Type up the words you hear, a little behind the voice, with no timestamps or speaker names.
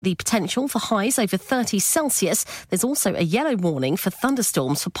The potential for highs over 30 Celsius. There's also a yellow warning for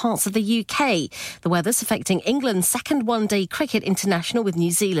thunderstorms for parts of the UK. The weather's affecting England's second one-day cricket international with New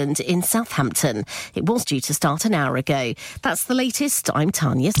Zealand in Southampton. It was due to start an hour ago. That's the latest. I'm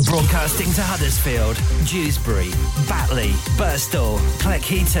Tanya. Broadcasting to Huddersfield, Dewsbury, Batley, Birstall,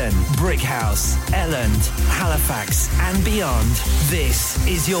 Cleckheaton, Brickhouse, Elland, Halifax and beyond. This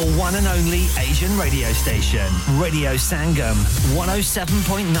is your one and only Asian radio station. Radio Sangam,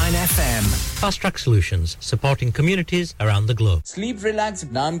 107.9 FM. Fast Track Solutions, supporting communities around the globe. Sleep Relax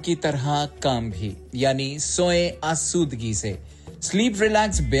नाम की तरह काम भी यानी सोए आसूदगी से Sleep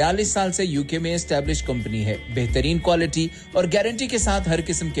Relax 42 साल से यूके में एस्टैब्लिश कंपनी है बेहतरीन क्वालिटी और गारंटी के साथ हर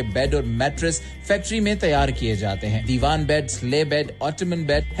किस्म के बेड और मैट्रेस फैक्ट्री में तैयार किए जाते हैं divan bed sleigh bed Ottoman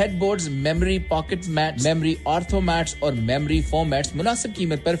bed headboards memory pocket mat memory ortho mats और मेमोरी फोम मैट्स मुनासिब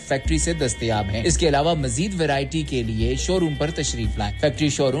कीमत पर फैक्ट्री से दस्तयाब हैं इसके अलावा मजीद वैरायटी के लिए शोरूम पर तशरीफ लाएं फैक्ट्री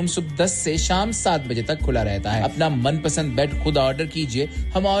शोरूम सुबह 10 से शाम 7 बजे तक खुला रहता है अपना मनपसंद बेड खुद ऑर्डर कीजिए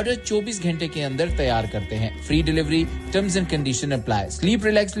हम ऑर्डर 24 घंटे के अंदर तैयार करते हैं free delivery terms and condition apply. Sleep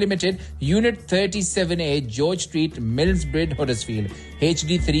Relax Limited, Unit 37A, George Street, Millsbridge, Huddersfield,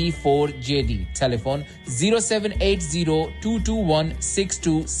 HD34JD. Telephone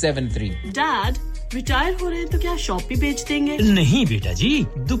 07802216273. Dad, retire हो रहे हैं तो क्या शॉप भी बेच देंगे? नहीं बेटा जी,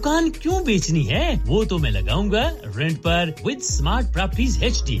 दुकान क्यों बेचनी है? वो तो मैं लगाऊंगा रेंट पर with smart properties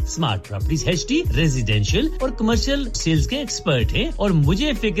HD. Smart properties HD residential और कमर्शियल सेल्स के एक्सपर्ट हैं और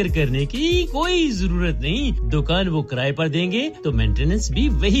मुझे फिक्र करने की कोई जरूरत नहीं। दुकान वो किराए पर देंगे तो मेंटेनेंस भी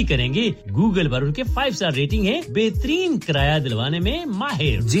वही करेंगे। गूगल पर उनके 5 स्टार रेटिंग है, बेहतरीन किराया दिलवाने में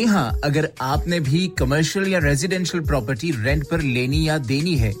माहिर। जी हां, अगर आपने भी कमर्शियल या रेजिडेंशियल प्रॉपर्टी रेंट पर लेनी या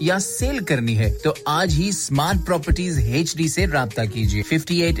देनी है या सेल करनी है तो आज ही स्मार्ट प्रॉपर्टीज एचडी से राब्ता कीजिए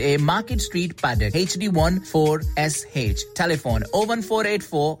 58A market street Paddock HD14SH telephone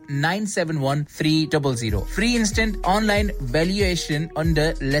 01484971300 free instant online valuation under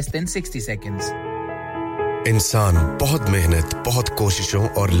less than 60 सेकंड्स इंसान बहुत मेहनत बहुत कोशिशों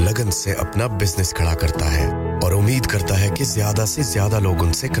और लगन से अपना बिजनेस खड़ा करता है और उम्मीद करता है कि ज्यादा से ज्यादा लोग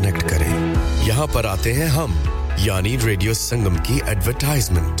उनसे कनेक्ट करें यहां पर आते हैं हम यानी रेडियो संगम की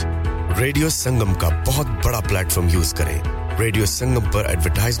एडवर्टाइजमेंट रेडियो संगम का बहुत बड़ा प्लेटफॉर्म यूज करें रेडियो संगम पर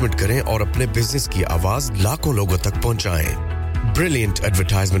एडवर्टाइजमेंट करें और अपने बिजनेस की आवाज लाखों लोगों तक पहुंचाएं Brilliant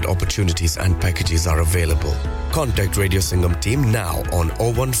advertisement opportunities and packages are available. Contact Radio Sangam team now on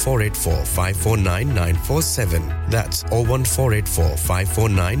 01484 549 947. That's 01484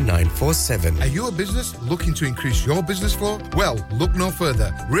 549 947. Are you a business looking to increase your business flow? Well, look no further.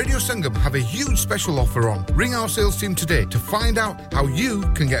 Radio Sangam have a huge special offer on. Ring our sales team today to find out how you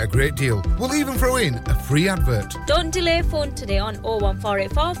can get a great deal. We'll even throw in a free advert. Don't delay, phone today on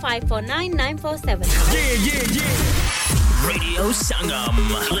 01484 549 947. Yeah. Radio Sangam.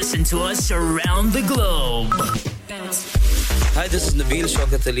 Listen to us around the globe. Hi, this is Nabeel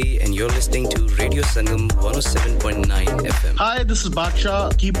Shaukat Ali and you're listening to Radio Sangam 107.9 FM. Hi, this is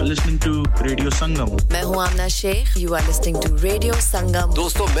Baksha. Keep listening to Radio Sangam. मैं हूँ आमना Sheikh. You are listening to Radio Sangam.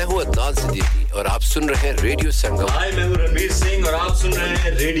 दोस्तों मैं हूँ अदनान सिद्दीकी और आप सुन रहे हैं रेडियो संगम. Hi, मैं हूँ रणवीर सिंह और आप सुन रहे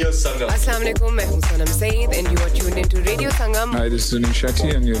हैं रेडियो संगम. अस्सलाम वालेकुम, मैं हूँ सनम Saeed and you are tuned into Radio Sangam. Hi, this is Zunin Shetty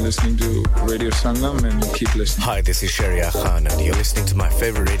and you're listening to Radio Sangam and keep listening. Hi, this is Sharia Khan and you're listening to my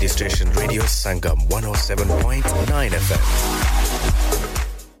favorite radio station Radio Sangam 107.9 FM.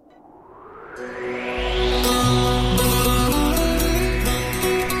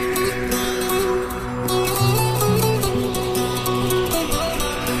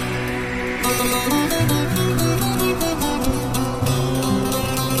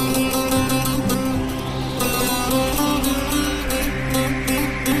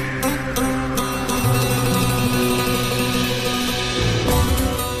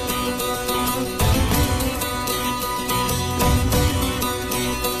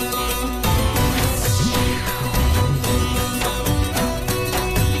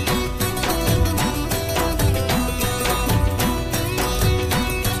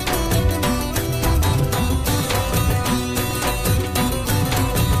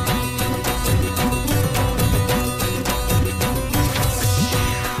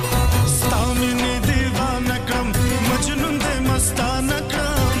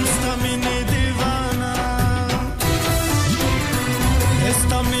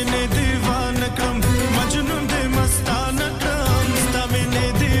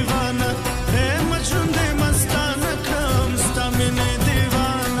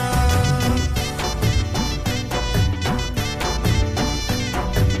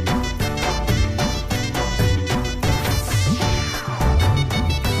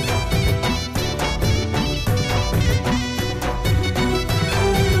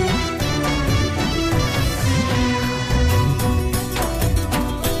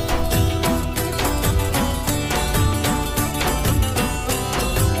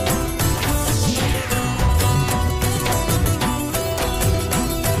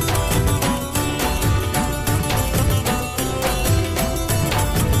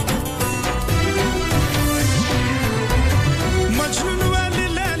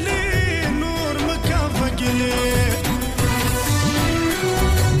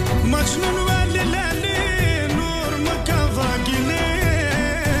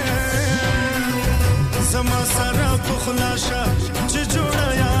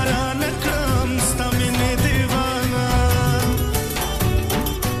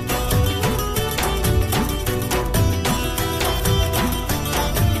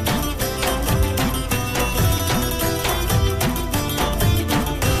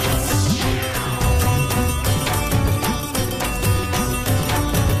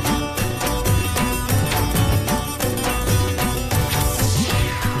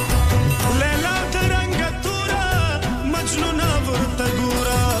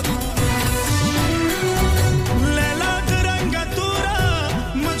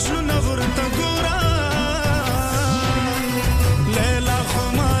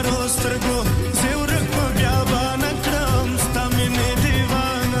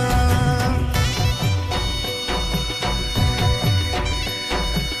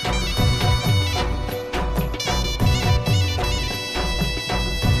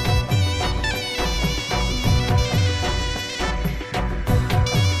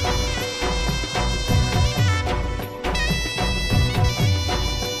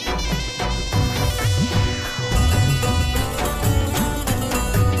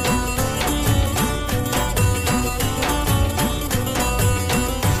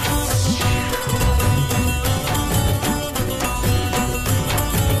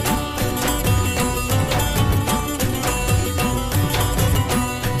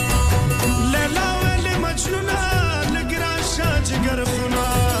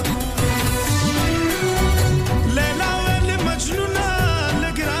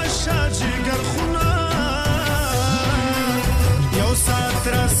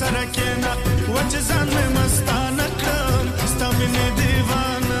 بچ ځان مې مستانه کړم ستا مینې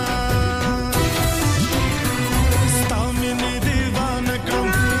دیوانه ستا مینې دیوانه کړم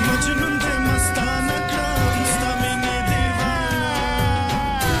مجنون دې مستانه کړم ستا مینې دیوانه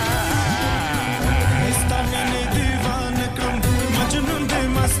ستا مینې دیوانه کړم مجنون دې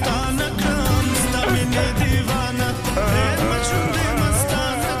مستانه کړم ستا مینې دیوانه مجنون دې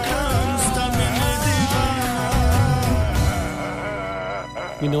مستانه کړم ستا مینې دیوانه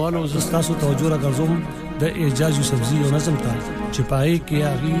مینوالو زستاسو توجه را ګرځوم د اعجاز یوسفزي یو نظم ته چې پای کې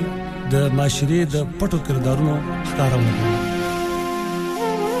هغه د معاشري د پټو کردارونو ښکارونه کوي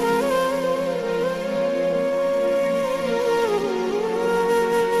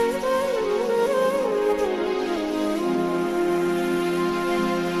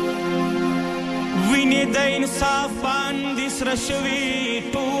ویني د انصاف باندې سره شوي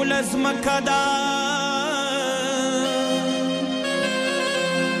ټول ازمکدا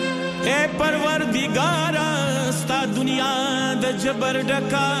اے پروردگارا ستا دنیا د جبر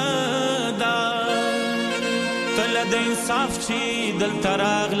ډکا دا تل د انصاف چې دل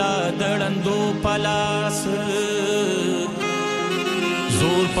تراغلا دړندو پلاس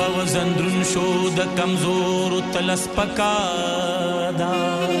زور په وزندرن شو د کمزور تلس پکا دا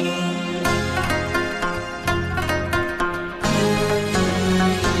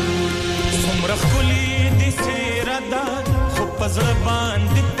سمرخ کلی د سیردا خو پزړ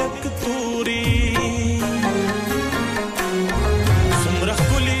باندې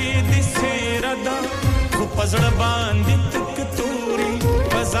پزړ باندې تک توري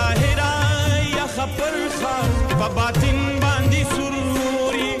بظاهرا یا خبر خا په باطن باندې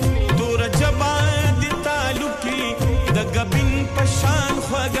سروري دور جبا د تعلقي د غبن پشان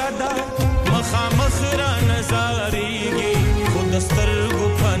خوګدا مخامخ را نظرېږي خود سترګو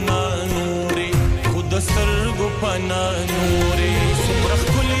پنا نوري خود سترګو پنا نوري سمرخ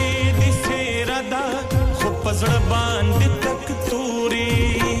کلی د سیردا خو پزړ باندې تک توري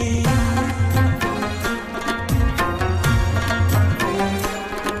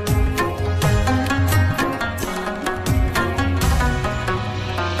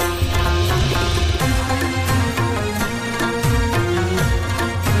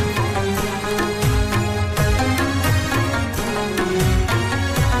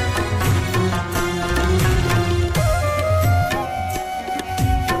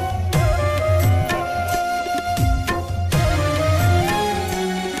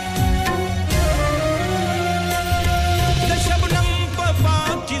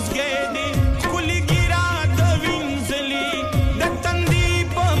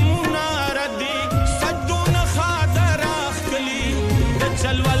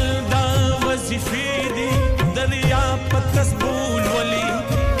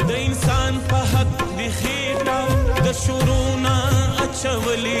شورونا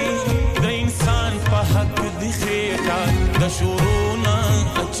اچولي د انسان په حق دی خېټه د شورونا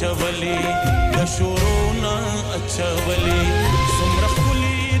اچولي د شورونا اچولي څومره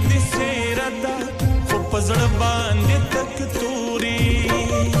خولي د سیردا خو پزړ باندې تک توري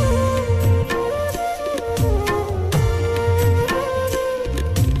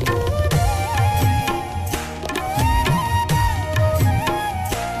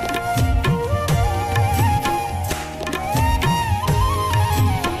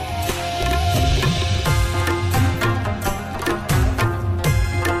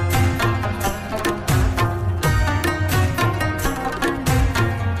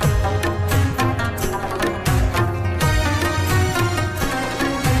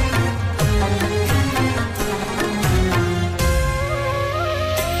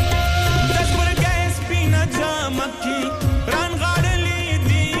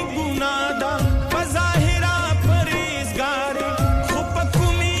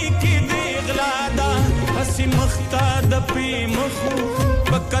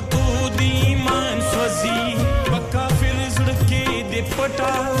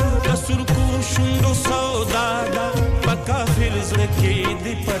پټا د سرکو شوندو سودا دا پکا فل زړه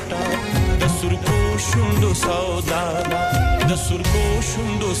دی پټا د سرکو شوندو سودا دا د سرکو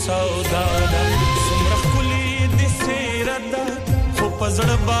شوندو سودا دا څومره کلی د سیردا خو پزړ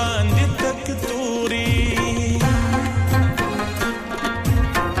باندې تک توري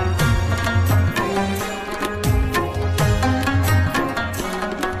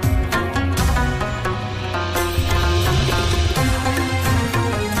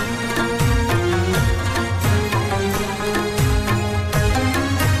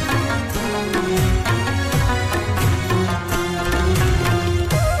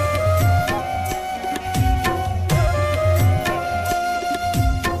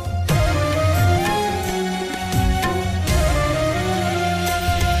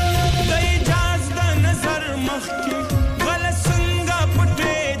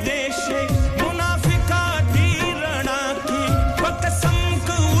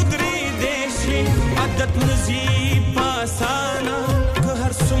नजीब आसाना कि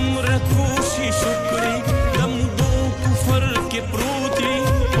हर सुमर कोशिश उकरी दम दो कुफर के प्रोती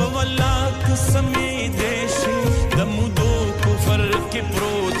पवला कसमे देशे दम दो कुफर के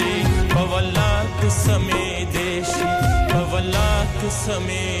प्रोती पवला कसमे देशे पवला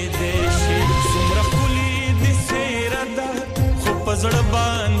कसमे देशे सुमर कुली दिसे रदा खो पजड़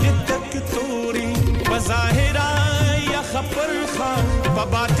बांध तक तोरी बज़ाहिरा या खपर खा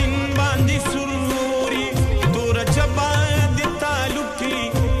बातिन बांधी सुरूरी तोर जबाद तालुकी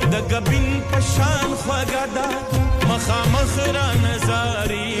दगबिन पशान खगदा मखामख ra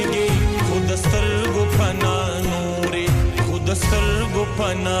nazarigi khudastar go pana nuri khudastar go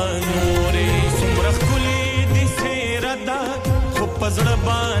pana nuri sumrakh kuli di serada khupazda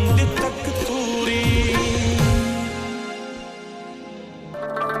band tak turi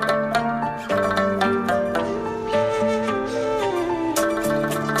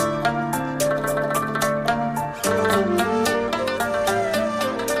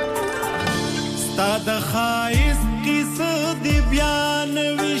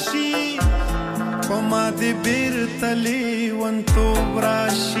د بیرتلی ونتو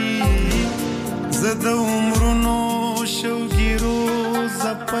براشي زد عمرونو شوګیرو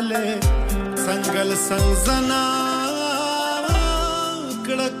زپله سنگل سنگزنا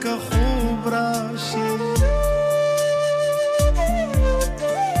کړک خوب راشي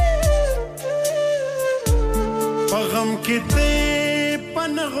پغم کته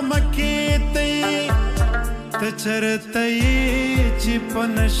پنغم کته تچرته چې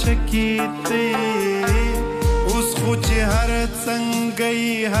پنشکیته اوس خو چې هر څنګه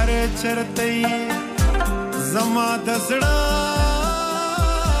هر چرته زما د زړه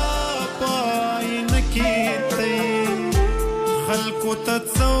پای نکیته خلکو ته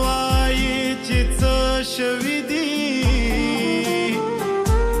څوای چې څه شوي دي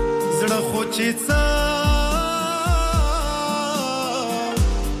زړه خو چې څه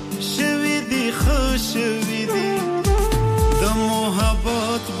شوي دي خوشوي دي د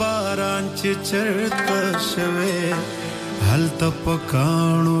محبت باران چې چرته شوي هلته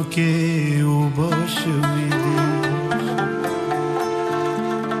پکانو کې وبشوي دي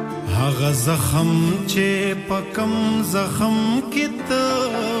هغه زخم چې پکم زخم کې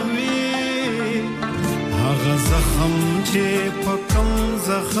توي هغه زخم چې پکم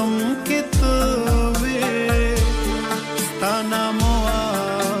زخم کې توي ستانا موا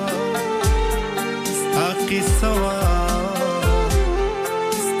سوا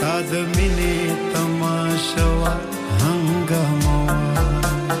ستاد مینه تماشوا هنګامو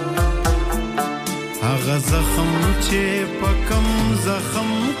هغه زخم چې پکم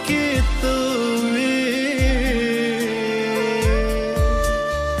زخم کې توي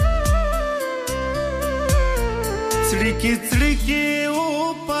څړکی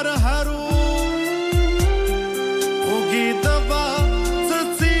او پر هرو اوګي دبا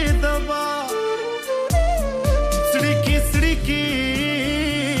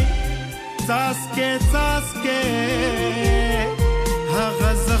ساسکے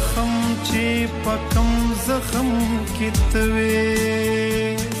هغه زخم چې پکم زخم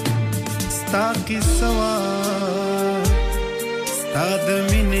کتوي ستا کی سوا ستا د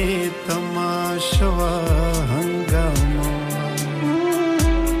مینې تماشوا هنګامو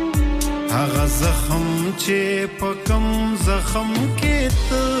هغه زخم چې پکم زخم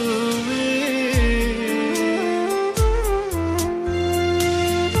کتوي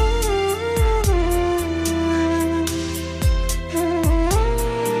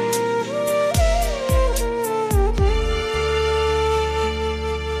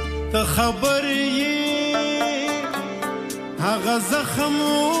خبر یې هغه زخم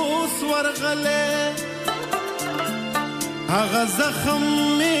اوس ورغله هغه زخم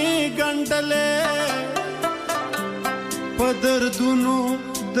می ګنډله په دردونو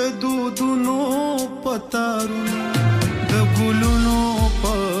د دودونو پتارونو د ګلونو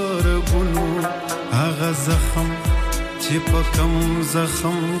پر ګلو هغه زخم چې په کم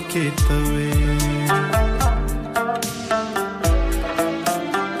زخم کې توي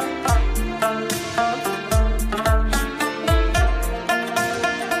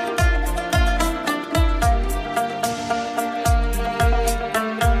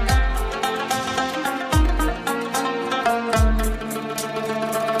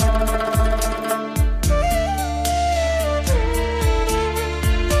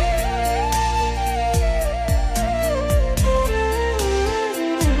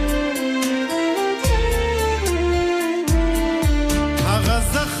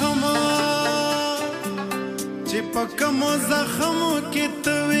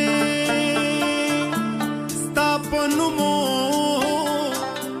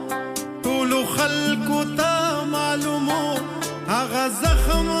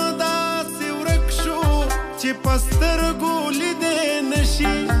پستر ګولې د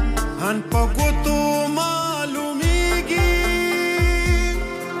نشي ان پګوتو معلومیږي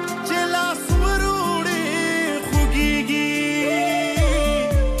چې لاس وروړي خوږيږي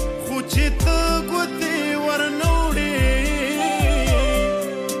خو چې ته ګوتې ورنوړي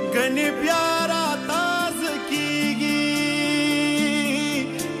غني بیا را تازه کیږي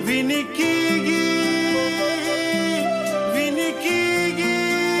ویني کیږي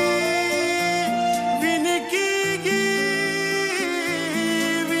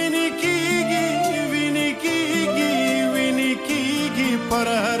पर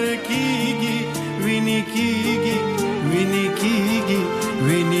हर कीगी विनी कीगी विनी कीगी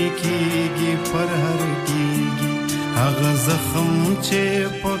विनी कीगी पर हर कीगी अगर जख्म चे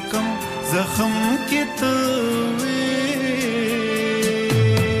पकम जख्म कितवे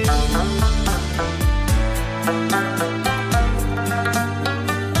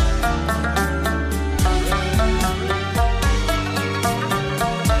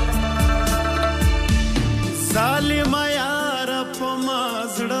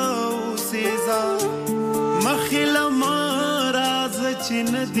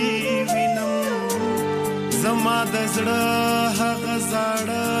ندی وینم زما د زړه هغه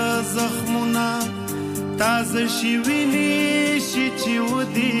زړه زخمونه تازه شي ویني شي چې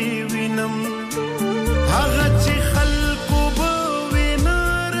ودی وینم هغه چې خلکو به وینا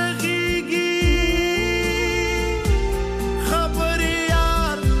رغيږي خبر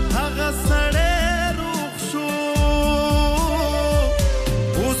یار هغه سړی روح شو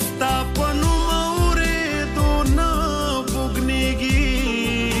اوستا پنو مورې دونه بوګنيږي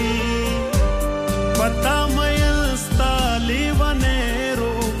پتا مې ستالي ونه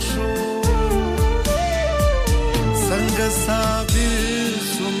روښو څنګه صابر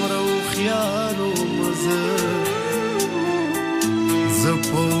سمرو خيارو مزه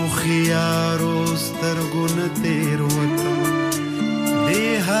زپو خيارو سترګون تیر وته دې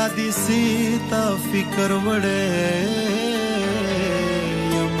حادثه تا فکر وړه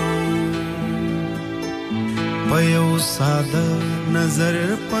پيو ساده نظر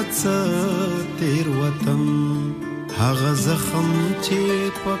پڅ تیر وطن هغه زخم چې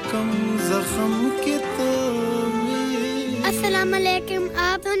پکم زخم کته अस्सलाम वालेकुम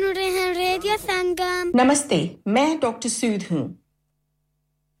आप सुन रहे हैं रेडियो संगम नमस्ते मैं डॉक्टर सूद हूं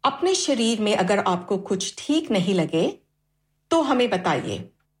अपने शरीर में अगर आपको कुछ ठीक नहीं लगे तो हमें बताइए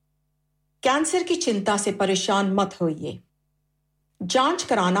कैंसर की चिंता से परेशान मत होइए जांच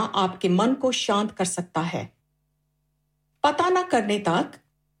कराना आपके मन को शांत कर सकता है पता न करने तक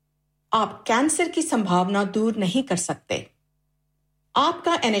आप कैंसर की संभावना दूर नहीं कर सकते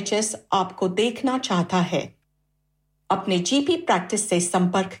आपका एनएचएस आपको देखना चाहता है अपने जीपी प्रैक्टिस से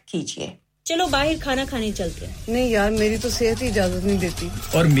संपर्क कीजिए चलो बाहर खाना खाने चलते हैं नहीं यार मेरी तो सेहत ही इजाजत नहीं देती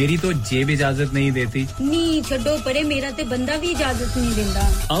और मेरी तो जेब इजाजत नहीं देती नहीं छोड़ो परे मेरा ते बंदा भी इजाजत नहीं देता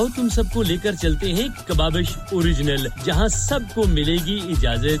आओ तुम सबको लेकर चलते हैं कबाबिश ओरिजिनल जहां सबको मिलेगी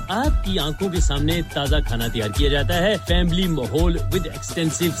इजाजत आपकी आंखों के सामने ताजा खाना तैयार किया जाता है फैमिली माहौल with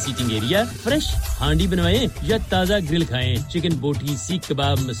extensive seating area fresh handi बनवाएं या ताजा ग्रिल खाएं chicken boti seekh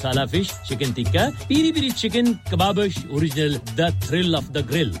kebab masala fish chicken tikka peri peri chicken Kababish original the thrill of the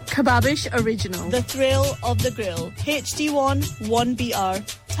grill Kababish Original. The thrill of the grill. HD1 1BR.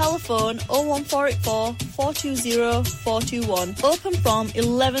 Telephone 01484 420 421. Open from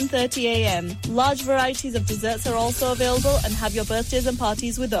 11:30 a.m. Large varieties of desserts are also available and have your birthdays and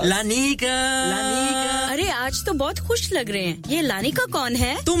parties with us. लानिका अरे आज तो बहुत खुश लग रहे हैं ये लानिका कौन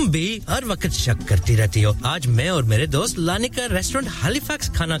है तुम भी हर वक्त शक करती रहती हो आज मैं और मेरे दोस्त लानिका रेस्टोरेंट हैलिफैक्स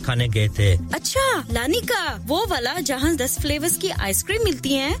खाना खाने गए थे अच्छा लानिका वो वाला जहां 10 फ्लेवर्स की आइसक्रीम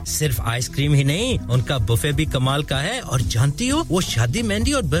मिलती है सिर्फ आइसक्रीम ही नहीं उनका बुफे भी कमाल का है और जानती हो वो शादी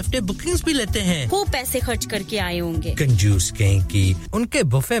मेहंदी और बर्थडे बुकिंग्स भी लेते हैं वो पैसे खर्च करके आए होंगे कंजूस कहीं की उनके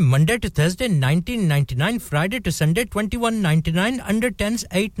buffet Monday to Thursday 1999 Friday to Sunday 2199 under 10s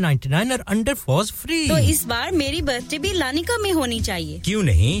 899 और अंडर 4s फ्री तो इस बार मेरी बर्थडे भी लानिका में होनी चाहिए क्यों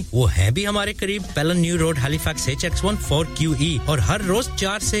नहीं वो है भी हमारे करीब पेलन new road Halifax HX1 4QE और हर रोज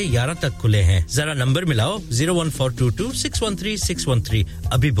 4 से 11 तक खुले हैं जरा नंबर मिलाओ 01422613613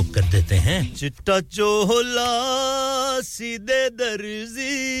 अभी बुक कर देते हैं चिट्टा चोला सीधे दर्जी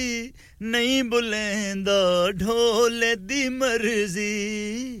नहीं बुलेंदा ढोले दी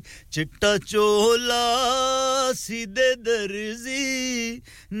मर्जी चिट्टा चोला सीधे दर्जी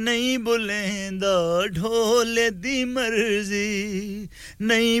नहीं बुलेंदा ढोले दी मर्जी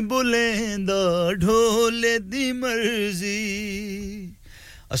नहीं बुलेंदा ढोले दी मर्जी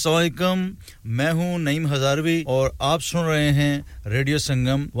अस्सलाम वालेकुम मैं हूं नईम हजारवी और आप सुन रहे हैं रेडियो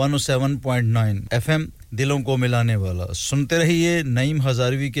संगम 107.9 FM दिलों को मिलाने वाला सुनते रहिए नईम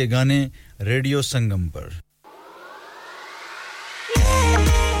हजारवी के गाने रेडियो संगम पर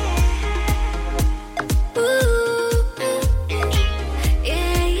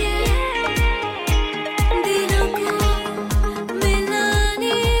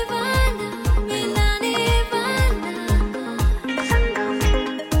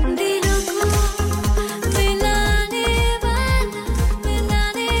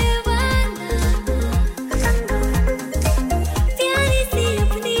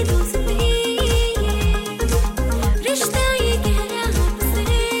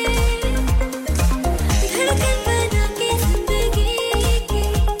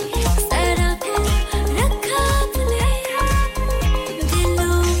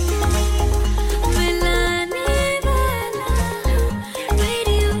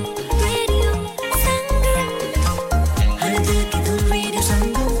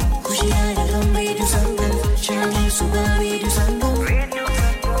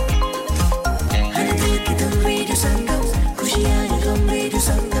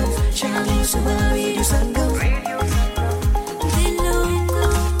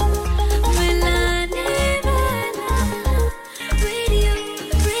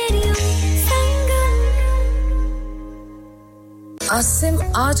आसिम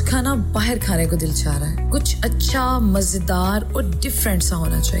आज खाना बाहर खाने को दिल चाह रहा है कुछ अच्छा मजेदार और डिफरेंट सा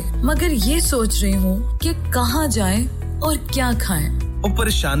होना चाहिए मगर ये सोच रही हूँ कि कहाँ जाएं और क्या खाएं ओ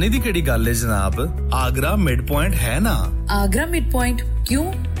परेशानी दी केड़ी गल है जनाब आगरा मिड पॉइंट है ना आगरा मिड पॉइंट क्यों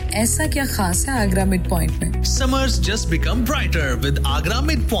ऐसा क्या खास है आगरा मिड पॉइंट में Summers just become brighter with Agra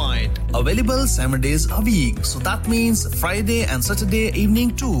Midpoint. Available 7 days a week. So that means Friday and Saturday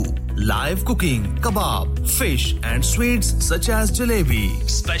evening too. Live cooking, kebab, fish and sweets such as jalebi.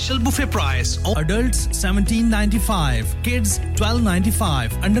 Special buffet price. Adults $17.95, kids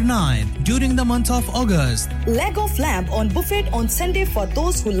 $12.95 under 9 during the month of August. Leg of lamb on buffet on Sunday for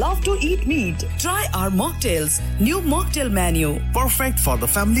those who love to eat meat. Try our mocktails. New mocktail menu. Perfect for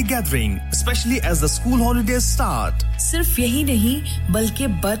the family gathering, especially as the school holidays start. सिर्फ यही नहीं बल्कि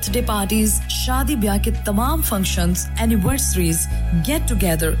birthday parties शादी ब्याह के तमाम functions anniversaries get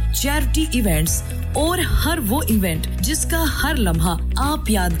together charity events और हर वो इवेंट जिसका हर लम्हा आप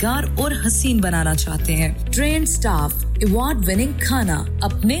यादगार और हसीन बनाना चाहते हैं ट्रेन्ड स्टाफ अवार्ड विनिंग खाना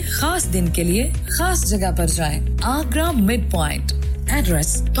अपने खास दिन के लिए खास जगह पर जाएं Agra mid point Address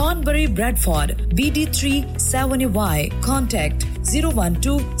Thornbury Bradford BD3 7Y Contact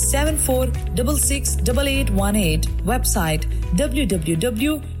 01274668818 Website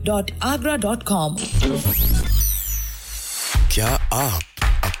www.agra.com क्या आप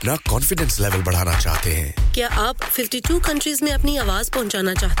अपना कॉन्फिडेंस लेवल बढ़ाना चाहते हैं क्या आप 52 कंट्रीज में अपनी आवाज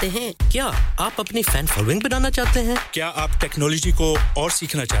पहुंचाना चाहते हैं क्या आप अपनी फैन फॉलोइंग बनाना चाहते हैं क्या आप टेक्नोलॉजी को और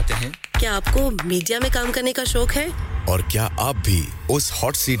सीखना चाहते हैं क्या आपको मीडिया में काम करने का शौक है और क्या आप भी उस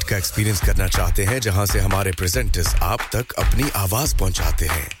हॉट सीट का एक्सपीरियंस करना चाहते हैं जहां से हमारे प्रेजेंटर्स आप तक अपनी आवाज पहुंचाते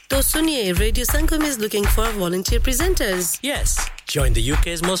हैं तो सुनिए radio Sangam is looking for volunteer presenters yes join the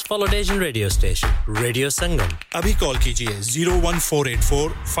UK's most followed Asian radio station Radio Sangam अभी कॉल कीजिए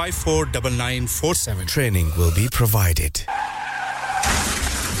 01484549947 training will be provided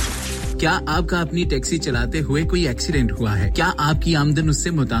क्या आपका अपनी टैक्सी चलाते हुए कोई एक्सीडेंट हुआ है क्या आपकी आमदन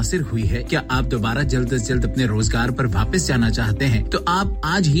उससे मुतासिर हुई है क्या आप दोबारा जल्द से जल्द अपने रोजगार पर वापस जाना चाहते हैं तो आप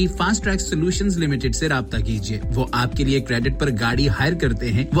आज ही फास्ट ट्रैक सॉल्यूशंस लिमिटेड से राब्ता कीजिए वो आपके लिए क्रेडिट पर गाड़ी हायर करते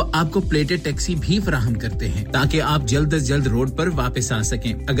हैं वो आपको प्लेटेड टैक्सी भी फराहम करते हैं ताकि आप जल्द से जल्द रोड पर वापस आ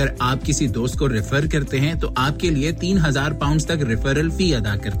सकें अगर आप किसी दोस्त को रेफर करते हैं तो आपके लिए 3000 पाउंड तक रेफरल फी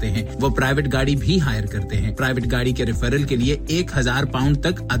अदा करते हैं वो प्राइवेट गाड़ी भी हायर करते हैं प्राइवेट गाड़ी के रेफरल के लिए 1000 पाउंड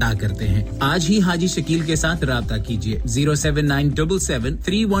तक अदा करते हैं आज ही हाजी शकील के साथ राब्ता कीजिए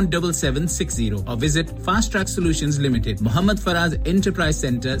 07977317760 और visit fast track solutions limited Mohammed Faraz enterprise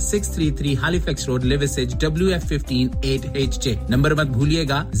centre 633 Halifax road Liversedge WF15 8HJ number मत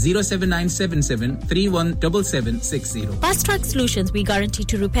भूलिएगा 07977317760 Fast Track Solutions we guarantee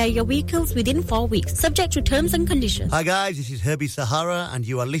to repair your vehicles within 4 weeks subject to terms and conditions Hi guys this is Herbie Sahara and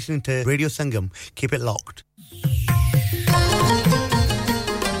you are listening to Radio Sangam keep it locked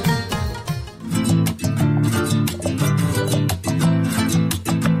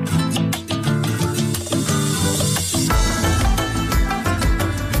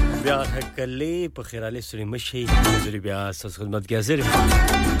کلی په خیراله سری مشي نظر بیا اساس خدمت کې حاضر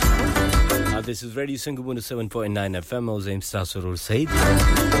This is Radio Sangam 107.9 FM Ozim Stasur Said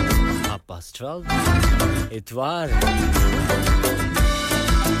 12 اتوار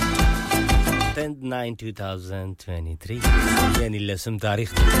 10/9/2023 یعنی لسم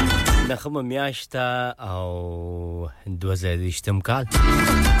تاریخ نخمه میاشته او 2018 کال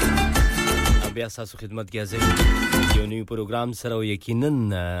بیا تاسو خدمت کې حاضر یو نوی پروګرام سره او یقینا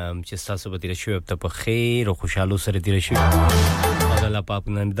چې تاسو به تیر شو په خیر او خوشاله سره تیر شو الله پاک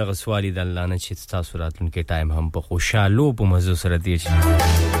نن دغه سوالي د الله نه چې تاسو راتلونکي ټایم هم په خوشاله په مزه سره تیر شي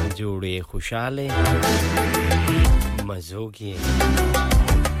جوړې خوشاله مزو کې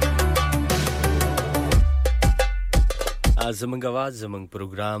زمنګ आवाज زمنګ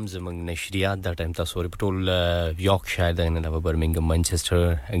پروګرام زمنګ نشریات دا ټایم تاسو ورپټول یارک شاید نه نو برمنګم منچستر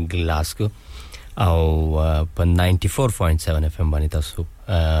ګلاسکو او په 94.7 FM باندې تاسو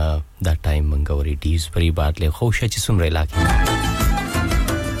دا ټایم منګوري ډیز پرې بات له خوشا چې سن رہی لاکه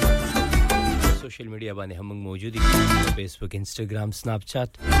سوشل میډیا باندې هم موجود دي فیسبوک انستګرام سناپ چات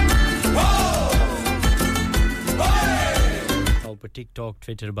او په ټیک ټاک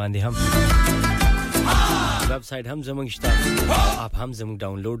ټویټر باندې هم web site हम जमंग शता आप हम जमंग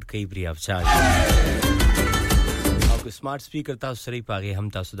डाउनलोड कई ब्री आप चार्ज आपको स्मार्ट स्पीकर ता सरी पागे हम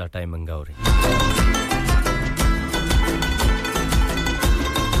ता सुदा टाइम मंगाओ रे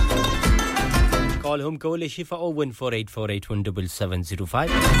कॉल हम कोले शिफा 01484817705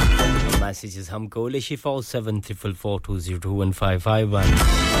 मैसेजेस हम कोले शिफा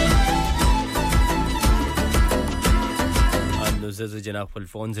 7442021551 زه جناب خپل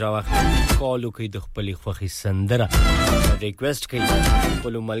فون راوخ کال کوي د خپل خوخي سندره ریکوست کوي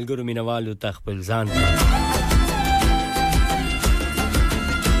خپل ملګرو مینوالو ته خپل ځان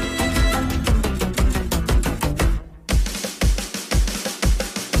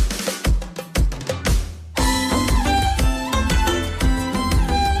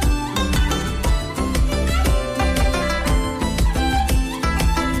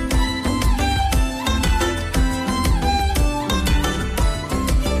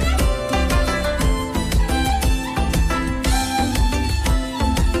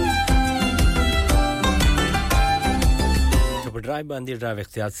باندې ډرایو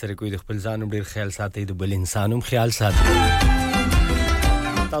احتیاط سره کوئی د خپل ځانوم ډیر خیال ساتي د بل انسانوم خیال ساتي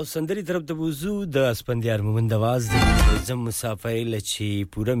تاسو سندري طرف ته وضو د اسپندیار مومند आवाज د زم مسافر لچی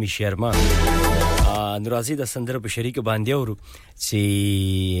پورا می شرما نورازی د سندره په شریک باندې اورو چې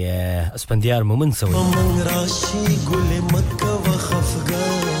اسپندیار مومند سوي من راشي ګل مکه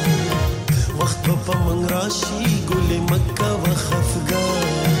وخفغان وخت په من راشي ګل مکه وخفغان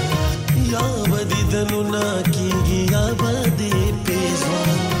یا بدیدنو نا کیږي یا بدی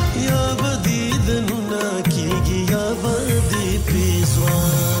پیزوان یا بدیدنو نا کیږي یا بدی پیزوان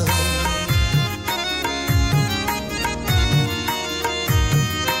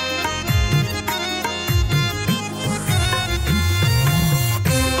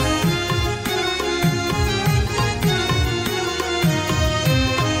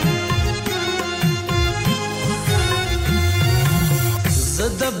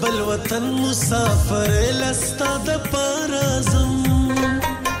بل وطن مسافر لستا د پارازم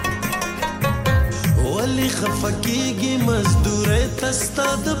ولی خفکیږي مزدور تستا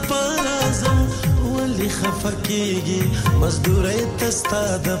د پارازم ولی خفکیږي مزدور تستا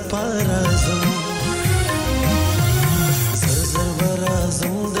د پارازم زر زر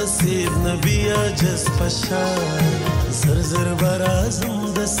برازم د سید نبی اجس پشار زر زر برازم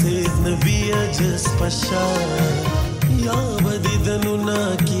د سید نبی اجس پشار یا بدیدنو نا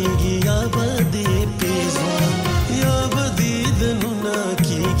کیږي یا بدی پیزوان یا بدیدنو نا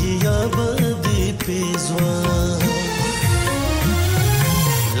کیږي یا بدی پیزوان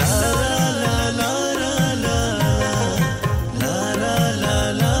لا لا لا لا لا لا لا لا لا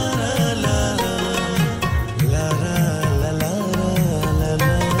لا لا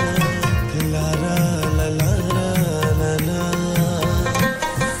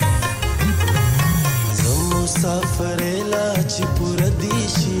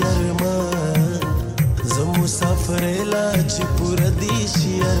مسافرلا چې پور دي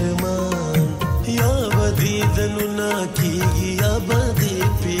شي ارمان یا بدیدنو نا کیږي یا بدی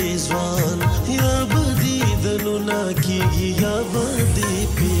پیزوان یا بدیدنو نا کیږي یا بدی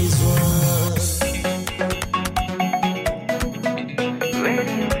پیزوان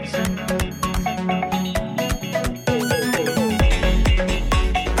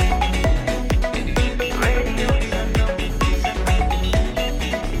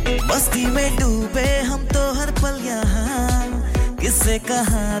मस्ती में डूबे हम तो हर पल यहाँ किससे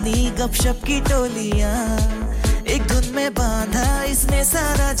कहानी गपशप की टोलियाँ एक धुन में बांधा इसने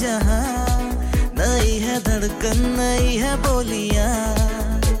सारा जहां नई है धड़कन नई है बोलियाँ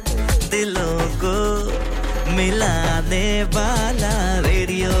दिलों को मिलाने वाला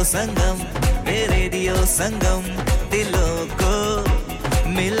रेडियो संगम दिलों को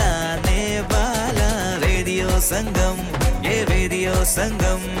मिलाने वाला रेडियो संगम ये रेडियो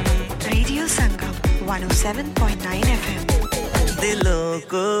संगम 107.9 FM दिलों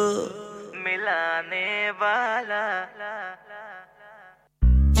को मिलाने वाला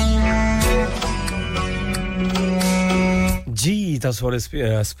जी تاسو ور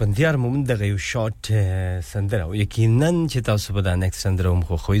سپندیار مومند دغه یو شارټ سندره او یقینا چې تاسو په دا نیکست سندره هم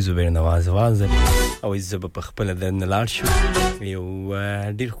خو زوبیر نواز او زب په خپل د نلار شو یو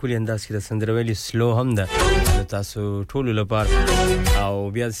ډیر خولي انداز کې د سندره ویلي سلو هم ده تاسو ټول لپاره او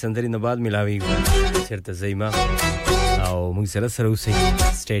بیا د سندرې نه بعد ملاوي چرته زېما او موږ سره اوسئ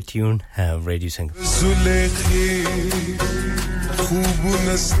stay tuned have radio sing زلیخی خوب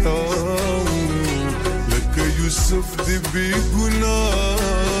نستاو لکه یوسف دی بی گناه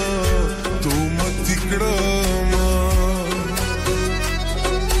تو مت کړما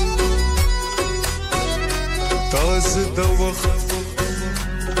تاسو د وخت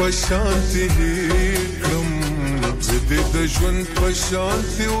پشانتی کړم زده د ژوند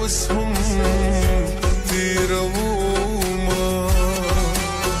پشانتی اوس هم تیرو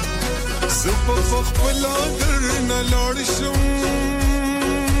زپ خپل در نه لاړ شم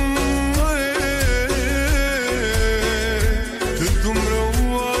ته دومره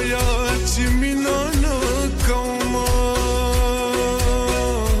وایا چې مینا نه کوم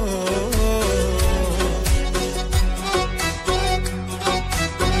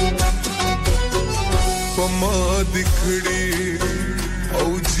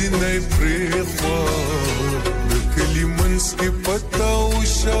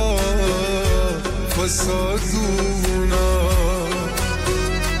فسادونا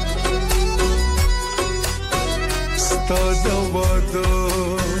ستادا وادا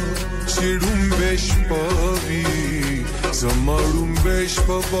چیڑم بیش پاوی زمارم بیش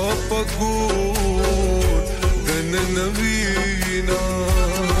پا پگور دن نوینا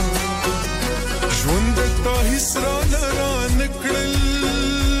ژوند تا حسرا لران کړل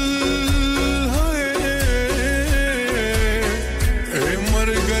اے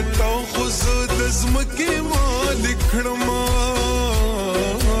مرګ تا خو زد زمکه مالک کړما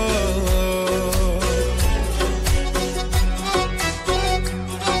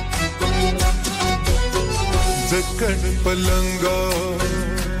ځکن پلنګا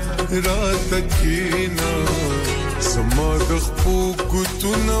رات کینا سما د خپو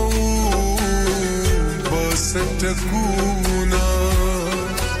ګتونو باسټکونا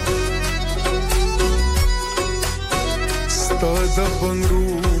ستاد بنگرو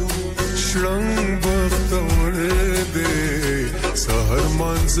شرنګ وخت ورده سحر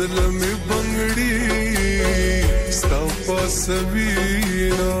منزل می بنگړي ستا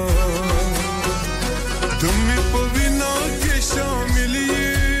پاسوینا تمې په وینا کې شامل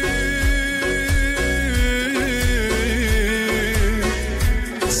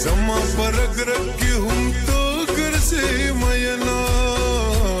परगरग की हम तो घर से मयना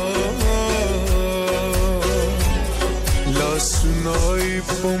ला सुनाई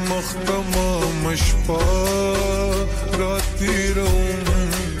प मख्तमा मशपा राती रहूं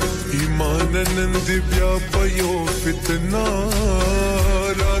ईमान नंद ब्या पयो फितना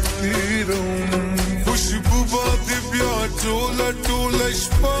राती रहूं खुशबू बात ब्या टोला टोला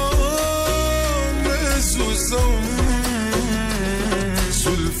शपा मैं सुसम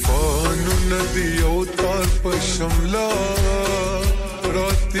सुल्फानु नदी अवतार पशमला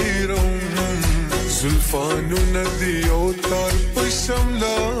राती रहूं सुल्फानु नदी अवतार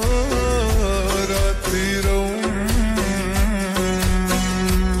पशमला राती रहूं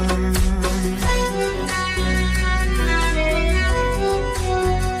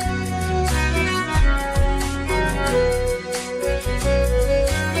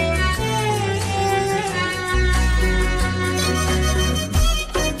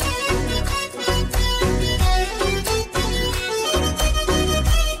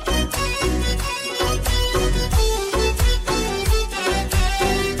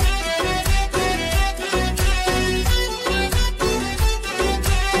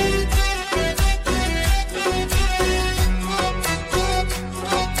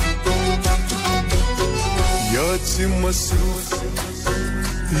مصروف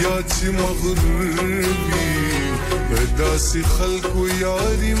یا چې مغرور وي داسې خلکو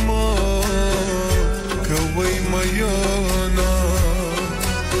یاري ما کوي میانا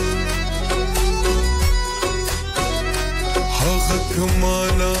هغه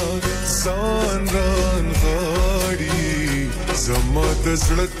کمانا ځان ران غاړي زما د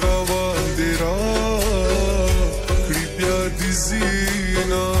زړه تاوان دی را کړي بیا دي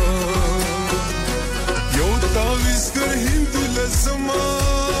زینا ताविज़गर हिंदू लज़मा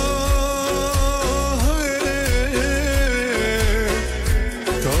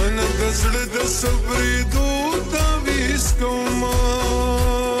ताना दज़ड़ द सबरी दो ताविज़ कौमा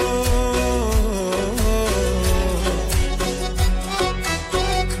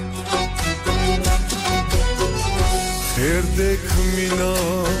खैर देख मीना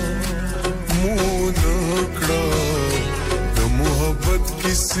मुँह नकड़ा द मोहब्बत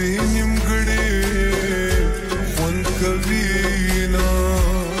किसी निमगड़े कवीना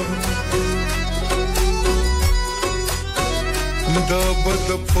दा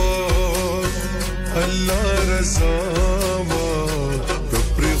बदपा अल्लाह रज़ा वा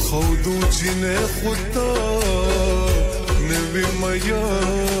तप्री खौदू जिने खुदा नवी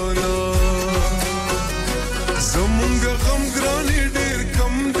मयाना ज़मुंगा गम ग्रानी डेर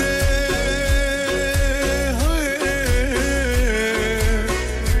कम दे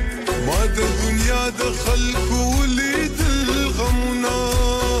माद दुनिया द खल्कू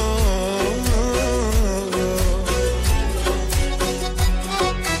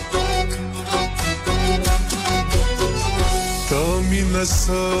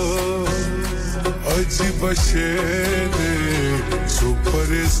नसा अजीब शेदे सो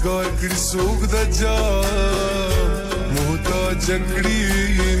परेजगार कड़ी सोग दा जा मोहता जकड़ी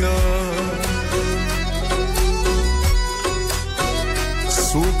ना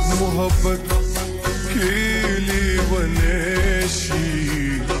सोग मोहब्बत के लिए वनेशी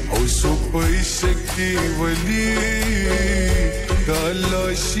और सो पैशकी वली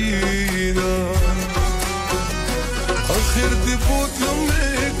दालाशीना आखिर दी बोतलों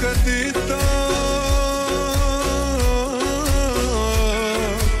में कदीता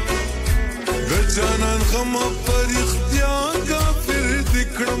गजान خم پر اختیار کافر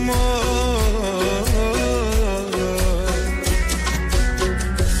دکړما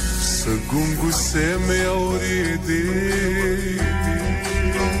سګونګو سمه اوري دي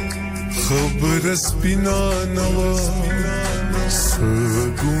خبر سپینا نوا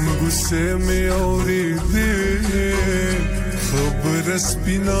سګونګو سمه اوري دي خبر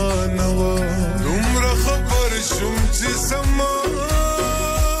سپینا نوا دومره خبر شوم چې سما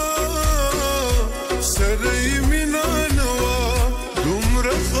سره مینا نوا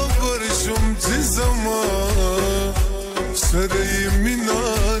دومره خبر شوم چې سما سره مینا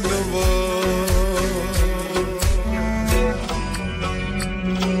نوا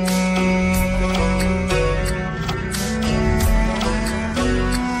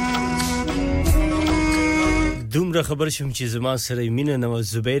دومره خبر شوم چې زما سره مینه نو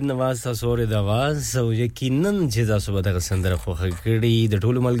زبیر نواز تاسو اورئ د आवाज او یقینا چې تاسو به د سندره خوخه کړی د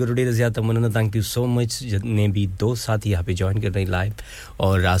ټولو ملګرو ډیره زیاته مننه थैंक यू सो मच जितने भी दो साथी यहां पे ज्वाइन कर रहे हैं लाइव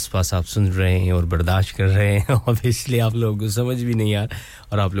और आसपास आप सुन रहे हैं और बर्दाश्त कर रहे हैं ऑब्वियसली आप लोगों को समझ भी नहीं आ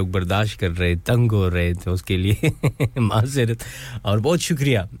और आप लोग बर्दाश्त कर रहे तंग हो रहे तो उसके लिए माजरत और बहुत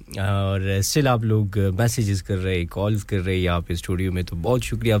शुक्रिया और स्टिल आप लोग मैसेजेस कर रहे कॉल्स कर रहे यहाँ पे स्टूडियो में तो बहुत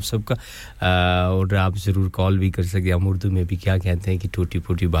शुक्रिया आप सबका और आप जरूर कॉल भी कर सकते हैं हम उर्दू में भी क्या कहते हैं कि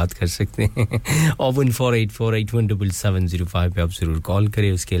टूटी-फूटी बात कर सकते हैं 01484817705 पे आप जरूर कॉल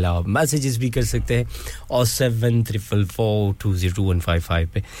करें उसके अलावा मैसेजेस भी कर सकते हैं और 7444202155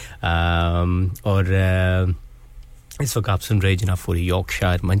 पे और इस वक्त आप सुन रहे हैं जनाब फुरी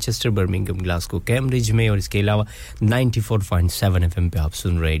Yorkshire Manchester Birmingham Glasgow Cambridge में और इसके अलावा 94.7 एफएम पे आप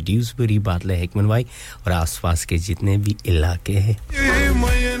सुन रहे हैं ड्यूसबरी बाटले हिकमन भाई और आसपास के जितने भी इलाके हैं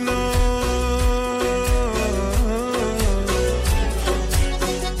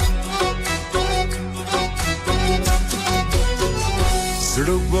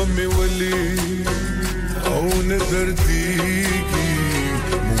زړه مې ولي او نه درديږي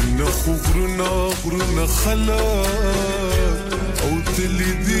مونږ نه غرونه خلک او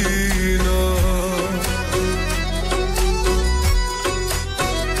تلي دينا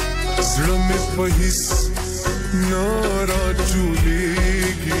زړه مې په هیڅ نه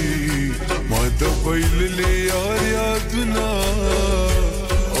راټولېږي ما د ویللې یار یادونه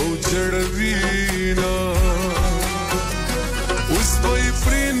او جړوینا اوس وای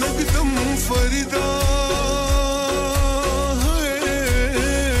پرې نګدم فریدا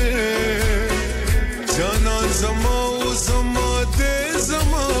جانا زما او زما دې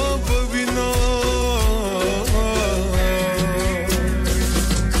زما بوینا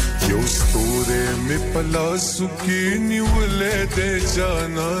یو ستوره مې پلاسو کې نیولې دې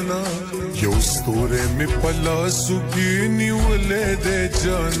جانانا یو ستوره مې پلاسو کې نیولې دې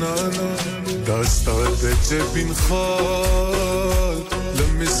جانانا داستا د جبین خال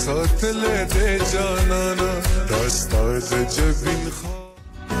لمې ساتلې دې جانانا داستا د جبین خال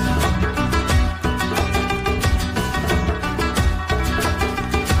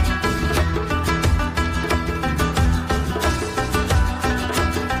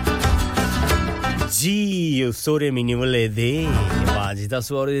जी सोरे मिनिवले दे आवाज दा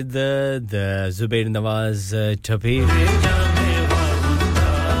सोरे द जुबैर नवाज ठफीर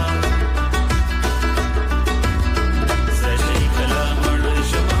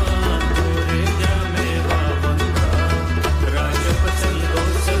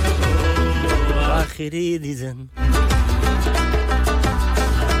आखिरी दीजन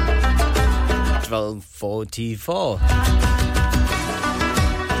 12:44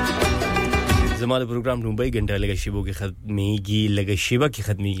 زماده پروګرام نومبای غنټه لګه شیبو کې ختميږي لګه شیبه کې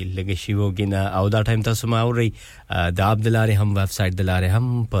ختميږي لګه شیبو کې نه او دا ټایم تاسو ما اوري د عبدالله هم ویب سټ دلاره هم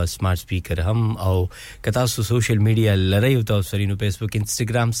په سمارټ سپیکر هم او کتا سو سوشل میډیا لری او تاسو سرینو فیسبوک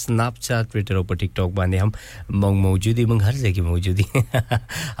انستګرام سناپ چات ټویټر او ټیک ټاک باندې هم موجودي موږ هر ځای کې موجودي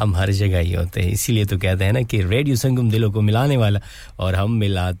हम हर जगह ही होते हैं इसीलिए तो कहते हैं ना कि रेडियो संगम दिलों को मिलाने वाला और हम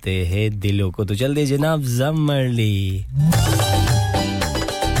मिलाते हैं दिलों को तो चल दे जनाब जमरली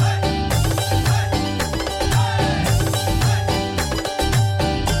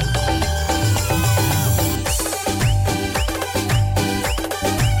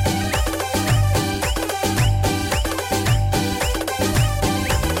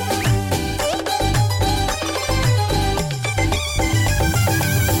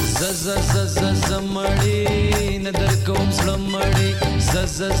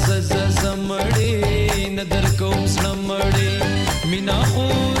زمړې ندر کوم سلمړې مینا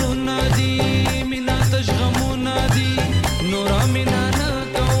خور نادي مینا تشغمو نادي نورا مینا نا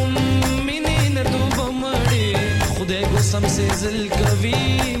کوم مینې ندوب مړې خدای کو سم سے زل کوي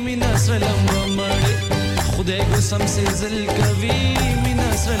مینا سلام مړې خدای کو سم سے زل کوي مینا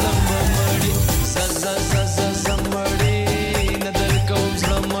سلام مړې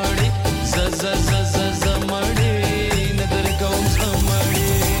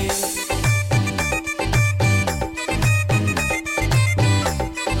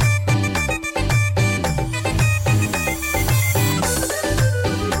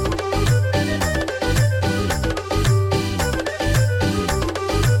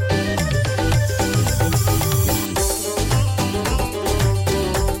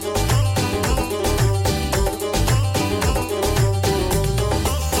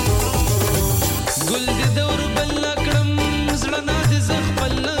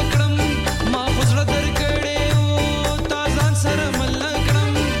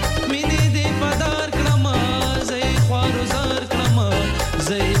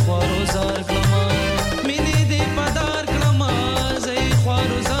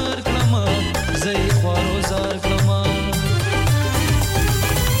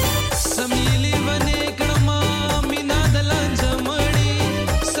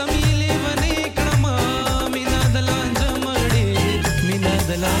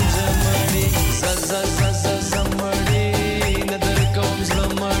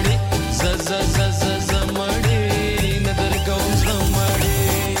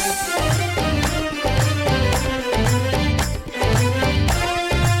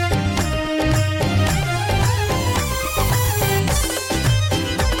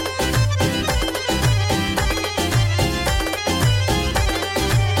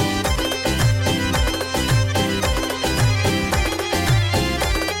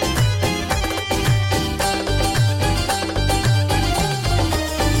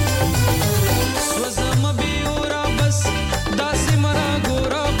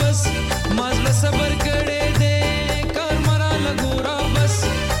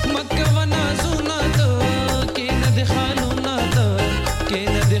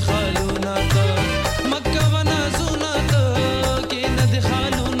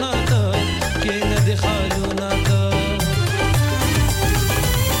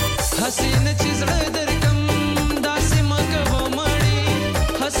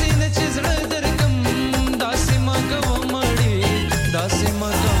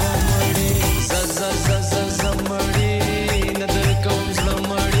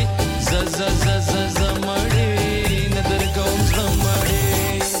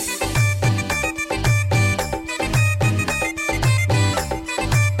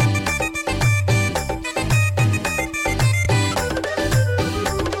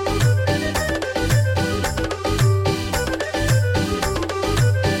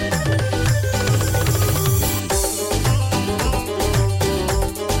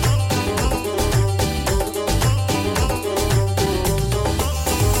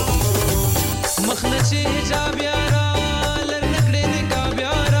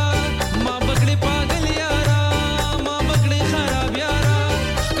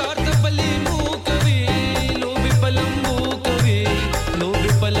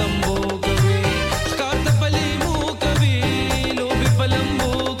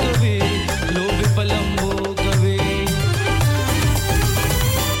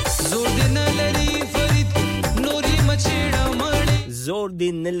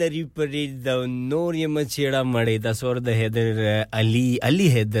پری د نور یم چیړه مړې د سور د حیدر علي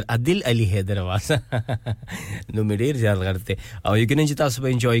حیدر عادل علي حیدر واسه نو مې ډیر ځل غرته او یقینا چې تاسو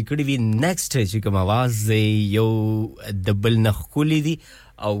به انجوای کړی وي نیکسټ چې کوم आवाज یو دبل نخولې دي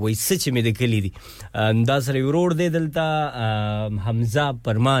او وای سچ مې د کلی دي دا سره ورور دی دلته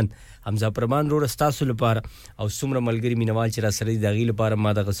حمزه پرمان رو رستاسو لپاره او څومره ملګری مینوال چې را سره دی دغه لپاره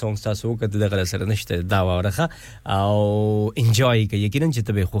ما دغه سونګ تاسو وکړه دغه سره نشته دا وره او انجوای کوي یقینا چې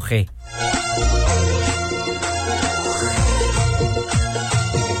ته به خوخه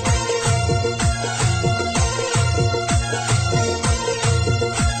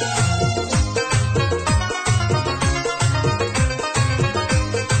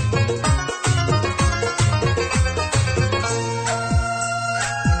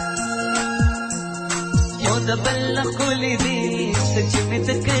دبل خولي دي سچ مې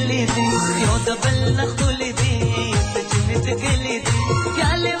تکلي دي یو دبل خولي دي سچ مې تکلي دي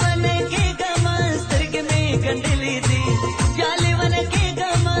چاله ونه کې ګمستر کې مې ګندلې دي چاله ونه کې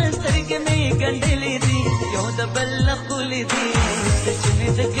ګمستر کې مې ګندلې دي یو دبل خولي دي سچ مې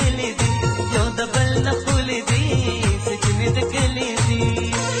تکلي دي یو دبل خولي دي سچ مې تکلي دي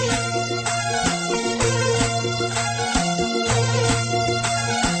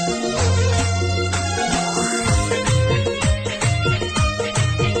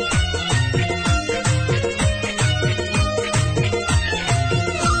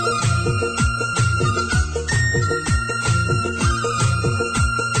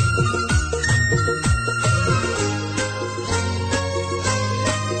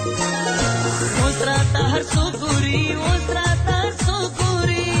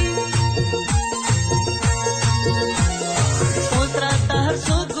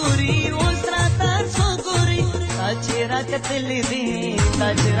कतली दी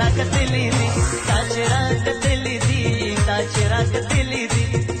ताजरा कतली दी ताजरा कतली दी ताजरा कतली दी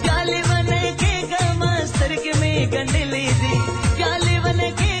जाले बने के गमस्तर के में गंडली दी जाले बने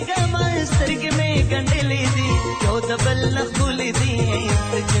के गमस्तर के में गंडली दी यो दबल नखुली दी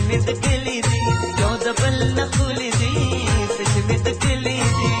सच में तकली दी यो दबल नखुली दी सच में तकली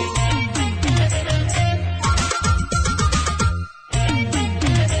दी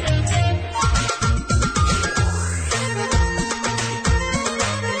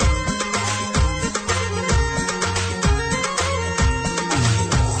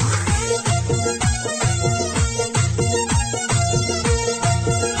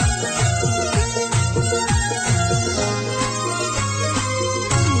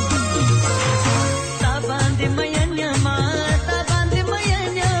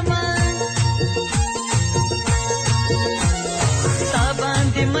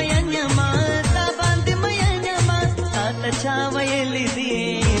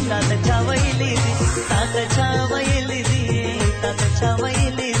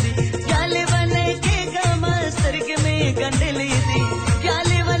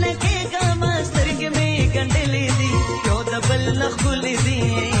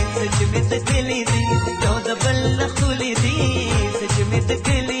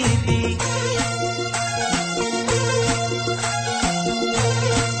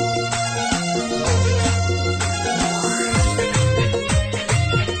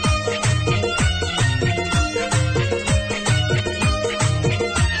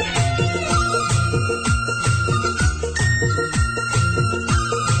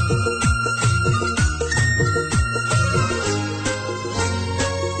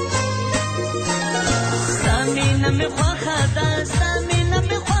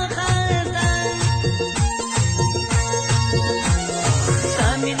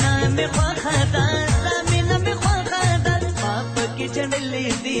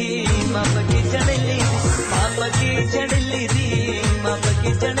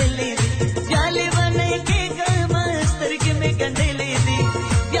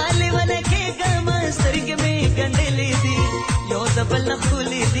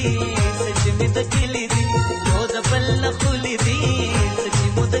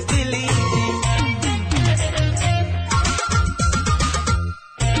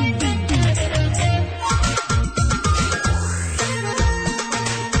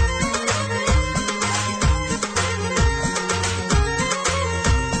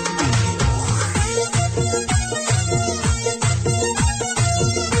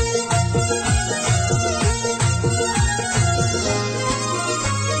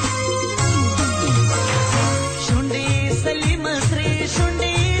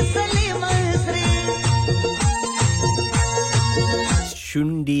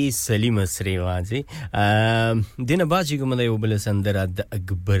سلیم سری واځي دینه باجی کوم د یو بل سندره د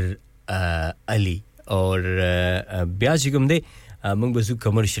اکبر علي اور بیا چې کوم دی موږ به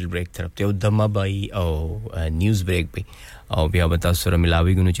کمرشل بریک طرف ته او دمه بای او نیوز بریک به او بیا به تاسو سره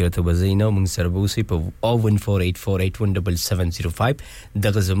ملاوي غو چرته بزینه موږ سره به اوسې په 01484817705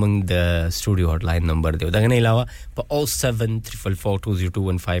 دغه زمنګ د سټوډیو هاټ لاین نمبر دی دغه نه علاوه په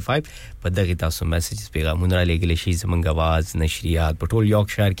 07444202155 په دغه تاسو میسجز پیغامونه را لګل شي زمنګ आवाज نشریات په ټول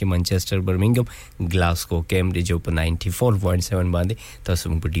یورکشایر کې منچستر برمنګم ګلاسکو کیمبرج او په 94.7 باندې تاسو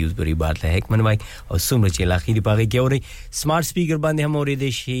موږ په ډیوزبری باتله هکمن وای او څومره چې اخیری پاګه کې اوري سمارټ سپیکر باندې هم اوري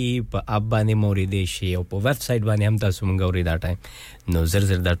دي شي په اپ باندې هم اوري دي شي او په ویب سټ باندې هم تاسو موږ اوري دا ټایم نو زر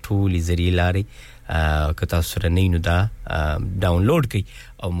دا ټول ذریعہ لاري که تاسو سره نه نو دا ډاونلوډ کړئ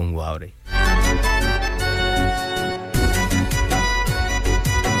او موږ واوري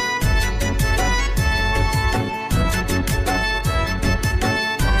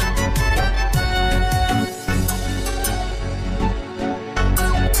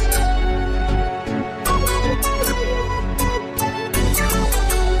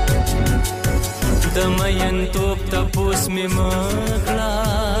दमयन तोप तपोस में मगला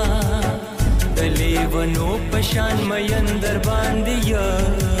दलेवनो पशान मयन दर बांधिया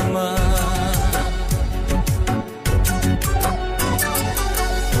मा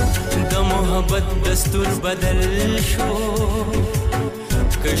द मोहब्बत दस्तूर बदल शो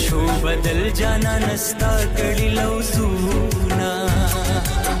कशो बदल जाना नस्ता कड़ी लौजूना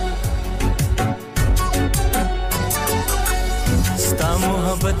sta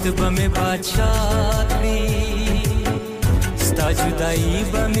mohabbat bame baadshah kri sta judai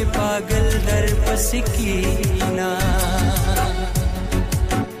bame pagal dar pasikina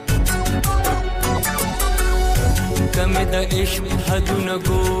kame da ishq haduna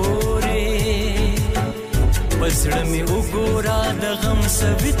gore basd me ugora da gham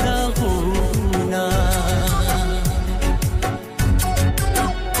sabita guna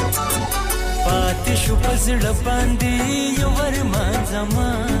पातिशु पजड़ बांधी योवर मांजमा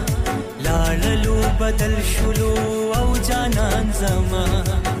लाललू बदल शुलू औ जानन जमा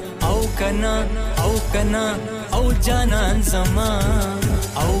औ कना औ जानन जमा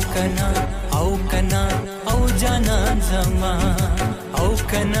औ कना औ जानन जमा औ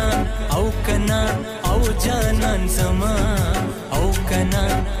कना औ जानन जमा औ कना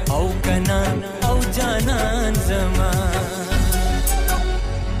औ जानन जमा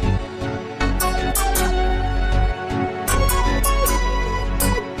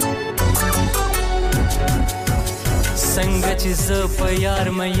संगच ज प्यार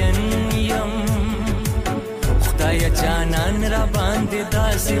मयन यम खुदाया जानन रा बांधे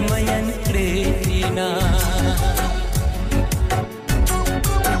दास मयन क्रेना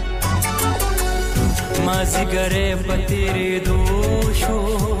माजी गरे पतेरे दोषो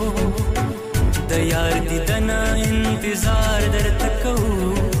दयार दी दना इंतजार दर तकौ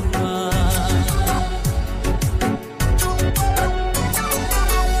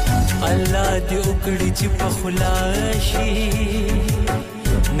Allah di ukdi chi pakhlashi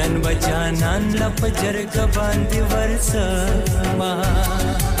nan bajanan la pajar ka bandi warsama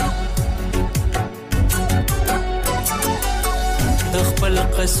dakhpal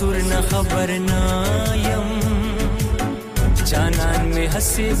qasur na khabar na yam janan mein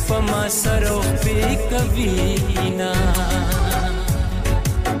hasi fama saro pe kabina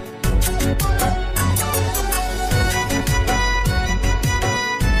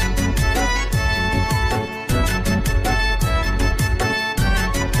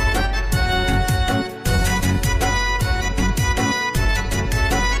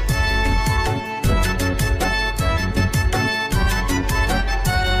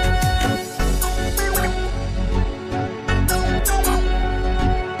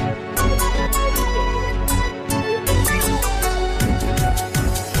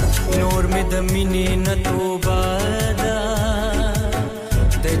mine na tobada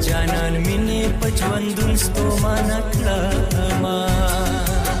de janan mine pajwandun sto manaklama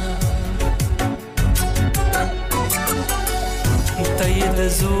tayed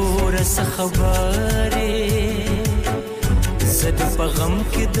zoor sa khabare zad pagam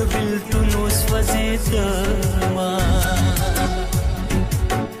ke de bil tunus wazitama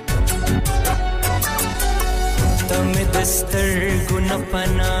तमे दस्तर गुन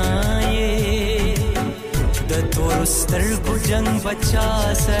पनाये द तोरस्तर गुजंग बचा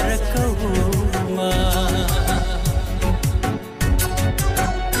सरकौमा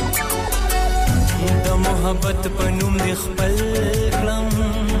द मोहब्बत पनुम दि खपल क्लम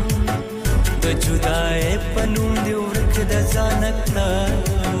द जुदाए पनुम दि उरख द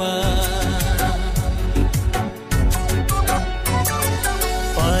जानकमा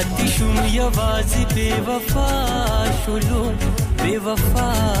पातिशुम यवाजी बेवफा शुलो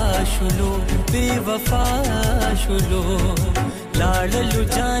लाडलू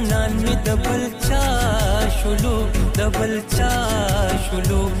जानान मी डबल चा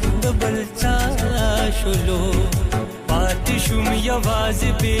शुलू पार्टीशुम यवाज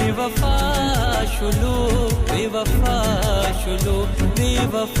बेवफा शुलू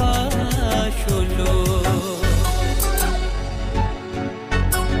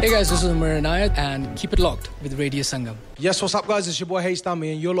Hey guys, this is Marinayat and keep it locked with Radio Sangam. Yes, what's up guys? It's your boy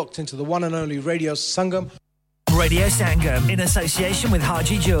Haystami and you're locked into the one and only Radio Sangam. Radio Sangam in association with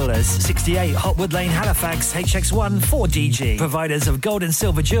Haji Jewellers, 68 Hotwood Lane, Halifax, HX1 4DG. Providers of gold and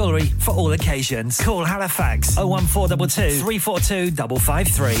silver jewellery for all occasions. Call Halifax 01422 342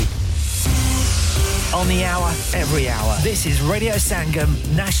 553. On the hour, every hour. This is Radio Sangam,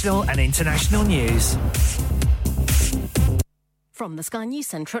 national and international news. From the Sky News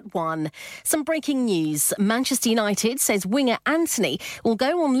Centre at 1. Some breaking news. Manchester United says winger Anthony will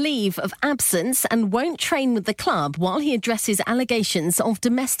go on leave of absence and won't train with the club while he addresses allegations of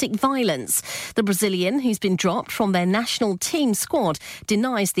domestic violence. The Brazilian, who's been dropped from their national team squad,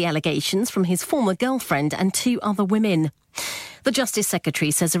 denies the allegations from his former girlfriend and 2 other women. The Justice Secretary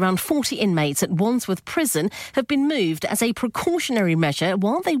says around 40 inmates at Wandsworth Prison have been moved as a precautionary measure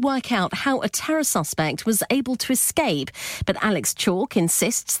while they work out how a terror suspect was able to escape. But Alex Chalk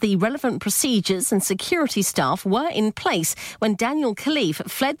insists the relevant procedures and security staff were in place when Daniel Khalif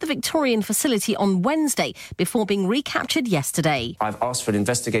fled the Victorian facility on Wednesday before being recaptured yesterday. I've asked for an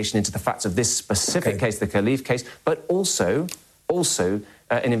investigation into the facts of this specific case, the Khalif case, but also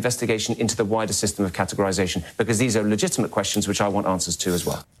an investigation into the wider system of categorisation, because these are legitimate questions which I want answers to as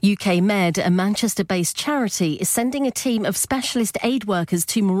well. UK Med, a Manchester-based charity, is sending a team of specialist aid workers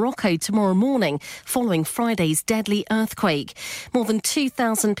to Morocco tomorrow morning following Friday's deadly earthquake. More than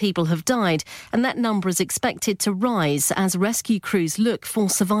 2,000 people have died, and that number is expected to rise as rescue crews look for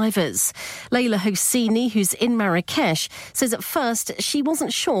survivors. Leila Hosseini, who's in Marrakesh, says at first she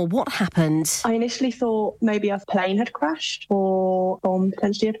wasn't sure what happened. I initially thought maybe a plane had crashed or bomb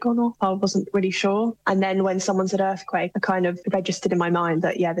potentially had gone off. I wasn't really sure. And then when someone said earthquake, I kind of registered in my mind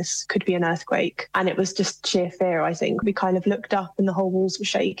that, yeah, this could be an earthquake. And it was just sheer fear, I think. We kind of looked up and the whole walls were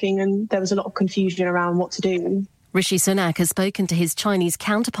shaking and there was a lot of confusion around what to do. Rishi Sunak has spoken to his Chinese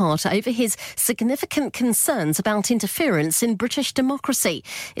counterpart over his significant concerns about interference in British democracy.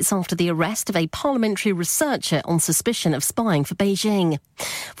 It's after the arrest of a parliamentary researcher on suspicion of spying for Beijing.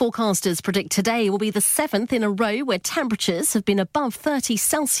 Forecasters predict today will be the 7th in a row where temperatures have been above 30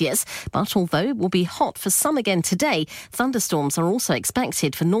 Celsius. But although it will be hot for some again today, thunderstorms are also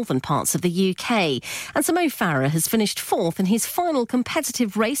expected for northern parts of the UK. And Mo Farah has finished 4th in his final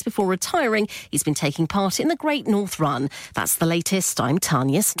competitive race before retiring. He's been taking part in the Great North Run. That's the latest. I'm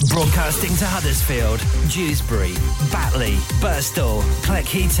Tanius. Broadcasting to Huddersfield, Dewsbury, Batley, Birstall,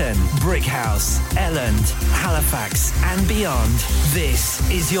 Cleckheaton, Brickhouse, Elland, Halifax and beyond. This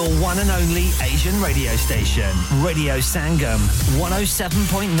is your one and only Asian radio station. Radio Sangam,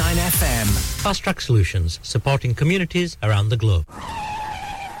 107.9 FM. Fast Track Solutions, supporting communities around the globe.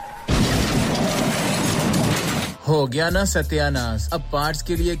 हो गया ना सत्यानाश अब पार्ट्स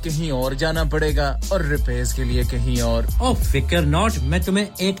के लिए कहीं और जाना पड़ेगा और रिपेयर्स के लिए कहीं और ओ फिकर नॉट मैं तुम्हें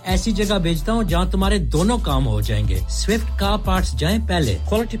एक ऐसी जगह भेजता हूं जहां तुम्हारे दोनों काम हो जाएंगे स्विफ्ट कार पार्ट्स जाएं पहले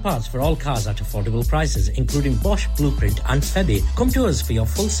quality parts for all cars at affordable prices including Bosch Blueprint and Febby come to us for your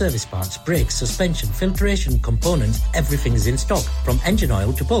full service parts brakes suspension filtration components everything is in stock from engine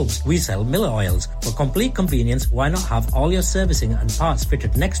oil to bulbs we sell Miller oils for complete convenience why not have all your servicing and parts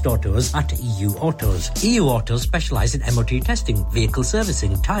fitted next door to us at EU Autos specialise in MOT testing, vehicle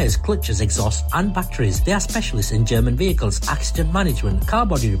servicing, tyres, clutches, exhausts and batteries. They are specialists in German vehicles, accident management, car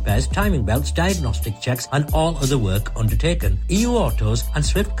body repairs, timing belts, diagnostic checks and all other work undertaken. EU Autos and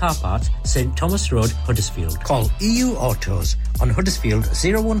Swift Car Parts, St Thomas Road, Huddersfield. Call EU Autos on Huddersfield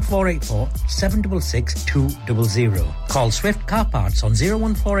 01484 766 200. Call Swift Car Parts on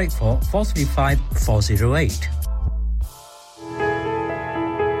 01484 435 408.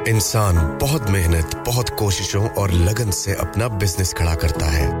 इंसान बहुत मेहनत, बहुत कोशिशों और लगन से अपना बिजनेस खड़ा करता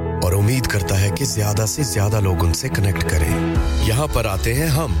है और उम्मीद करता है कि ज्यादा से ज्यादा लोग उनसे कनेक्ट करें। यहाँ पर आते हैं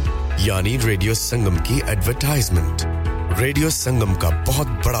हम, यानी रेडियो संगम की एडवर्टाइजमेंट। रेडियो संगम का बहुत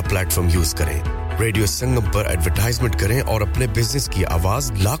बड़ा प्लेटफॉर्म यूज करें। रेडियो संगम पर एडवर्टाइजमेंट करें और अपने बिजनेस की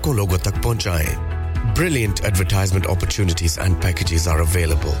आवाज लाखों लोगों तक पहुंचाएं। Brilliant advertisement opportunities and packages are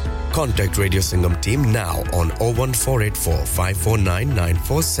available. Contact Radio Sangam team now on 01484 549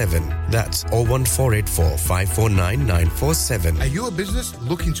 947. That's 01484 549 947. Are you a business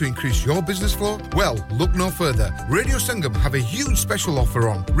looking to increase your business flow? Well, look no further. Radio Sangam have a huge special offer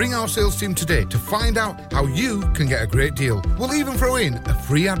on. Ring our sales team today to find out how you can get a great deal. We'll even throw in a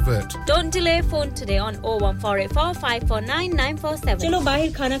free advert. Don't delay, phone today on 01484 549 947. चलो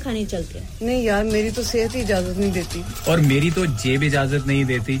बाहर खाना खाने चलते हैं. नहीं यार मेरी तो सेहत ही इजाजत नहीं देती. और मेरी तो जेब इजाजत नहीं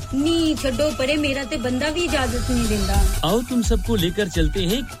देती. नहीं छोड़ो परे मेरा ते बंदा भी इजाजत नहीं देता. आओ तुम सबको लेकर चलते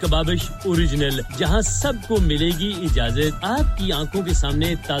हैं कबाबिश ओरिजिनल जहां सबको मिलेगी इजाजत. आपकी आंखों के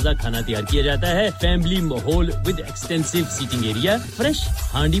सामने ताजा खाना तैयार किया जाता है. फैमिली माहौल with extensive seating area. Fresh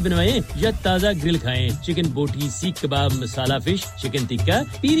handi बनवाएं या ताजा ग्रिल खाएं. Chicken boti, seekh kebab, masala fish, chicken tikka,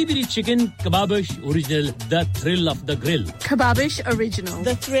 peri peri chicken. Kababish original, the thrill of the grill. Kababish Original,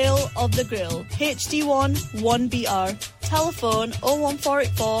 the thrill of the grill. HD1 1BR. Telephone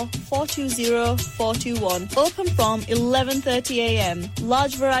 01484 420 421. Open from 11:30 a.m.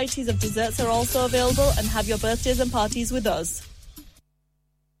 Large varieties of desserts are also available and have your birthdays and parties with us.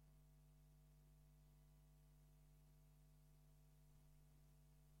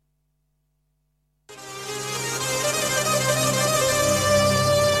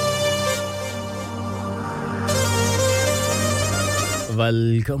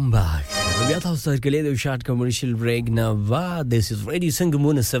 Welcome back. We are also going to short commercial break now. This is Radio Sangam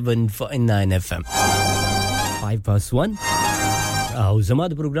 7.9 FM. 5:01.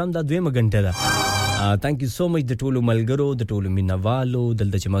 Zamad program da 2 घंटे da. Thank you so much the tolu malgaro, the tolu minawalo,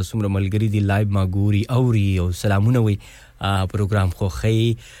 dalda chama sumra malgari di live maguri auri o salamuna wi program خو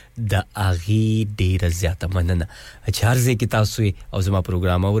خي د اغي ډیر زیاته مننه. چارزه کی تاسو او زما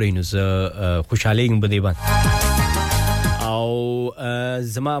program اورئ نو زه خوشاله یم بده باندې. او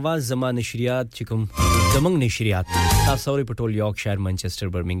زما आवाज زما نشریات چکم زمنګ نشریات تاسو اوري په ټول یارکشایر منچستر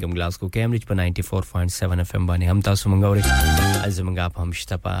برمنګم گلاسکو کیمبرج په 94.7 اف ام باندې هم تاسو منګوري زمنګ اپ هم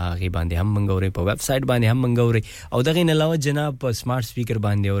شته په غي باندې هم منګوري په ویب سټ باندې هم منګوري او دغه نه علاوه جناب په سمارټ سپیکر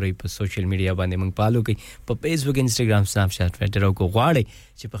باندې اوري په سوشل میډیا باندې منګ پالو کوي په فیسبوک انستګرام سناپ چات ټویټر او کو غواړي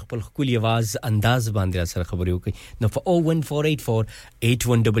چې په خپل خولي आवाज انداز باندې سره خبري وکړي نو په 01484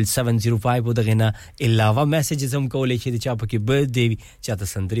 817705 ودغه نه علاوه میسجز هم کولای شي چې په کې برثډے چاته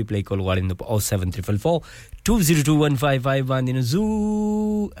سندري پلی کول غواړي نو په 07444 202155 باندې نو زو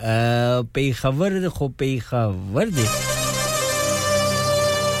په خبر خو په خبر دی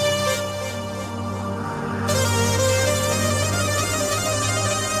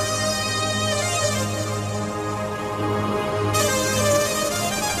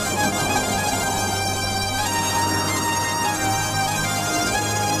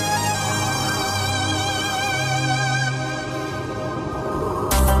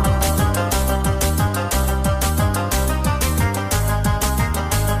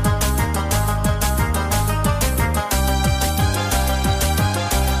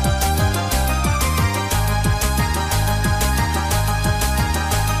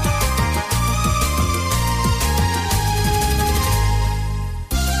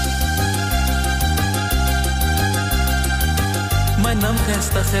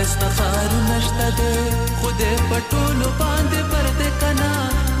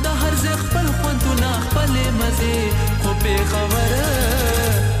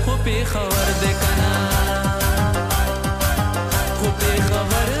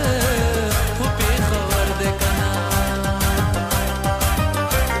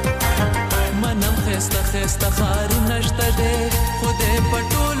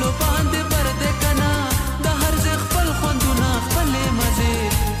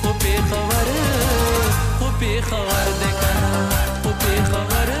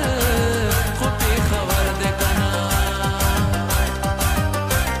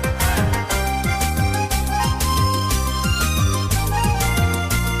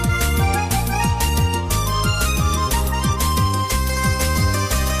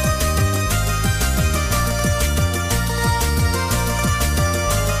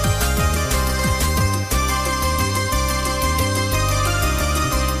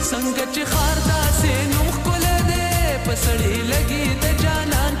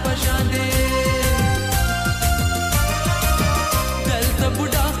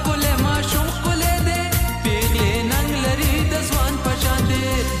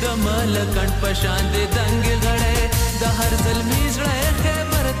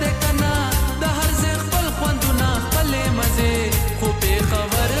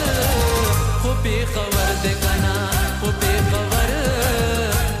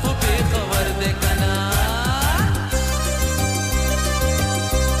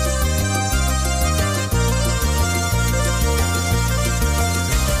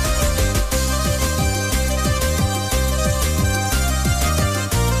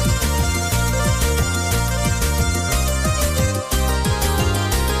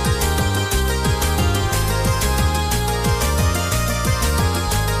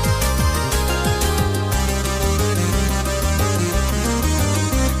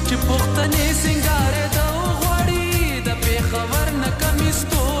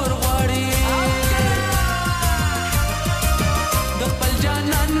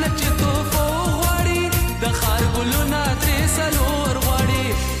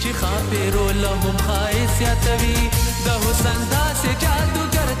خاطرو لهم خاصیتوي د حسن داسې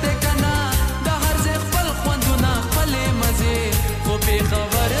جادوګر دې کنا د هر ځای خپل خوندونه خپل مزه خو به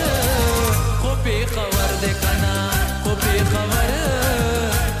خبر دې کنا خو به خبر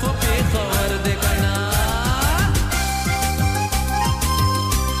دې کنا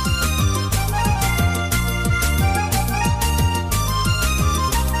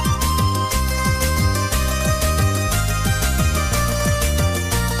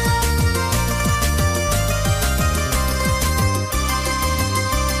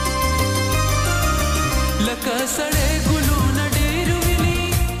لکه سړې ګلونه ډېر ویني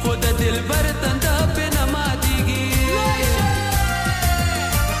خو د دلبر تنده په نه ماتېږي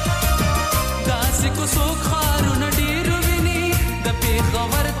داسې کوڅو ښارونه ډېر ویني د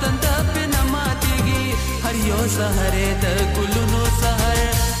پېښور تنده په نه ماتېږي هر یو سهار د ګلونو سهار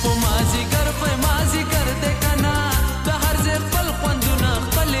خو مازدیګر دی که نه د هر ځای خپل خوندونه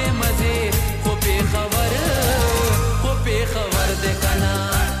خپلې مزې خو پېښور دی که نه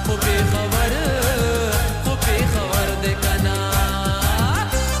خو پېښور دی که نه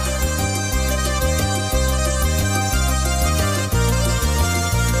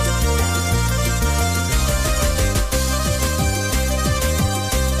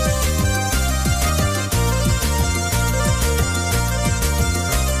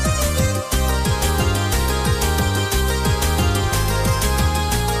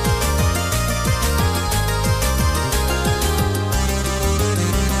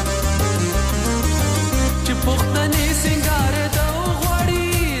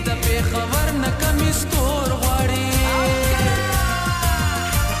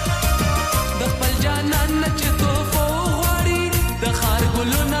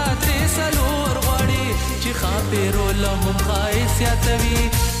خاطرو لهم خاصیتوي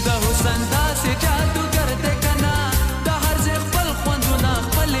د حسن داسې جادوګر دې کنا د هر ځای خپل خوندونه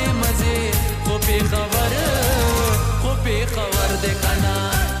خپل مزه خو به خبر دې کنا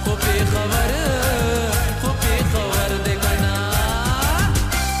خو به خبر دې کنا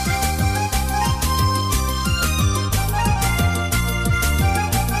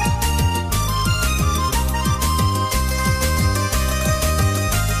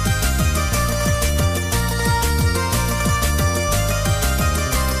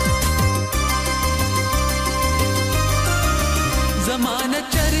زمانه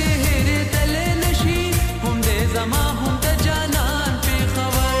چرې هېرې دلې نشي هم دې زما هم د جانان په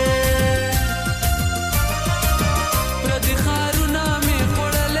خبر پردي ښارونه مې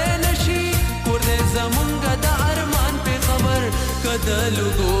خوړلې نشي کور دې زمونږ د ارمان په خبر که د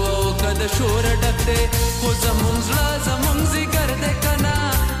لوګو او که د شور ډک دی خو زمونږ زړه زمونږ ځیګر دی که نه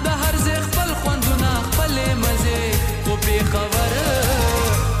د هر ځای خپل خوندونه خپلې مزې خو پې خبر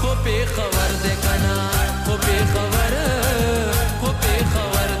دی که نه خو پې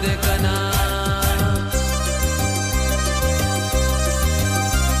خبر دې کنا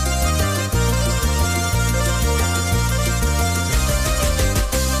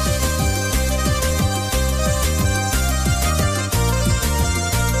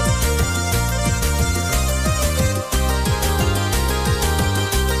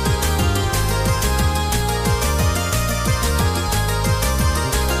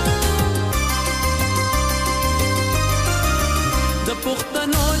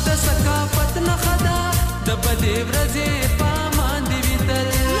پښتنو د ثقافت نه خدا د بدې ورځې پامان دی ویتل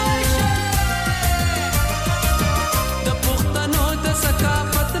د پښتنو د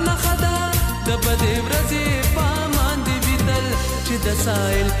ثقافت نه خدا د بدې ورځې پامان دی ویتل چې د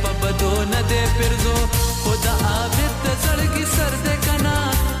سایل په بدو نه دی پرزو خو د عابد د زړګي سر دی کنا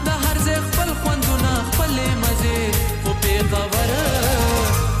د هر ځای خپل خوندونه خپلې مزې خو پې خبر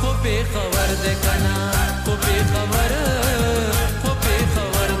دی کنا خو پې خبر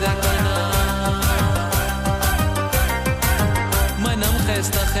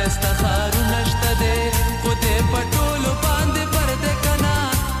خسته خارونه شته دی خو دې په ټولو باندې پردې که نه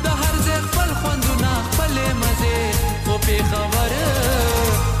د هر ځای خپل خوندونه خپلې مزې خو پېښور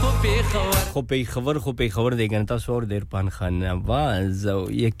دی که نه تاسو اور د عرفان خان آواز او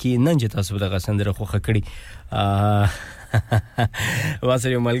یقینا چې تاسو دغه سندره خوښه کړې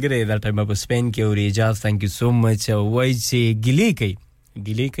واسره یو ملګری دا ټایم په سپین کې اوري اجازه ثانک یو سو مچ وای چې ګلی کوي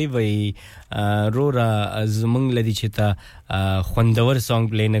وای رورا زمنګ لدی چې تا خوندور سانګ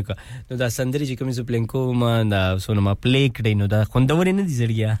پلی نه نو دا سندري چې کوم زه پلین کوم دا سونما پلی کړي نو دا خوندور نه دي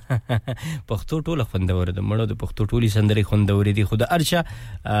زړیا پښتو ټوله خوندور ده مړو د پښتو ټولي سندري خوندور دي خو د ارچا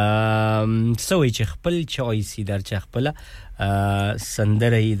سوي چې خپل چويس درچا خپل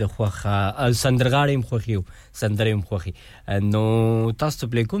سندري د خوخه سندرغاړم خوخیو سندریم خوخي نو تاسو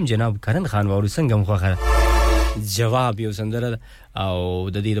پلی کوم جناب کرن خان وارو څنګه خوخه جواب یو سندره او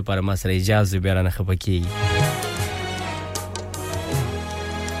د دې لپاره ما سره اجازه بیان نه خپکی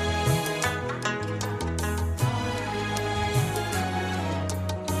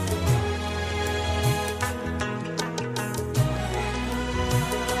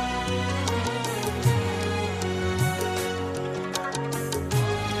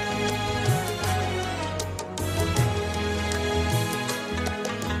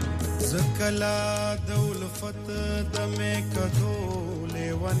زکلا دولفت دمه کدو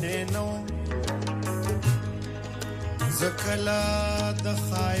لیونه نو زکلا د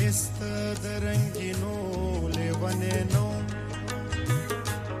خایست د رنگینو لیونه نو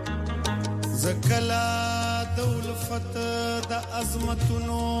زکلا دولفت د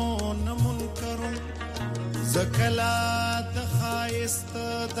عظمتونو نمنکرم زکلا د خایست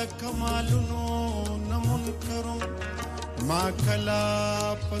د کمالونو نمنکرم ما کلا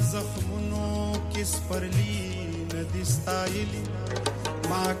په زخمونو کې سپرلی ندستایلی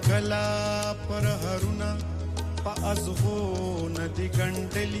ما کلا پر هرونه په ازغو ندی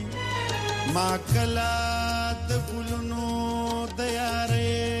ګندلی ما کلا د ګلونو د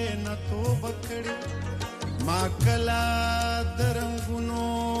یارې نه توبه کړې ما کلا د رنگونو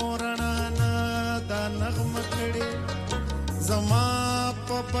رڼا نه دا نغمه کړې زما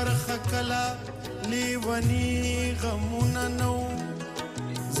په برخه کلا لیونی غمونه نو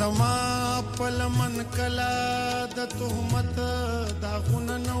زما پلمن کلا د تهمت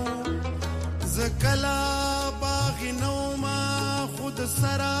داغونه نو زکلا باغ نو ما خود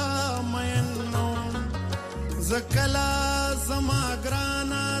سرا مین نو زکلا زما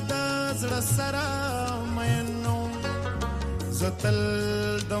ګرانا د زړه سرا مین نو زتل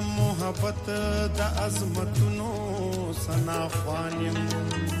د محبت د عظمتونو سنا خوانیم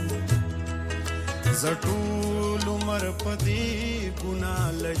زټول عمر پدی ګنا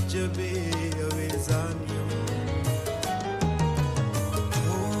لجبه اوې ځانیم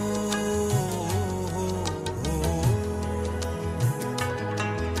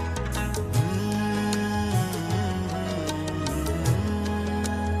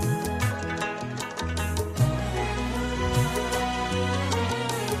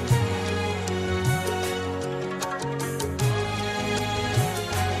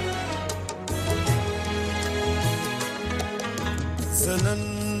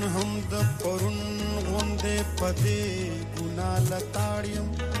زنن هم د پرون غوندې پدې ګنا لتاړم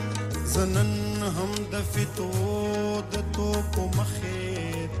زنن هم د فتو د تو په مخې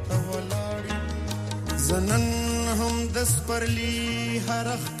تولاړم زنن هم د سپرلی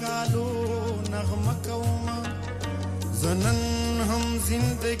هرخ کالو نغمه کوما زنن هم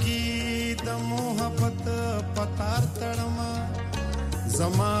زندگی د محبت پتار تړما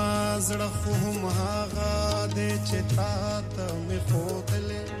زما زړه خو هم هغه دې چې تا ته مې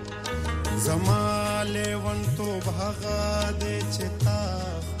خودلې زما لیون تو هغه دې چې تا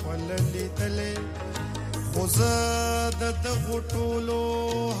خپل لیدلې خو زه د دغو ټولو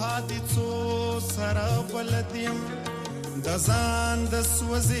حادثو سره بلدیم د ځان د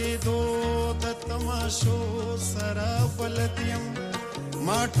سوځېدو د تماشو سره بلدیم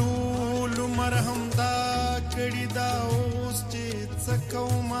ما ټول مرهم دا کړي دا اوس چې څه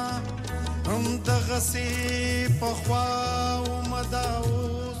کومه هم دغه سي پخوا او مدا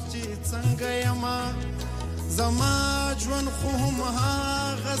اوس چې څنګه یما زما ژوند خو هم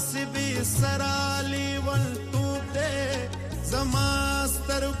هغه سي به سرالي ول توپ دې زما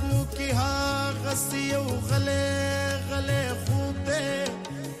سترګو کې هغه سي او غلې غلې خوب دې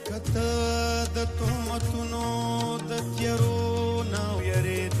کته د تهمتونو د تیرو ناو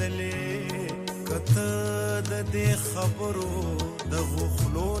یریدلې کته د دې خبرو د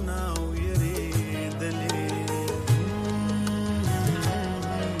غخلو ناو یریدلې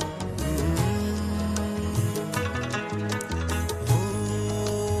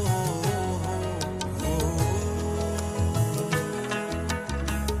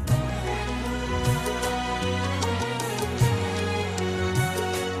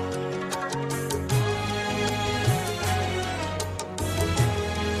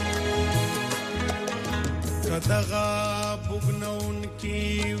دغه بوګنون کې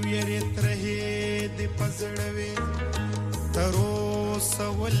ویریت رہے د پزړوي ترو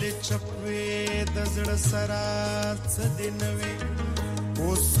سوال چپوي د زړه سره څدنوي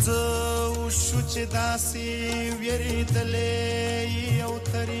اوس شو چې داسي ویریدلې یو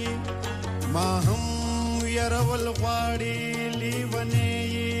تري ما هم يرول غواړي لیونه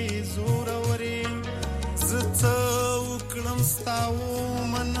زور وري زته وکړم ستاو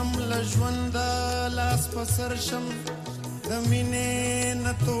منم لژوند لاس پسر شم د مینې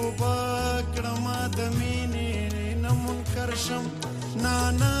نه توبه کړم د مینې نه منکر شم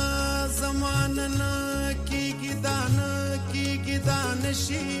نانا زمانه نه کیږي جدا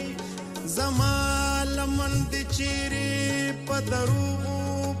نشي زما لمن دي چیرې په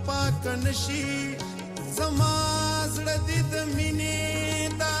دروغو پاک نشي زما زړه دې د مینې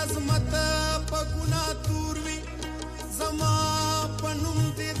د عظمت په ګناه تور وي زما په نوم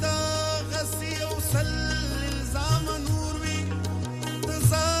دې د غسي او سل الزام نور وي د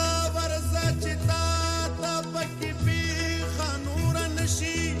صبر چې تا ته پکې پیښه نور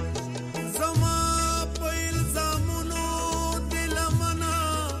نشي زما په الزامونو دل منا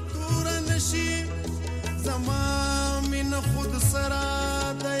تور نشي زما من خود سرا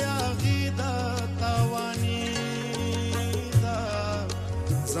د یاغي دا تاواني دا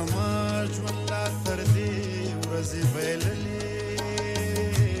زما ژوند لا تر دې ورځې بللې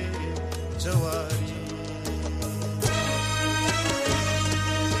جواري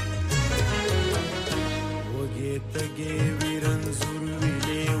وګي تګي ویرن زور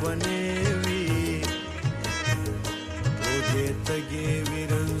ویلې ونه وی وګي تګي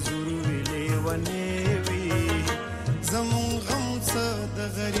ویرن زور ویلې ونه وی زمون غم څه د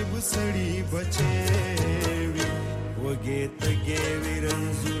غریب سړي بچي وی وګي تګي ویرن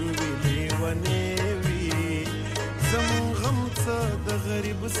زور ویلې ونه وی زمون غم څه د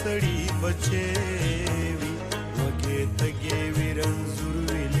غریب سړي بچي وی وګي تګي ویرن زور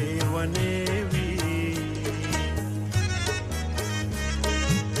ویلې ونه وی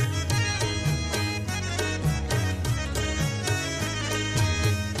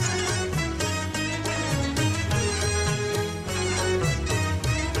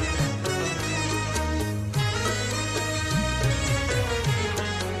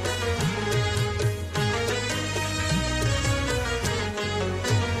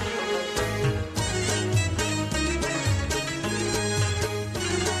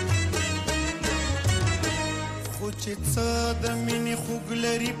چې څه د مینې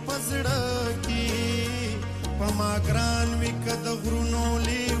خوګلري پزړه کې په ما ګران وي کد غرونو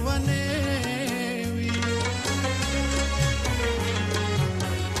لیونه وي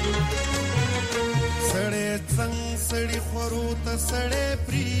سړې څنګه سړې خورو ته سړې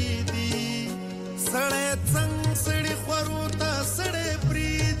پریدي سړې څنګه سړې خورو ته سړې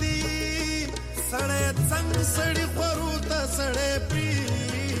پریدي سړې څنګه سړې خورو ته سړې پریدي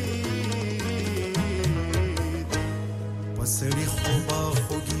سړی خوبا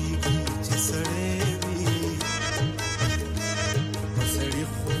خوږیږي چې سړی وي سړی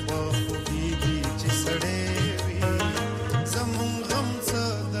خوبا خوږیږي چې سړی وي زمون غم څه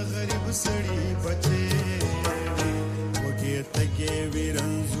د غریب سړی بچي وګي تګي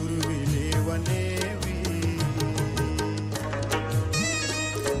ویرن زور ویلې ونه وي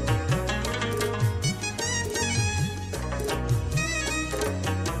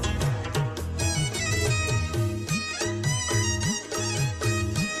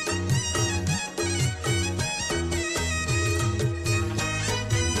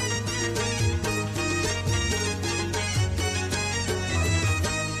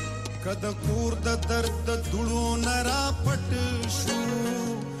د کور د درد د دړو نرا پټ شو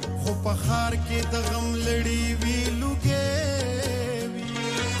خو په خار کې د غم لړی وی لوګي وی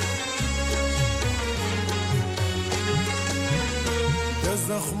د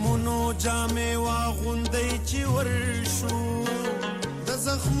زخمونو جامې واغوندې چې ورشو د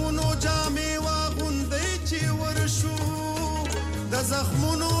زخمونو جامې واغوندې چې ورشو د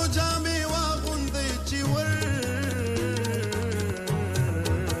زخمونو جامې واغوندې چې ورشو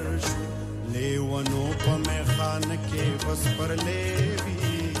ونو په میخان کې بس پر لیوی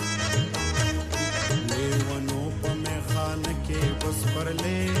لیوانو په میخان کې بس پر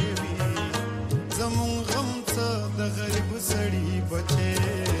لیوی زمون غم څه د غریب سړی بچي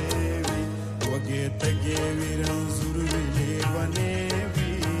وی وګي تګي ویرن زور ویلې ونه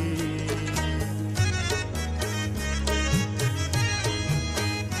وی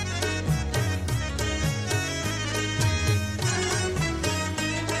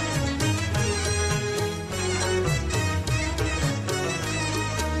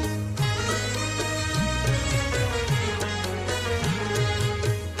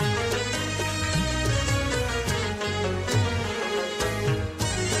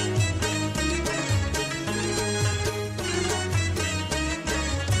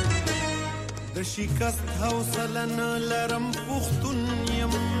شکست حوصله نه لرم پختون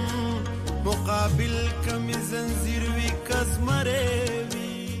یم مقابل کمی زنجیر وی کزمره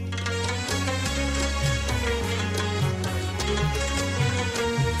وی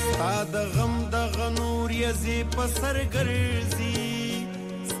ستا د غم د غنور یزی پسر ګرځي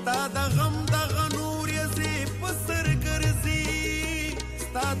ستا د غم د غنور یزی پسر ګرځي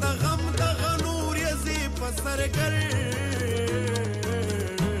ستا د غم د غنور یزی پسر ګرځي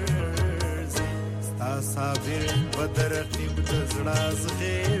صابر بدر قیب د زړه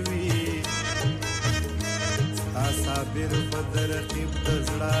زغوي صابر بدر رقیب د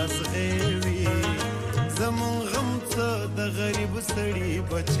زړه زغوي زمون غم څه د غریب سړي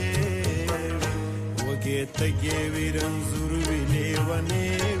بچي وګي تګي ویرنزور ویلې ونی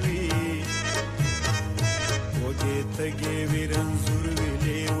وی وګي تګي ویرنزور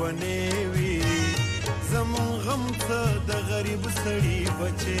ویلې ونی وی زمون غم څه د غریب سړي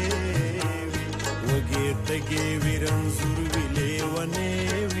بچي وګي تګي ویرنزور ویلې ونی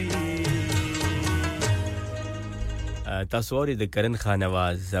وی تاسو اوري د کرن خان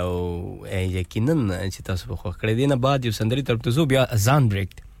आवाज او یقینا چې تاسو په خو کړی دی نه بعد یو سندري طرف ته زو بیا اذان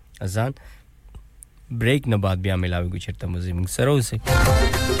بریک نه بعد بیا ملاوي ګچرته موزیک سره اوسه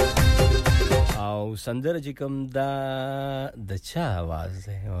او سندر چې کوم دا د چا आवाज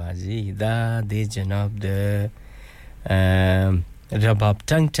دی واجی دا د جناب د رباب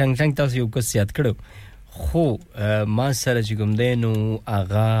ټنګ تاسو یو کو سیات کړو خو ما سره چې کوم دی نو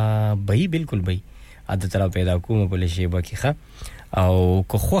اغا بای بالکل بای اته تر پیدا کوم په لشي بکیخه او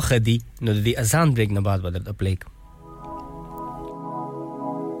کو خو خدي نو د اذان بریک نه بعد بدل پلی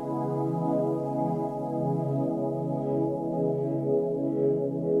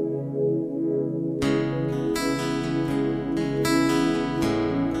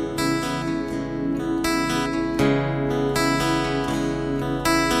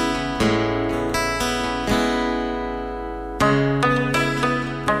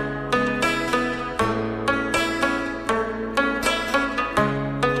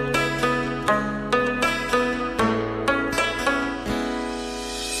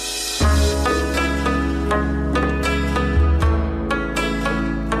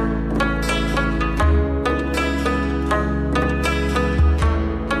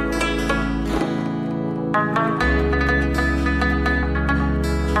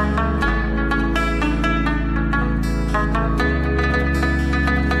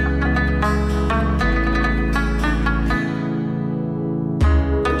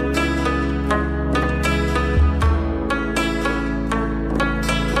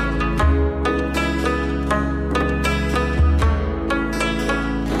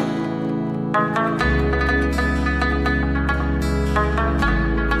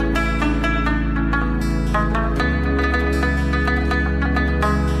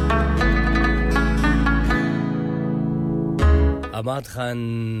اماد خان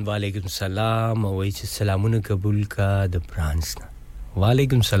وعلیکم السلام او چې سلامونه قبول کا د فرانس نه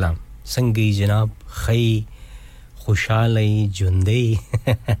وعلیکم السلام څنګه جناب خی خوشاله ژوندۍ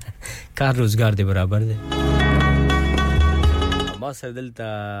کار روزګار دی برابر دی ما سره دلته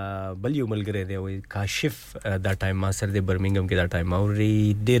بل یو ملګری دی وای کاشف دا ټایم ما سره دی برمنګم کې دا ټایم اوري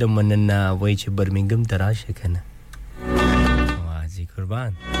ډیر مننه وای چې برمنګم تراشه کنه واجی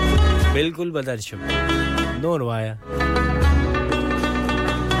قربان بالکل بدل شو نور وایا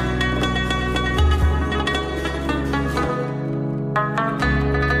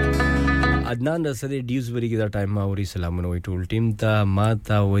عدنان رسدي ډیوزبری کې دا ټایم ما اوري سلامونه وای ټول ټیم ته ما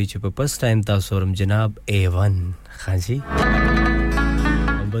ته وای چې په پس ټایم تاسو ورم جناب A1 خاجي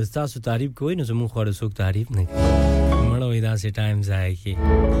بس تاسو تعریف کوئ نو زموږ خو رسوک تعریف نه کوي مړ وای دا سي ټایم ځای کې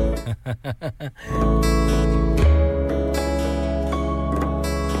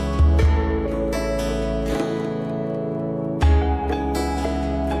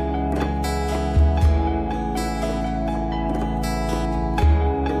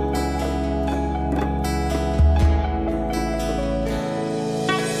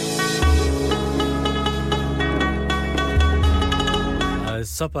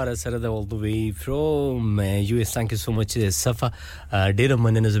Safa Sarada all the way from US. Thank you so much Safa. ډیر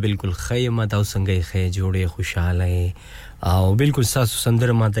مننه زه بالکل خیمه تاسو څنګه خې جوړې خوشاله او بالکل تاسو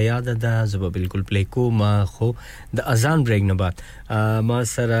سندره ماته یاد ده زه بالکل پلی کوم خو د اذان بریک نه بعد ما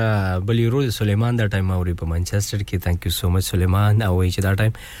سره بلیرو سلیمان دا ټایم اوري په مانچستر کې ثانک یو سو مچ سلیمان او چې دا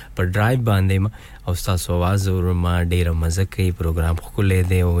ټایم په ډرایو باندې او تاسو आवाज اور ما ډیر مزه کوي پروګرام خو له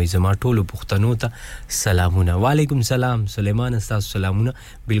دی او زما ټولو پښتنو ته سلامونه وعلیکم سلام سلیمان تاسو سلامونه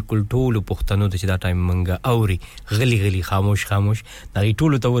بالکل ټولو پښتنو ته چې دا ټایم منګه اوري غلی خاموش دا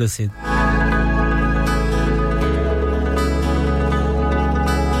ټولو ته ورسید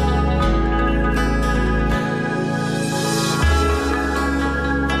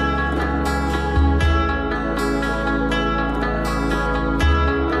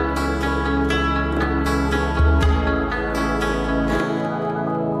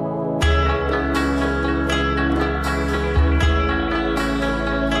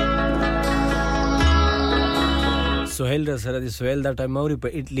सोहेल रसरा दी सोहेल दा टाइम और पे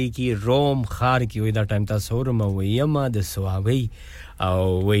इटली की रोम खार की वही दा टाइम ता सोरमा वही यमा द स्वाबई او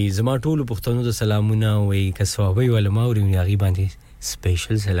وای زما ټول پښتنو ته سلامونه وای کسوابي ول ماوري یاغي باندې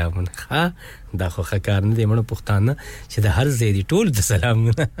سپیشل سلامونه ها دا خو خکار نه دی مړ پښتانه چې د هر ځای دی ټول ته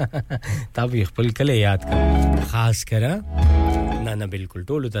سلامونه تاسو خپل کله یاد کړئ خاص کړه نه نه بالکل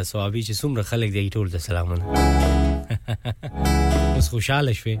ټول ته ثوابي چې څومره خلک دی ټول ته سلامونه اوس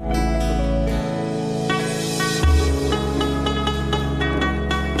خوشاله شوي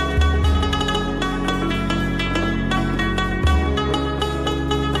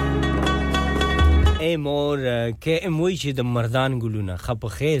مور کې موي چې د مردان ګلونه خپ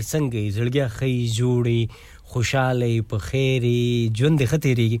خیر څنګه زړګیا خې جوړي خوشاله په خیري ژوند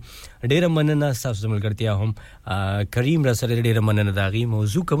خطرېږي ډېر مننه تاسو ملګرتیا هم کریم را سره ډېر مننه داغي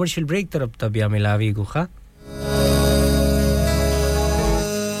موضوع کمرشل بریک طرف ته بیا ملاوي ګوخه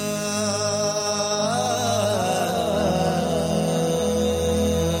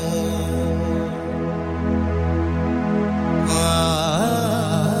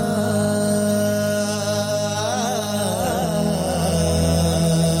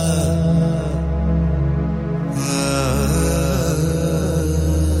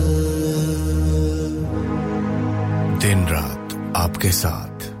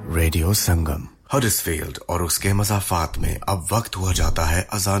रेडियो संगम हडर्सफील्ड और उसके मज़ाफ़ात में अब वक्त हुआ जाता है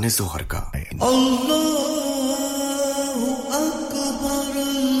अज़ान ज़ोहर का अल्लाहु अकबर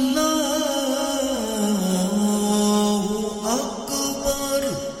अल्लाहु अकबर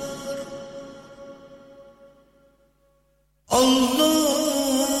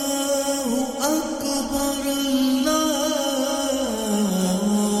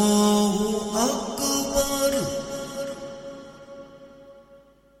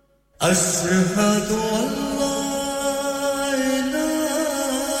أشهد أن لا إله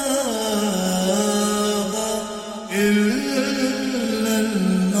إلا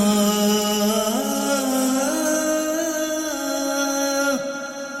الله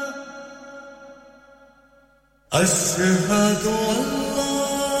أشهد أن لا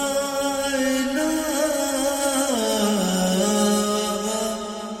إله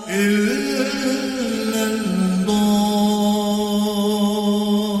إلا الله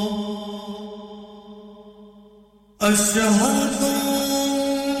أشهد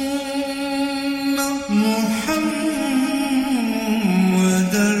أن محمدًا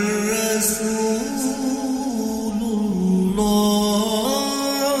رسول الله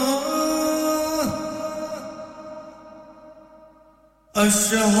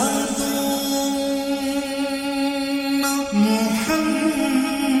أشهد أن محمدًا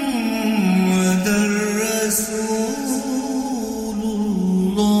رسول الله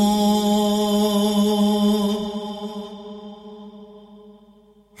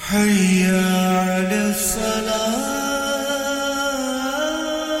حي على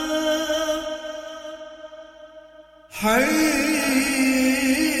الصلاة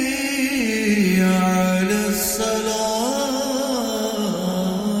حي على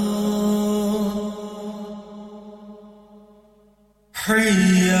الصلاة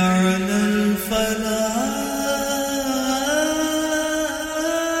حي على الفلاح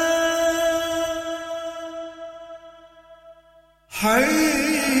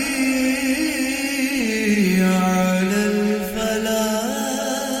حي على الفلاح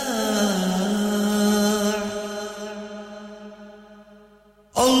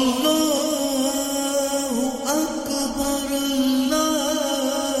الله أكبر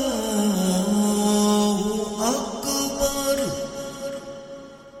الله أكبر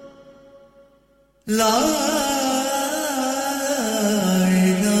لا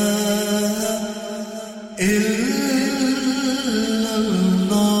إله إلا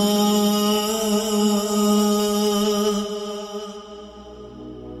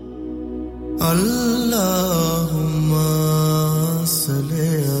الله اللهم صل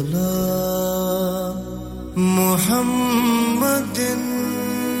على محمد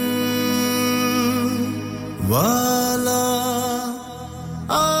وعلى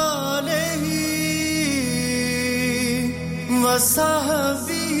آله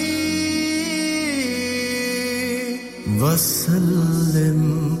وصحبه وسلم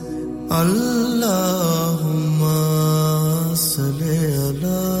اللهم صل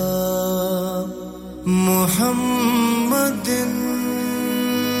على محمد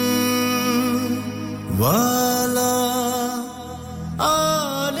وعلى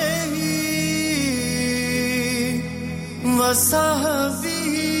آله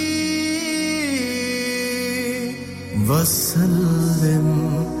وصحبه وسلم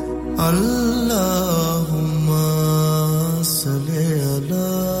اللهم صل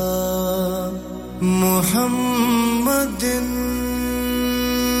على محمد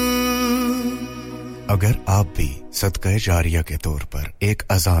अगर आप भी सदका जारिया के तौर पर एक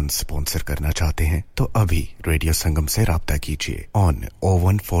अजान स्पॉन्सर करना चाहते हैं तो अभी रेडियो संगम से राब्ता कीजिए on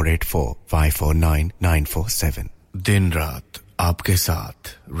 01484549947 दिन रात आपके साथ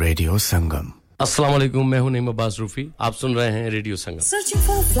रेडियो संगम अस्सलाम वालेकुम मैं हूं नईम अब्बास रूफी आप सुन रहे हैं radio Sangam Searching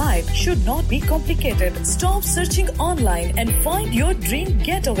for a flight should not be complicated. Stop searching online and find your dream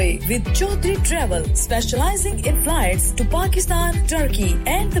getaway with Chaudhary Travel, specializing in flights to Pakistan, Turkey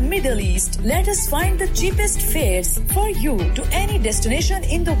and the Middle East. Let us find the cheapest fares for you to any destination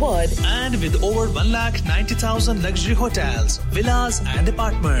in the world. And with over 1,90,000 luxury hotels, villas and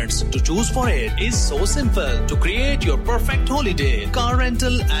apartments to choose for it is so simple. To create your perfect holiday, car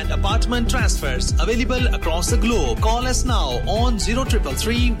rental and apartment transfer available across the globe. Call us now on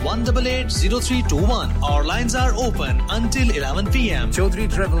 0333-188-0321. Our lines are open until 11 p.m. Chaudhary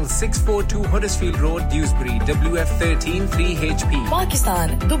Travel 642 Huddersfield Road, Dewsbury, WF13 3HP.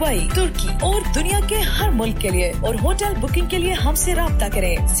 Pakistan, Dubai, तुर्की और दुनिया के हर मुल्क के लिए और hotel booking के लिए हमसे राब्ता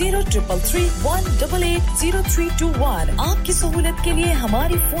करें 0333-188-0321. आपकी सहूलियत के लिए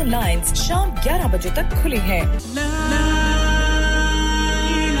हमारी फोन लाइंस शाम 11 बजे तक खुली हैं.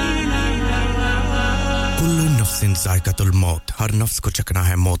 कुल्लू नफ्सिन जायकातुल मौत हर नफ्स को चखना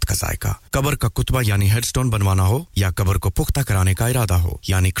है मौत का जायका कब्र का कुतबा यानी हेडस्टोन बनवाना हो या कब्र को पुख्ता कराने का इरादा हो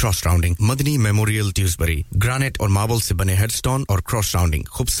यानी क्रॉस राउंडिंग मदनी मेमोरियल ड्यूसबरी ग्रेनाइट और मार्बल से बने हेडस्टोन और क्रॉस राउंडिंग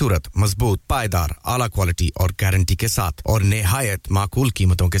खूबसूरत मजबूत पायदार आला क्वालिटी और गारंटी के साथ और निहायत माकूल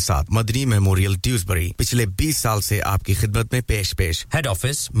कीमतों के साथ मदनी मेमोरियल ड्यूसबरी पिछले 20 साल से आपकी खिदमत में पेश head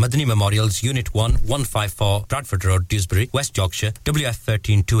office Madni memorials unit 1 154 Bradford road Dewsbury West Yorkshire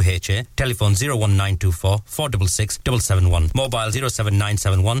WF13 2HA telephone 01924 466 771 mobile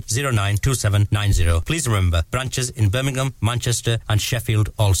 07971 092790 please remember branches in Birmingham Manchester and Sheffield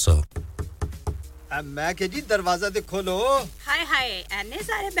also मैं के जी दरवाजा दे खोलो हाय हाय एने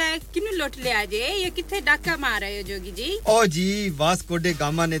सारे बैग किनु लुट ले आजे ये किथे डाका मार रहे हो जोगी जी ओ जी वास्को डे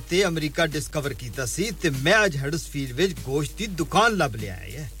गामा ने ते अमेरिका डिस्कवर कीता सी ते मैं आज हडर्सफील्ड विच गोश्त दी दुकान लब ले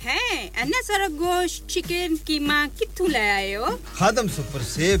आया है एने सारा गोश्त चिकन कीमा किथु ले आए हो खादम सुपर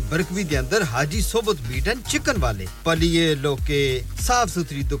से बरकवी दे अंदर हाजी सोबत मीट एंड चिकन वाले पलिए लोके साफ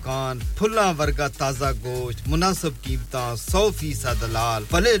सुथरी दुकान फुल्ला वर्गा ताजा गोश्त मुनासिब कीमतां 100% दलाल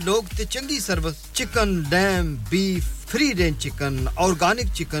भले लोग ते चंगी service chicken lamb beef free range chicken organic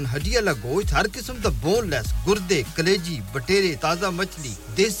chicken हड्डी वाला गोश्त हर किस्म दा बोनलेस गुर्दे कलेजी बटेरे ताजा मछली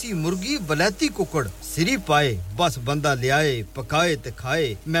देसी मुर्गी बलाती कुकड़ सिरी पाए बस बंदा ले आए पकाए ते खाए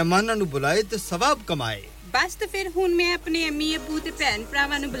मेहमानां नु बुलाए ते सवाब कमाए बस तो फिर हुन मैं अपने अम्मी अब्बू ते भैन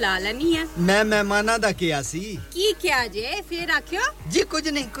भरावां नु बुला लेनी है मैं मेहमानां दा किया सी की क्या जे फिर आखियो जी कुछ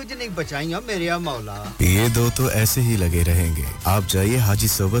नहीं बचाइयो मेरे मौला ये दो तो ऐसे ही लगे रहेंगे आप जाइए Haji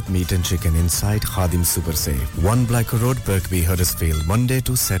Sobat meat and chicken inside Khadim super से 1 Black Road Birkby Huddersfield Monday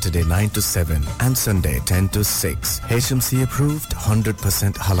to Saturday 9 to 7 and Sunday 10 to 6 HMC approved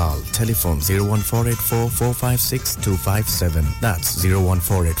 100% halal telephone 01484456257 that's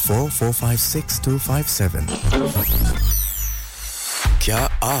 01484456257 क्या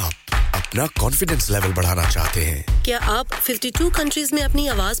आप अपना कॉन्फिडेंस लेवल बढ़ाना चाहते हैं क्या आप 52 कंट्रीज में अपनी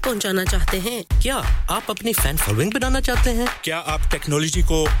आवाज पहुंचाना चाहते हैं क्या आप अपनी फैन फॉलोइंग बनाना चाहते हैं क्या आप टेक्नोलॉजी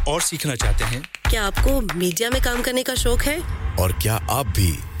को और सीखना चाहते हैं क्या आपको मीडिया में काम करने का शौक है और क्या आप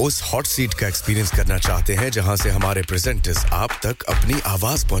भी उस हॉट सीट का एक्सपीरियंस करना चाहते हैं जहां से हमारे प्रेजेंटर्स आप तक अपनी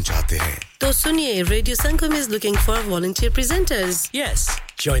आवाज पहुंचाते हैं तो सुनिए radio Sangam is looking for volunteer presenters yes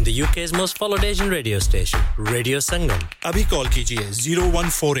join the UK's most followed Asian radio station Radio Sangam abhi call kijiye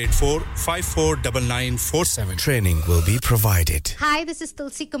 01484549947 training will be provided Hi this is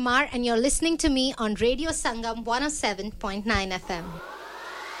Tulsi Kumar and you're listening to me on Radio Sangam 107.9 FM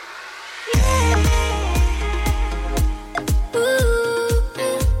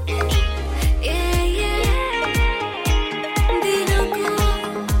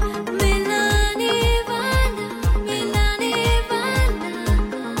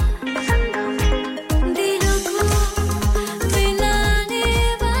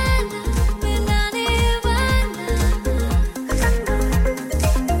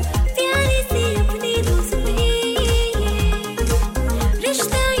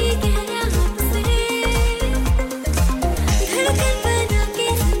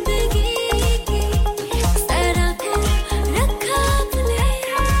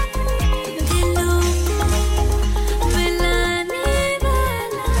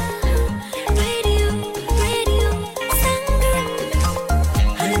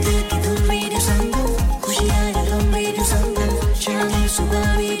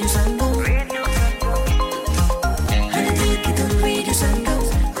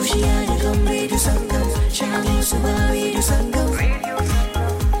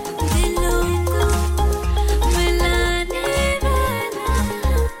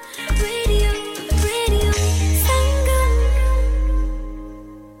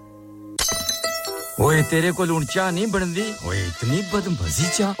तेरे को लूण चा नहीं बनदी ओए इतनी बदमजी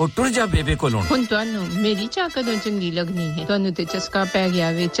चा और टुर जा बेबे को लूण हुन ਤੁਹਾਨੂੰ ਮੇਰੀ ਚਾਹ ਕਦੋਂ ਚੰਗੀ ਲੱਗਣੀ ਹੈ ਤੁਹਾਨੂੰ ਤੇ ਚਸਕਾ ਪੈ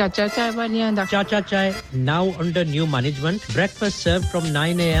ਗਿਆ ਵੇ ਚਾਚਾ ਚਾਹ ਵਾਲਿਆਂ ਦਾ Chacha Chai now under new management breakfast served from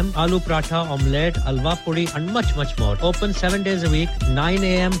 9 am aloo paratha omelette alwa puri and much more open 7 days a week 9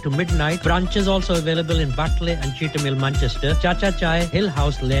 am to midnight branches also available in Batley and Cheetham Hill Manchester Chacha Chai Hill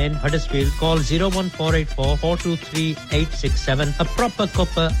House Lane Huddersfield call 01484 423 867 a proper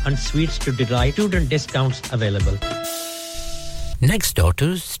cuppa and sweets to delight student discounts available next door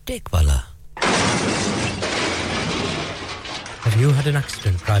to Steakwala. Have you had an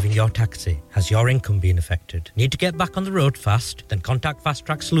accident driving your taxi? Has your income been affected? Need to get back on the road fast? Then contact Fast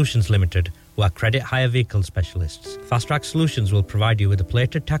Track Solutions Limited, who are credit hire vehicle specialists. Fast Track Solutions will provide you with a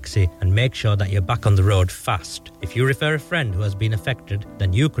plated taxi and make sure that you're back on the road fast. If you refer a friend who has been affected,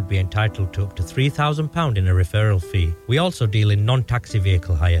 then you could be entitled to up to £3,000 in a referral fee. We also deal in non-taxi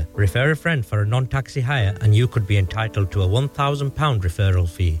vehicle hire. Refer a friend for a non-taxi hire and you could be entitled to a £1,000 referral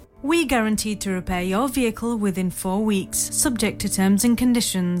fee. We guarantee to repair your vehicle within 4 weeks, subject to terms and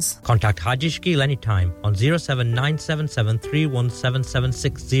conditions. Contact Haji Shkil anytime on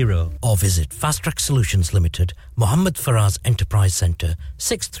 07977317760 or visit Fast Track Solutions Limited, Mohammed Faraz Enterprise Centre,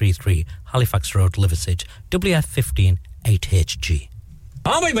 633 Halifax Road, Liversedge, WF15 8HG.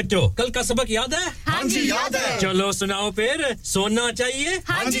 हाँ भाई बच्चों कल का सबक याद है हाँ जी याद है चलो सुनाओ फिर सोना चाहिए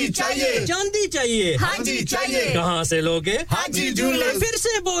हाँ जी चाहिए चांदी चाहिए हाँ जी चाहिए कहाँ से लोगे हाजी जूलर्स फिर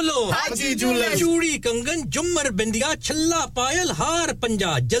से बोलो हाजी जूलर्स चूड़ी कंगन जुमर बिंदिया छल्ला पायल हार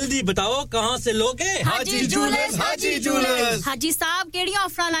पंजा जल्दी बताओ कहाँ से लोगे हाजी जूलर्स हाजी साहब केड़ी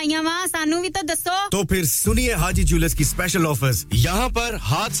ऑफर लाईया वा सानू भी तो दसो तो फिर सुनिए हाजी जूलर्स की स्पेशल ऑफर्स यहाँ पर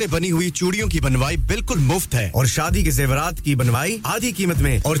हाथ से बनी हुई चूड़ियों की बनवाई बिल्कुल मुफ्त है और शादी के जेवरात की बनवाई आधी कीमत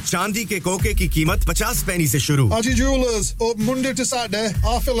में और चांदी के कोके की कीमत 50 पैसे से शुरू Haji Jewellers open Monday to Saturday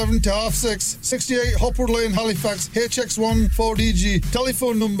half 11 to half 6 68 Hopwood Lane Halifax HX1 4DG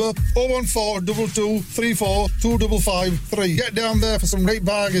telephone number 01422342553 get down there for some great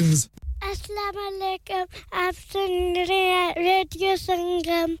bargains Assalamu alaikum आप सुन रहे हैं रेडियो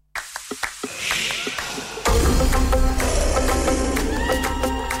संगम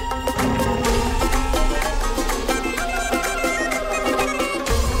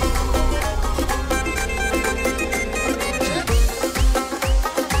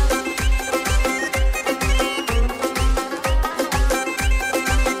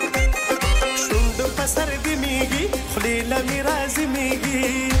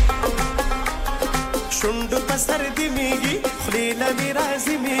شوند پسر دی میگی خلیل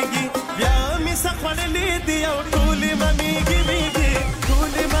میرازی میگی بیا می سخوان لیدی او طول ما میگی میگی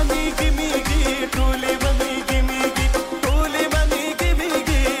طول ما میگی میگی طول ما میگی میگی طول ما میگی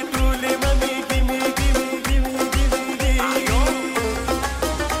میگی طول ما میگی میگی میگی میگی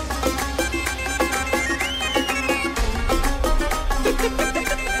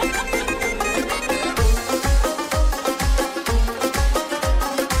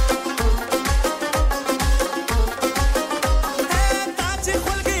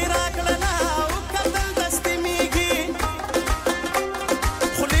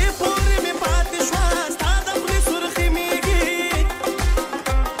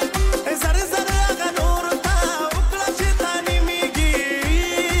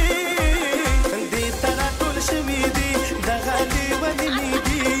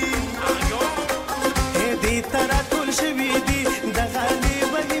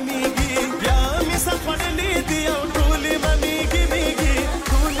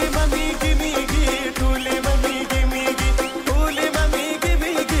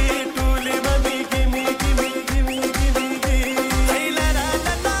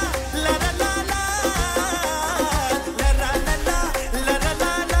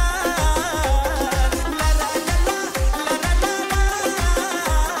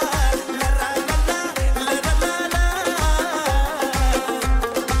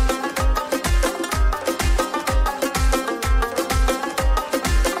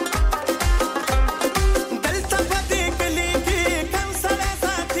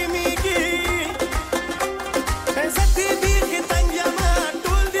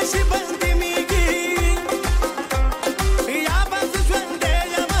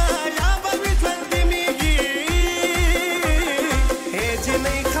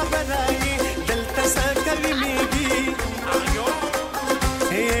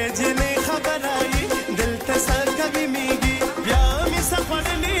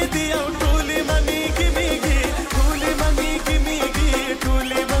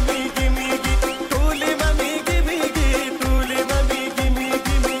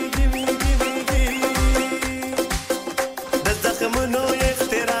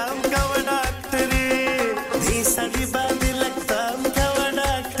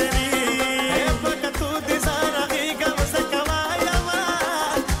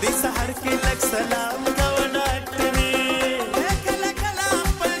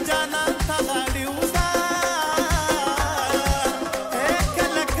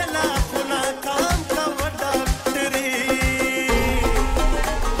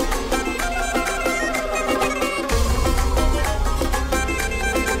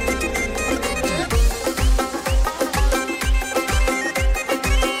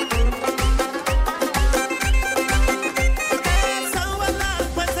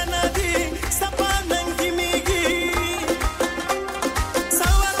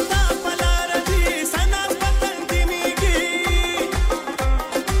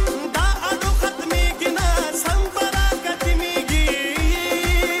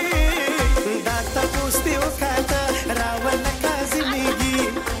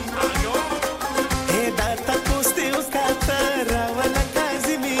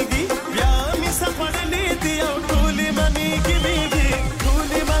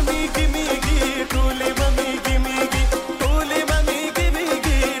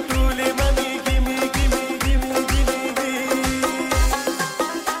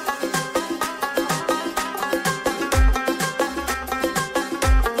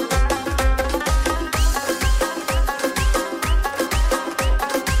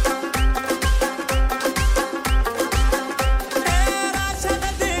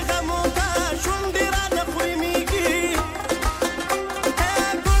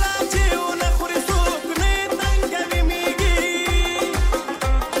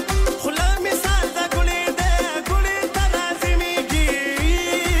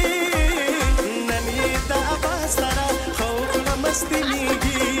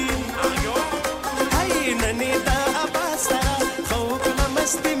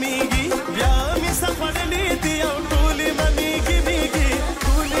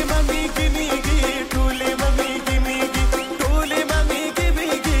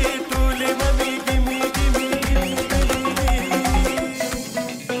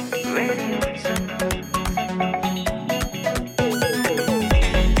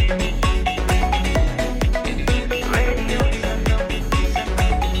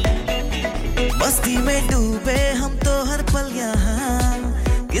मस्ती में डूबे हम तो हर पल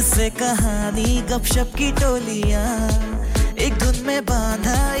यहाँ किस्से कहानी गपशप की टोलियां एक धुन में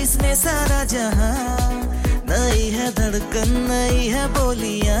बांधा इसने सारा जहां नई है धड़कन नई है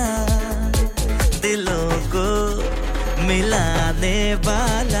बोलियां दिलों को मिलाने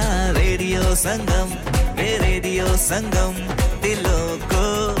वाला रेडियो संगम दिलों को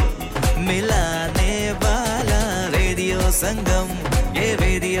मिलाने वाला रेडियो संगम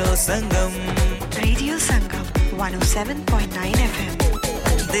 107.9 FM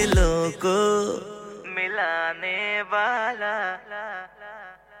दिलों को मिलाने वाला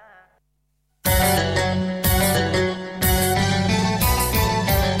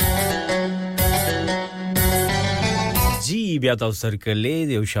जी ब्याता सर्कल ले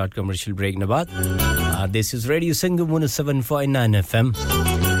देव शॉर्ट कमर्शियल ब्रेक न बाद this is radio Sangam 107.9 FM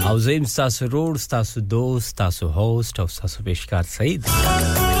आउज़ेम स्टासु रोड स्टासु दोस्त स्टासु होस्ट और स्टासु पेशकार सईद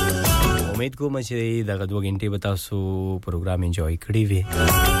उम्मीद को मुझे दगा 2 घंटे बतासु प्रोग्राम एंजॉय करी वे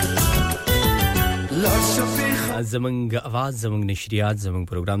ज़मंग आवाज़ ज़मंग नशरियात ज़मंग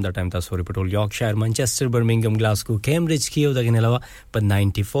प्रोग्राम दा टाइम तासु report Yorkshire Manchester Birmingham Glasgow Cambridge की और दगे अलावा पर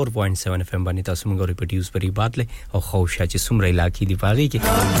 94.7 FM बनी तासु मंगो रिपोर्ट्स पर ही बात ले और खौशा च सुमरा इलाकी दी पागी के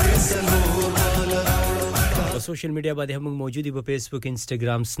सोशल मीडिया बादे हम मौजूद है फेसबुक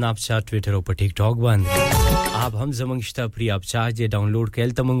इंस्टाग्राम स्नैपचैट ट्विटर और टिकटॉक बंद आप हम ज़मंगश्ता फ्री आप चार्ज डाउनलोड कर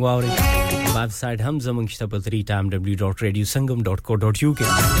त मंगवाओ रे वेबसाइट हम ज़मंगश्ता पर www.radiosangam.co.uk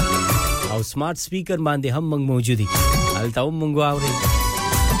और स्मार्ट स्पीकर बांधे हम मौजूद है अलताऊ मंगवाओ रे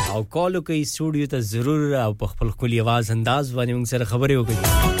और कॉल के स्टूडियो त जरूर और पखपल खुली आवाज अंदाज बाने मंग सर खबरें हो गई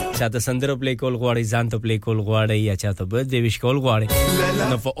चाहता संदर्भ प्ले कॉल गवाड़े जान तो प्ले कॉल गवाड़े या चाहता बर्थडे विश कॉल गवाड़े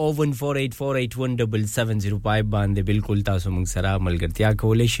न फॉर 01484817705 बांधे बिल्कुल तासु मंग सरा मल करतिया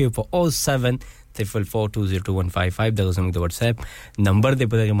कोले शे फॉर 0734202155 दगो समंग व्हाट्सएप नंबर दे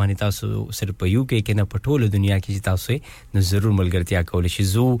पता के मानी तासु सिर्फ यूके के न पटोल दुनिया की तासु न जरूर मल करतिया कोले शे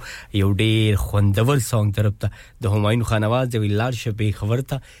जो योडे खोंदवल सॉन्ग तरफ ता द हुमायूं खान आवाज दे लाल शबे खबर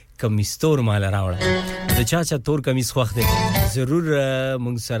ता कमिस्तोर माल रावड़ा तो चाचा तोर कमिस वक्त जरूर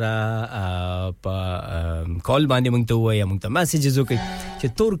मंग सरा कॉल बांधे मंग तो हुआ या मंग तो मैसेजेस हो कि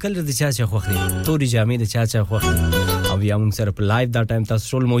तोर कलर दे चाचा वक्त तोरी जामे दे चाचा वक्त अब या मंग सरा लाइव दा टाइम ता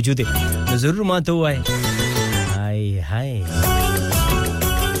स्ट्रोल मौजूद है तो जरूर मा तो हुआ है हाय हाय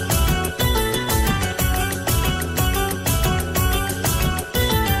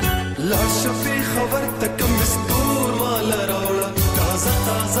लाश पे खबर तक कमिस्तोर माल रावड़ा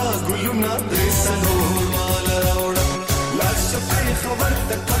ताजा गुलुना द्रेसनोर माल रावड़ा लाश पे खबर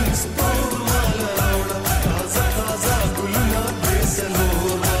तक कमिस्तोर माल रावड़ा ताजा गुलुना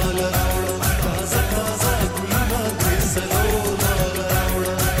द्रेसनोर माल रावड़ा ताजा गुलुना द्रेसनोर माल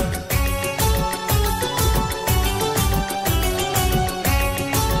रावड़ा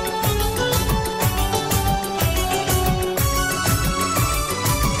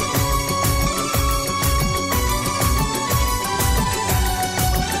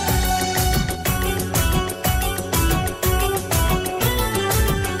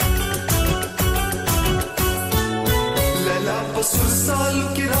सुरसाल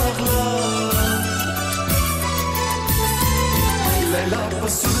की रागला लैला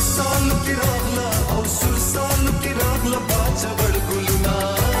सुरसाल की रागला और सुरसाल की रागला बाजा बड़ गुलना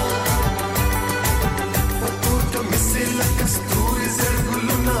पत्तू कमिसे लकस्तूरी जर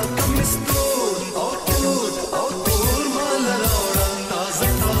गुलना कमिस्तूर और तूर माल रावड़ा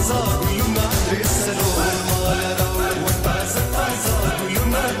ताजा गुलना रेसलोर माल रावड़ा ताजा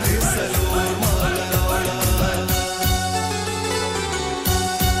गुलना रेसलोर माल रावड़ा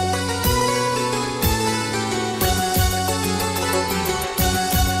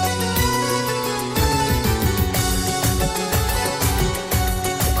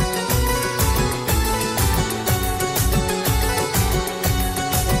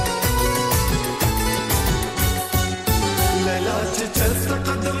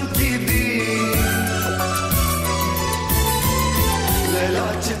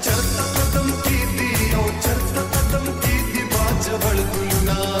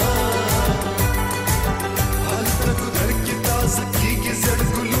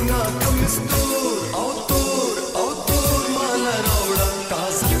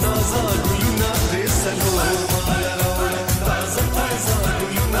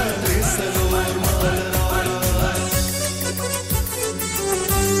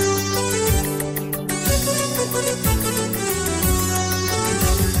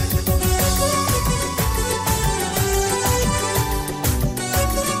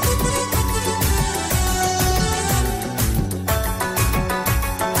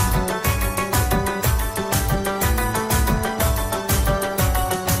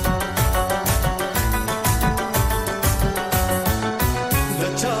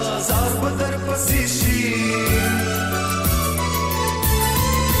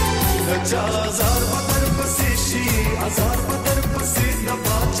हजार बदर बसेशी हजार बदर बसे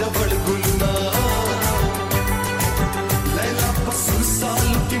दबा जबड़ गुलना लैला पसू साल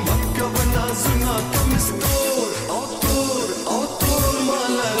की मक्का बना सुना तुम तोर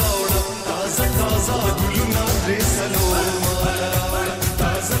माला रावड़ा ताजा ताजा गुलना रे सलोर माला रावड़ा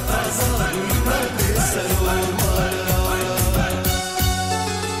ताजा ताजा गुलना रे सलोर माला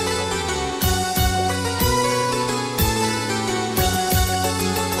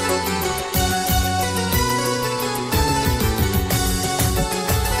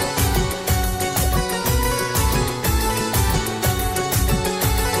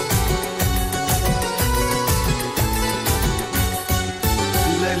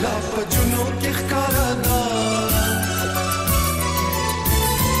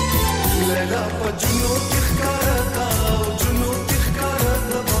जुनू किखकारा था जुनू किखकारा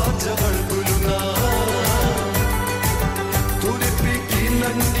दबा जबड़ गुलना तोरे पे की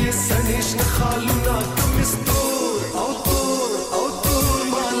नंदी सनिश खालुना तुम तोर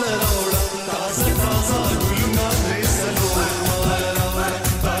माला रावड़ा ताजा ताजा गुलना रे सलोर माला रावड़ा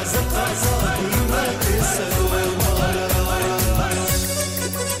ताजा ताजा गुलना रे सलोर माला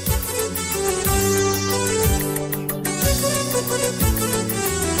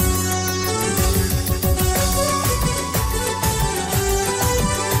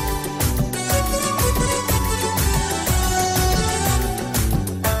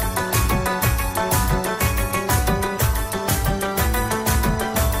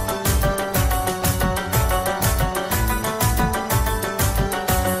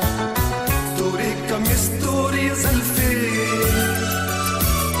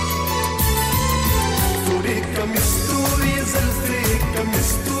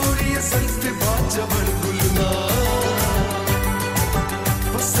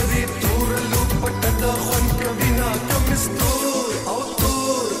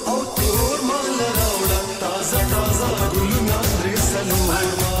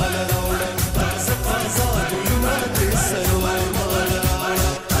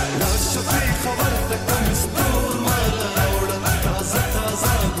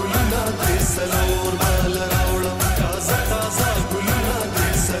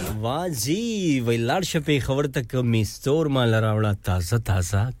जी वैलाड शपे खबर तक मिस्टोर माल रावड़ा ताजा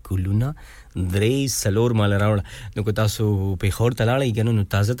ताजा गुलुना درې سلور مال راوړ نو کو تاسو په خور تلاړی کنه نو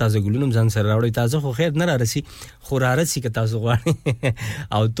تازه تازه ګلونم ځان سره راوړی تازه خو خیر نه راسي خو رارسي که تاسو غواړئ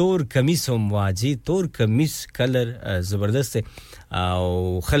او تور کمیس هم واجی تور کمیس کلر زبردست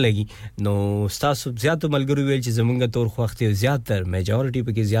او خلګي نو تاسو زیاتو ملګرو ویل چې زمونږ تور خوخته زیاتر میجورټي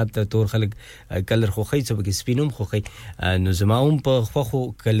په کې زیاتر تور خلک کلر خوخی څه په کې سپینوم خوخی نو زماوم په خوخو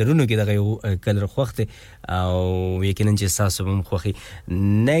کلرونو کې دغه کلر خوخته او یقینا چې تاسو هم خوخی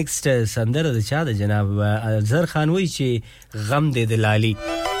نیکست سندر د چا د جناب زر خان وای چې غم دې د لالی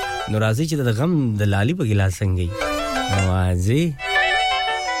نو راځي چې د غم د لالی په ګلاس څنګه وازي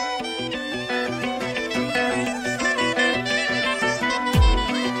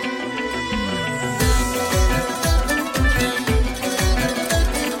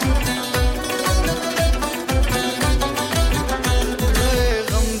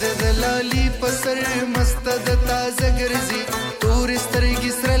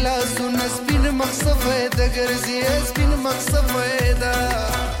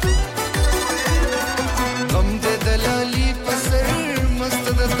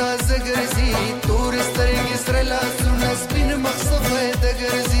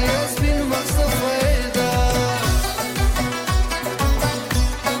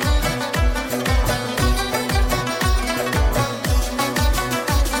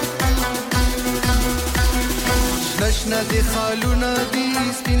دی خالونه دی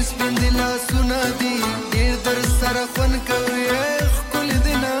سپین سپین دی لاسونه دی ډیر در سره خون کوي خپل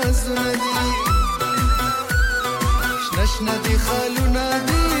دی نازونه دی شنه دی خالونه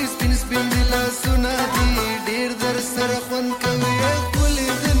دی سپین سپین دی لاسونه دی ډیر در سره خون کوي خپل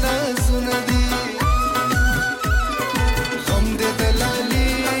دی نازونه دی غم دې دلالي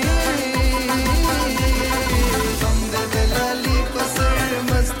غم دې دلالي پسر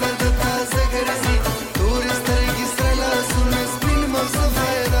مست د تازه ګرځي تور سترګې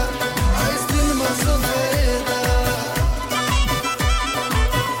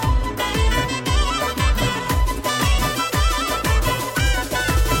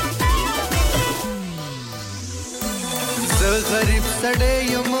غریب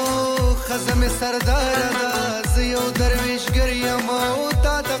سړی یم خزم سردار دا زه یو درویشګر یم او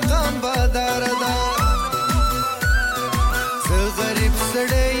تا د قام بادار دا زه غریب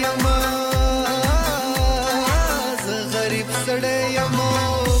سړی یم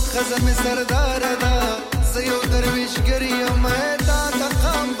خزم سردار دا زه یو درویشګر یم تا د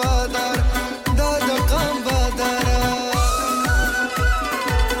قام بادار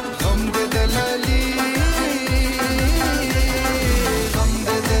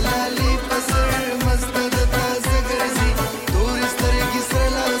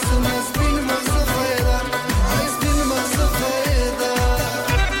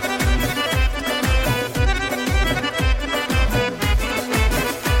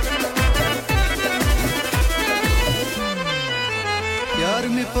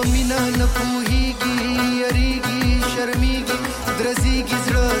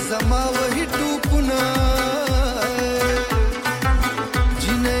zama wahi tupuna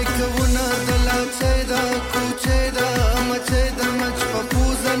jine kavuna dala cheda kucheda macheda mach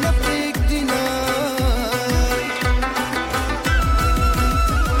papuza na pek dina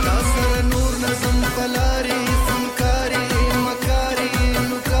kasar nur nazam palari funkari makari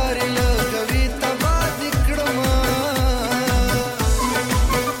nukari lagavi tabad ikdama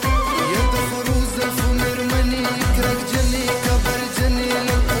yad furuz fumir mani krag jani kabar jani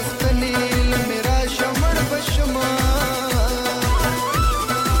lakhtani mera shamar bashma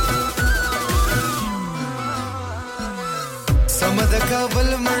samad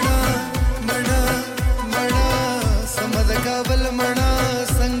kaval mana mana mana samad kaval mana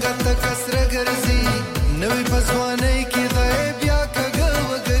sangat kasra garzi navi paswane ki dae bya kagav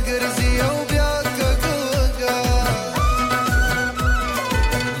garzi au bya kagaga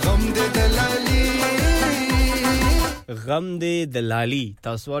gam de dalali غم دې دلالی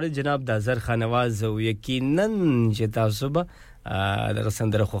تاسو ور جناب د زر خانواز او یقینا چې تاسو به دغه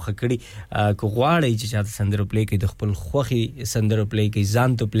سندره خوخه کړي کو غواړي چې چاته سندره پلی کوي د خپل خوخي سندره پلی کوي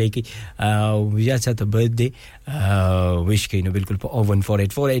ځان ته پلی کوي او یا چاته برثډے ویش کوي نو بالکل په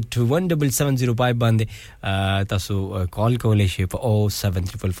 01484817705 باندې تاسو کال کولای شئ په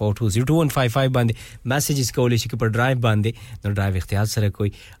 07442022155 باندې میسجز کولای شئ په ډرایو باندې نو ډرایو اختیار سره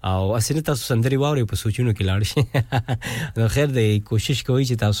کوي او اسنه تاسو سندري واوري په سوچونو کې لاړ شي نو خیر دې کوشش کوئ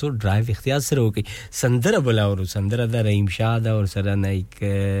چې تاسو ډرایو اختیار سره وکړئ سندره بلاورو سندره د رحیم شاه اور سره نه یک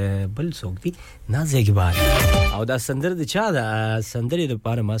بل څوک دی ناز اقبال او دا سندره د چا دا سندره د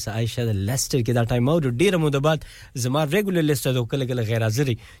پاره ما سه عائشہ د لیسټر کې دا ټایم اوټ ډیره مو د بعد زما ریګولر لیسټ د کله کله غیر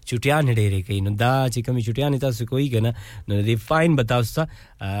حاضرې چټیان ډیره کوي نو دا چې کومي چټیان تاسو کوی کنه نو دی فاین بتاوسته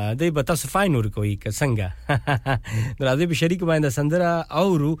دی بتاوسته فاین ور کوي که څنګه راځي به شریک باندې سندره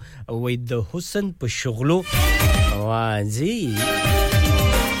اورو وې د حسن په شغلو واځي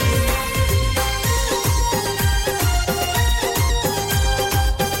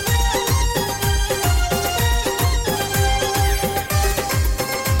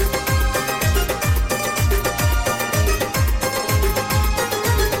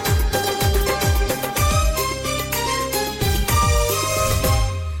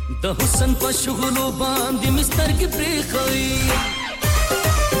حسن په شغلو باندې مستر کې پریخوي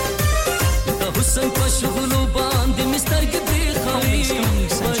د حسن په شغلو باندې مستر کې پریخوي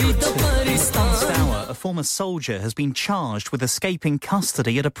A former soldier has been charged with escaping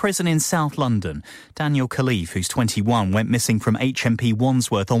custody at a prison in South London. Daniel Khalif, who's 21, went missing from HMP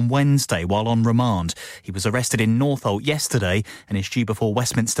Wandsworth on Wednesday while on remand. He was arrested in Northolt yesterday and is due before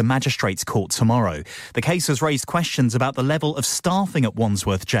Westminster Magistrates Court tomorrow. The case has raised questions about the level of staffing at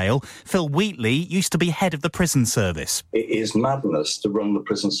Wandsworth Jail. Phil Wheatley used to be head of the prison service. It is madness to run the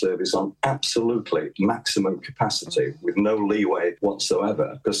prison service on absolutely maximum capacity with no leeway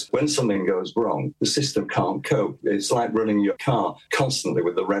whatsoever, because when something goes wrong, the system can't cope. It's like running your car constantly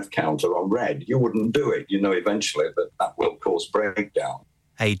with the rev counter on red. You wouldn't do it. You know eventually that will cause breakdown.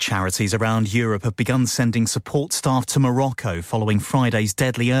 Aid charities around Europe have begun sending support staff to Morocco following Friday's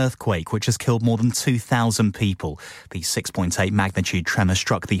deadly earthquake, which has killed more than 2,000 people. The 6.8 magnitude tremor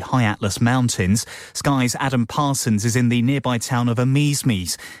struck the High Atlas Mountains. Sky's Adam Parsons is in the nearby town of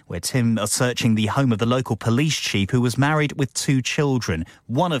Amismes, where Tim are searching the home of the local police chief who was married with 2 children,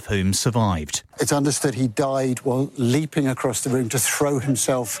 one of whom survived. It's understood he died while leaping across the room to throw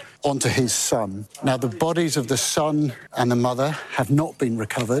himself onto his son. Now, the bodies of the son and the mother have not been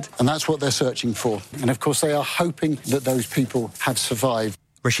recovered, and that's what they're searching for. And of course, they are hoping that those people have survived.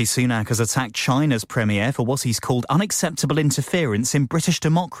 Rishi Sunak has attacked China's premier for what he's called unacceptable interference in British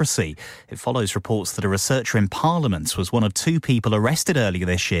democracy. It follows reports that a researcher in Parliament was one of 2 people arrested earlier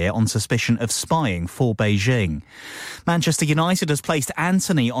this year on suspicion of spying for Beijing. Manchester United has placed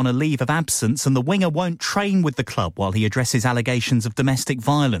Antony on a leave of absence, and the winger won't train with the club while he addresses allegations of domestic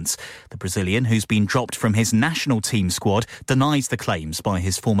violence. The Brazilian, who's been dropped from his national team squad, denies the claims by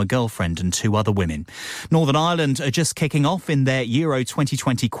his former girlfriend and 2 other women. Northern Ireland are just kicking off in their Euro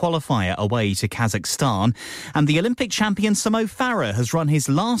 2020 qualifier away to Kazakhstan, and the Olympic champion Mo Farah has run his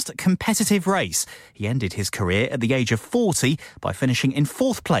last competitive race. He ended his career at the age of 40 by finishing in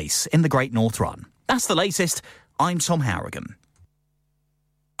 4th place in the Great North Run. That's the latest. I'm Tom Harrigan.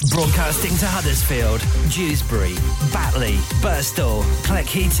 Broadcasting to Huddersfield, Dewsbury, Batley, Birstall,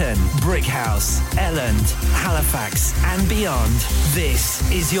 Cleckheaton, Brickhouse, Elland, Halifax and beyond. This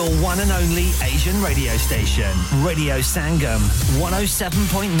is your one and only Asian radio station. Radio Sangam,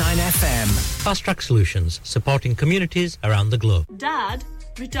 107.9 FM. Fast Track Solutions, supporting communities around the globe. Dad,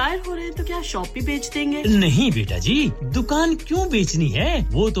 retire हो रहे हैं तो क्या शॉप भी बेच देंगे? नहीं बेटा जी, दुकान क्यों बेचनी है?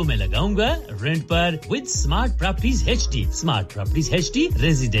 वो तो मैं लगाऊंगा रेंट पर with smart properties HD. Smart properties HD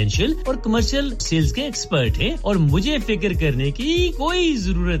residential और कमर्शियल सेल्स के एक्सपर्ट हैं और मुझे फिक्र करने की कोई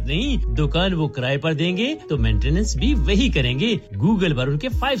जरूरत नहीं। दुकान वो किराए पर देंगे तो मेंटेनेंस भी वही करेंगे। गूगल पर उनके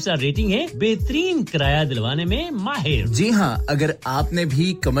 5 स्टार रेटिंग है, बेहतरीन किराया दिलवाने में माहिर। जी हां, अगर आपने भी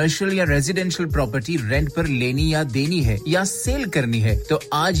कमर्शियल या रेजिडेंशियल प्रॉपर्टी रेंट पर लेनी या देनी है या सेल करनी है तो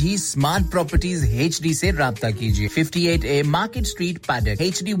आज ही स्मार्ट प्रॉपर्टीज एचडी से राब्ता कीजिए। 58A market street, Paddock,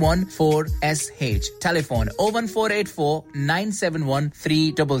 HD14SH। Telephone 01484 971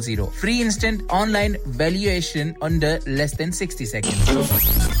 300। Free instant online valuation under less than 60 seconds.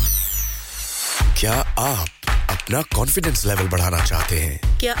 क्या आप अपना कॉन्फिडेंस लेवल बढ़ाना चाहते हैं?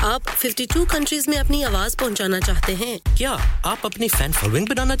 क्या आप 52 कंट्रीज में अपनी आवाज पहुंचाना चाहते हैं? क्या आप अपनी फैन फॉलोइंग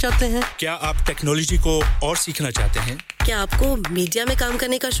बनाना चाहते हैं? क्या आप टेक्नोलॉजी को और सीखना चाहते हैं? क्या आपको मीडिया में काम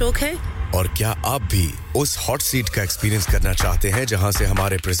करने का शौक है? और क्या आप भी उस हॉट सीट का एक्सपीरियंस करना चाहते हैं जहां से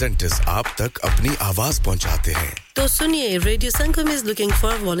हमारे प्रेजेंटर्स आप तक अपनी आवाज पहुंचाते हैं? तो सुनिए, radio Sangam is looking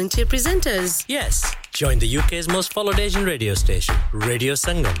for volunteer presenters. Yes, join the UK's most followed Asian radio station, Radio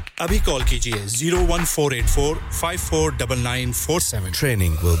Sangam. अभी कॉल कीजिए 01484 549947.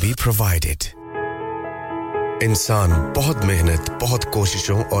 Training will be provided. इंसान बहुत मेहनत, बहुत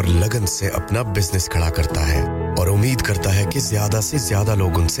कोशिशों और लगन से अपना बिजनेस खड़ा करता है और उम्मीद करता है कि ज्यादा से ज्यादा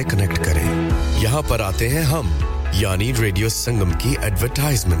लोग उनसे कनेक्ट करें। यहाँ पर आते हैं हम, यानी रेडियो संगम की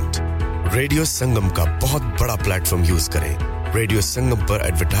एडवर्टाइजमेंट। रेडियो संगम का बहुत बड़ा प्लेटफॉर्म यूज करें। रेडियो संगम पर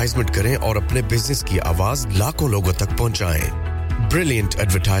एडवर्टाइजमेंट करें और अपने बिजनेस की आवाज लाखों लोगों तक पहुंचाएं। Brilliant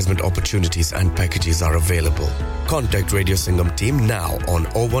advertisement opportunities and packages are available. Contact Radio Sangam team now on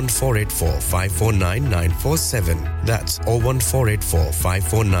 01484 549 947. That's 01484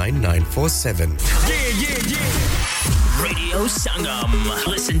 549 947. Yeah. Radio Sangam.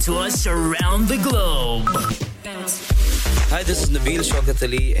 Listen to us around the globe. Hi, this is Nabil Shaukat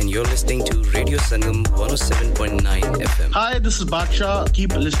Ali and you're listening to Radio Sangam 107.9 FM. Hi, this is Baksha.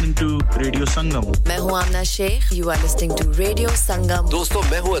 Keep listening to Radio Sangam. मैं हूँ आमना Sheikh. You are listening to Radio Sangam. दोस्तों,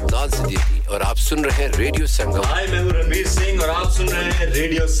 मैं हूँ अदनान सिद्दीकी और आप सुन रहे हैं रेडियो संगम. Hi, मैं हूँ रणवीर सिंह और आप सुन रहे हैं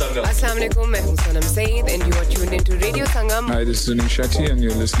रेडियो संगम. अस्सलाम वालेकुम, मैं हूँ सनम Saeed and you are tuned into Radio Sangam. Hi, this is Zunin Shetty and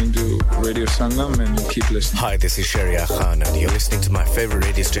you're listening to Radio Sangam and keep listening. Hi, this is Sharia Khan and you're listening to my favorite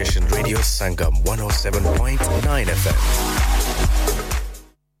radio station, Radio Sangam 107.9 FM.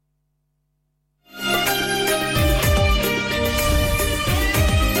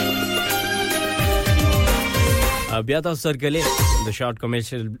 Abiyata circle the short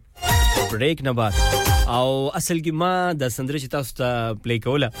commercial break na baad او اصل کې ما د سندره چې تاسو ته پلی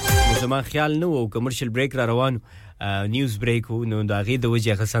کوله نو زما خیال نو او کمرشل بریک را روانو نیوز بریک نو دا غي د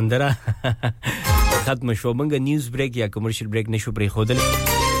وجه سندره ختم شو منګه نیوز بریک یا کمرشل بریک نشو پری خودل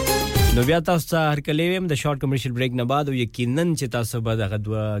نو بیا تاسو ته هر کله ویم د شارټ کمرشل بریک نه بعد او یقینا چې تاسو به دغه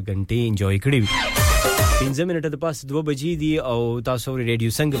 2 غنټې انجوای کړئ 15 منټه د پاس 2 بجې دي او تاسو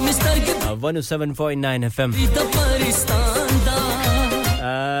ریډیو څنګه 107.9 FM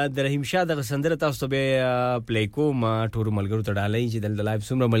د رحیم شاه د سندره تاسو به پلی کوم ټور ملګرو ته ډالۍ چې د لایو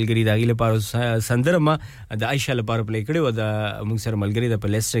سمره ملګری داغي لپاره سندره ما د عائشه لپاره پلی کړي و د موږ سره ملګری د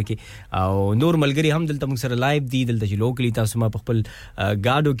پلیسټر کې او نور ملګری هم دلته موږ سره لایو دي دلته چې لوکلی تاسو ما خپل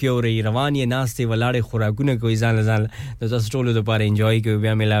گاډو کې اوري روان یې ناشته ولاړې خوراکونه کوي ځان ځان د تاسو ټولو لپاره انجوای کوي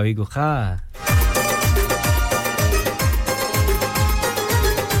بیا ملاوي کو ښا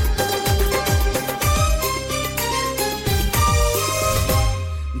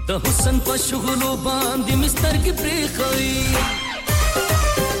د حسن په شغلو باندې مستر کې پریخوي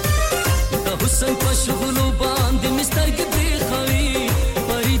د حسن په شغلو باندې مستر کې پریخوي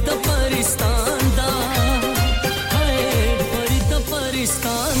پری د پاکستان دا هاي پری د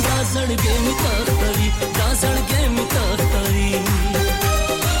پاکستان دا زړګې می تختوي دا زړګې می تختوي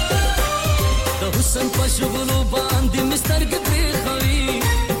د حسن په شغلو باندې مستر کې پریخوي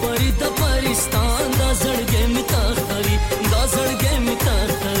پری د پاکستان دا زړګې می تختوي دا زړګې می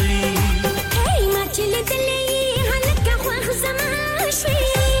تختوي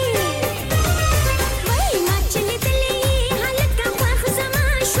Hey,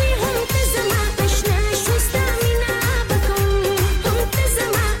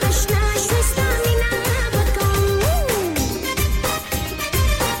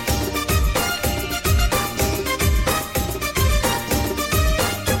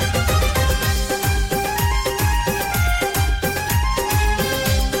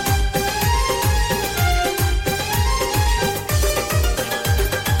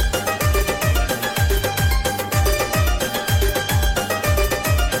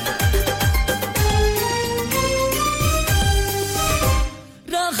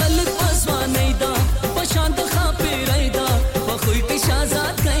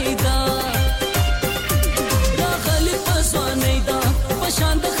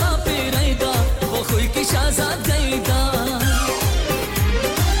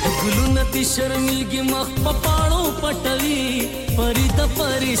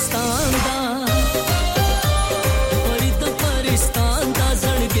 परिस्तान दा परिस्तान दा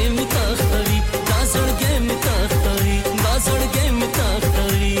जड़गे में तख्तरी दा जड़गे में तख्तरी दा जड़गे में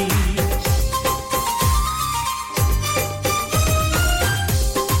तख्तरी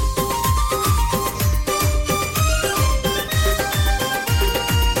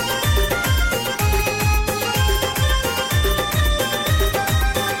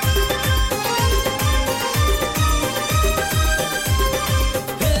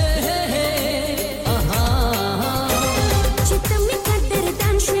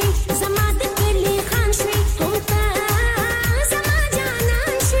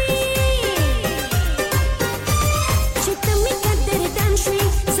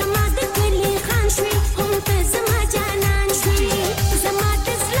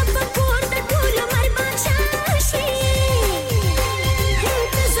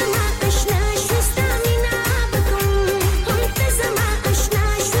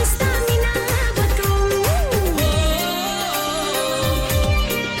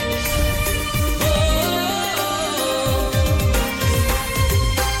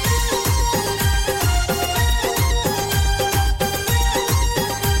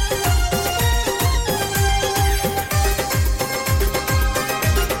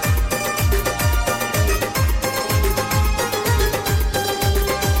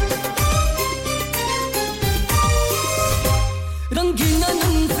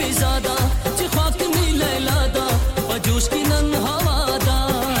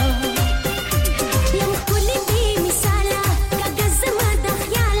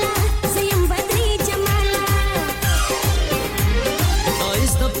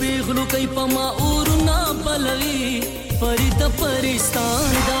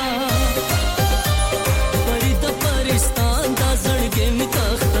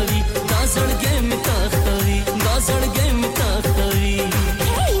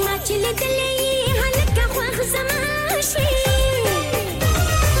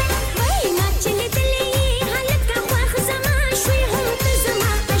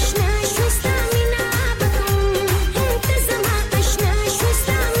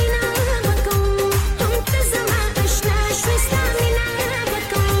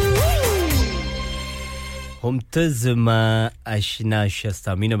تزما آشنا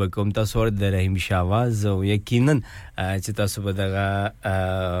شستا مینه بکوم تاسو ور د رحیم شاواز او یقینا چې تاسو به دغه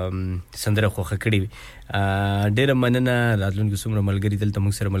سندره خوخه کړی ډیر مننه راتلونکو څومره ملګری دلته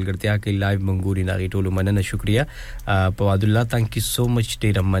موږ سره ملګرتیا کوي لایو منګوري ناغي ټولو مننه شکریا پواد الله تانک یو سو مچ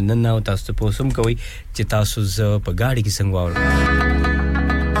ډیر مننه او تاسو په سم کوي چې تاسو ز په گاډي کې څنګه وره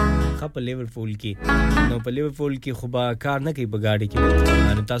په لیورپول کې نو په لیورپول کې خو با کار نه کوي په گاډي کې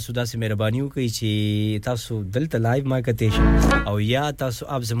نو تاسو داسې مهرباني وکړئ چې تاسو دلته لایو ما کته شي او یا تاسو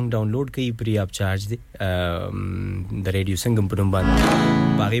اپ زموږ ډاونلوډ کړئ پری اپ چارج دی د ریډیو سنگم په نوم باندې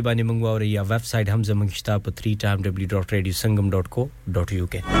باغی باندې موږ اور یا ویب سټ هم زموږ شتا په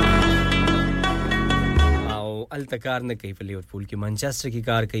 3w.radiosangam.co.uk التکار نه کوي په لیورپول کې مانچستر کې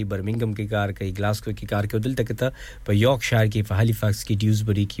کار کوي برمنګم کې کار کوي گلاسکو کې کار کوي دلته ته په یارکشایر کې په هالیفیکس کې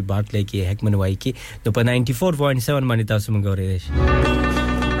ډیوزبری کې بارکلی کې هیکمنوای کې نو په 94.7 باندې تاسو موږ اورئ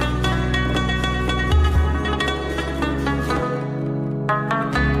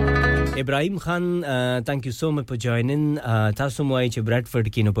ابراهيم خان thank you so much for joining تاسو مو چې برادفورد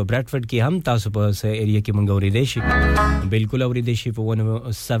کې نو په برادفورد کې هم تاسو په ایریا کې موږ اورئ شي بالکل اورئ شي په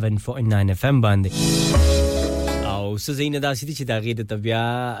 107.9 FM باندې او سزینه داسې دي چې دا غیر ته بیا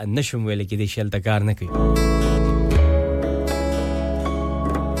نشم ویل کې د شل تکار نه کوي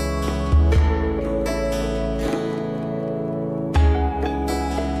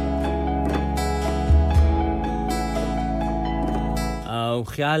او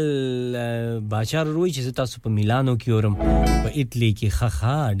خیال باچار روي چې تاسو په میلانو کې اورم په ایتلی کې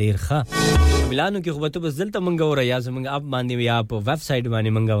خخا ډیر ښه میلانو کې خو به بس دلته منګه وره یا زمنګ اپ باندې یا په ویب سټ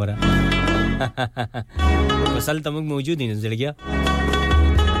باندې منګه وره وصل تمک موجود دي نزل گیا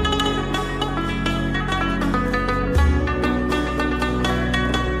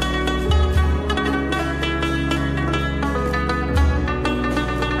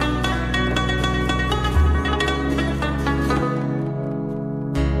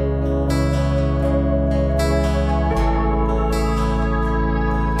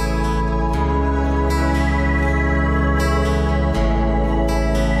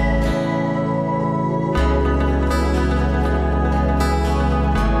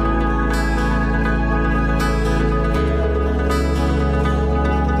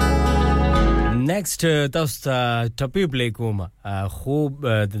next تاسو ټپی پلی کوم خوب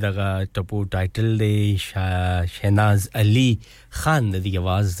دغه ټپو ټایټل دی شهناز علي خان د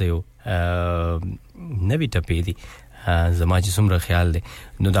آواز دی نوی ټپی دی زما چې څومره خیال دی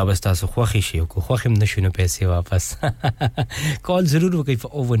نو دا بس تاسو خوښی شي او خوښم نشو نو پیسې واپس کال ضرور وکړئ په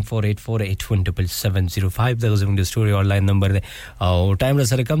 01484817705 دا زموږ د سټوري آنلاین نمبر دی او ټایم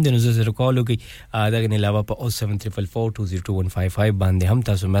سره کم دی نو زه کال وکړئ دا نه علاوه په 07344202155 باندې هم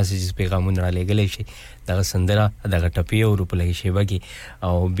تاسو میسجز پیغامونه را لګلای شئ دا سندره دا ټپی او په لګي شی وګي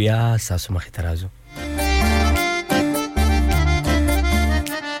او بیا تاسو مخې ته راځو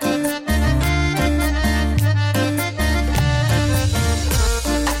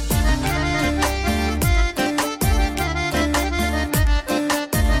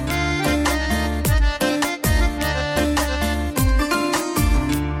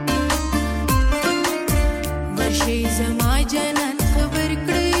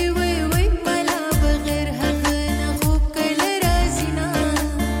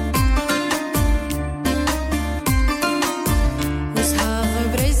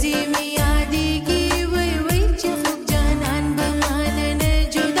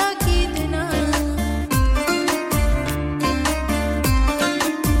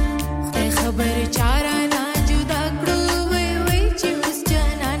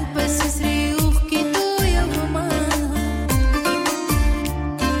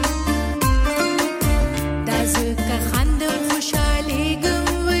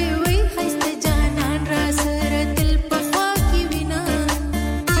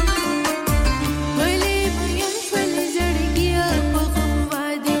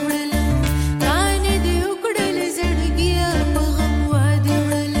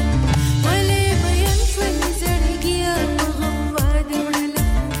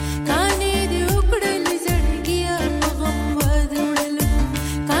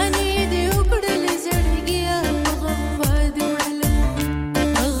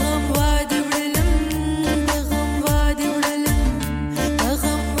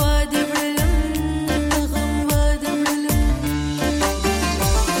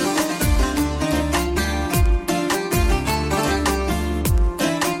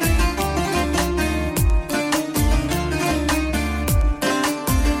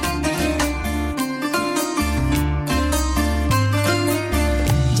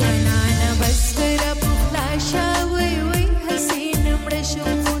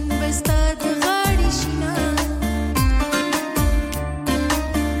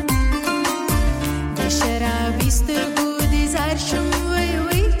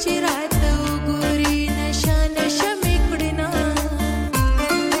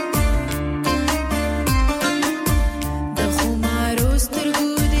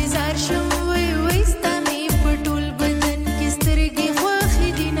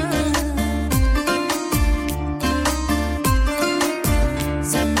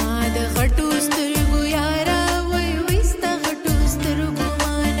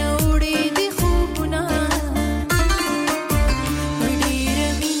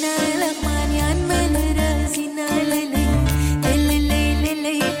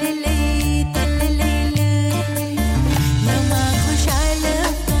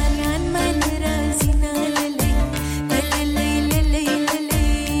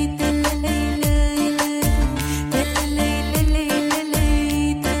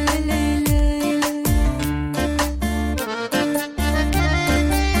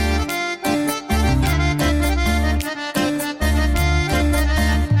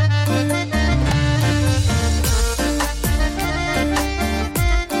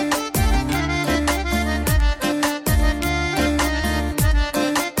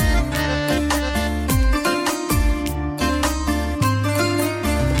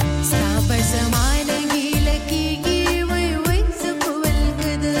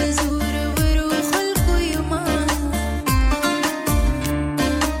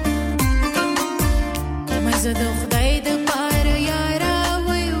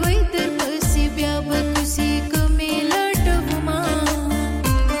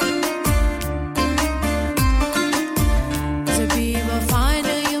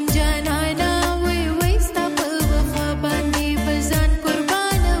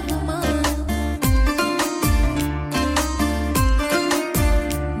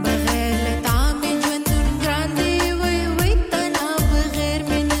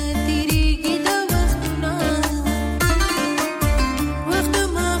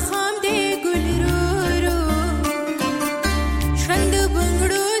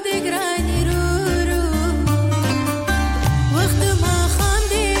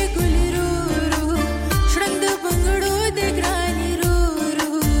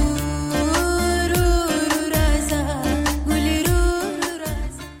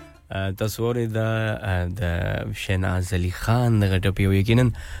تصور د شیناز علي خان د غټپی یقینا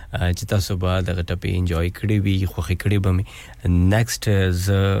چې تاسو به د غټپی انجوای کړی وي خوخي کړی به می نیکسټ ز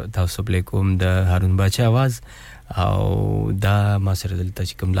تاسو علیکم د هارون باچا आवाज او دا ما سره دلته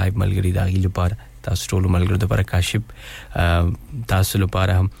چې کوم لایو ملګری دا غیله پاره تاسو ټول ملګرو د لپاره کاشف تاسو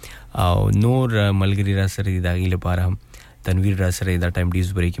لپاره هم او نور ملګری را سره دا غیله لپاره هم تنویر را سره دا ټایم ډیز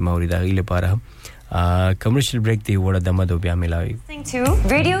بریک ما ور دا غیله لپاره هم commercial break the word damado bya milawi listening to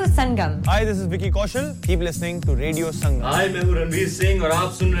Radio Sangam. Hi, this is Vicky Kaushal. Keep listening to Radio Sangam. Hi, मैं हूं रणवीर सिंह और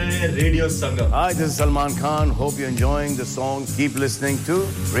आप सुन रहे हैं Radio Sangam. Hi, this is Salman Khan. Hope you're enjoying the song. Keep listening to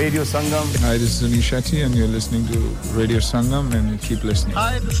Radio Sangam. Hi, this is Anish Shetty and you're listening to Radio Sangam and keep listening.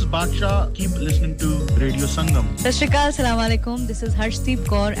 Hi, this is Baksha. Keep listening to Radio Sangam. Sashrikal, Assalamu alaikum. This is Harshdeep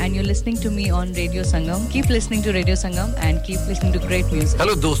Kaur and you're listening to me on Radio Sangam. Keep listening to Radio Sangam and keep listening to great music.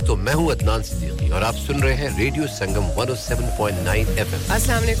 Hello दोस्तों, मैं हूं अदनान सिद्दीकी और आप सुन रहे हैं radio Sangam 107.9 FM.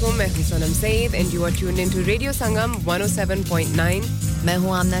 अस्सलाम वालेकुम, मैं हूं सनम Saeed and you are tuned into Radio Sangam 107.9. मैं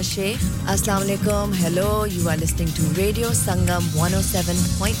हूं आमना शेख. अस्सलाम वालेकुम. Hello, you are listening to Radio Sangam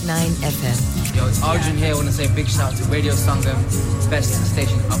 107.9 FM. Yo, it's Arjun here. I want to say a big shout out to Radio Sangam, best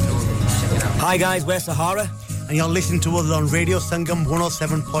station up north. Check it out. Hi guys, we're Sahara and you're listening to us on Radio Sangam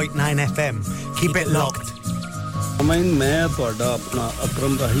 107.9 FM. Keep it locked. मैं ਤੁਹਾਡਾ ਆਪਣਾ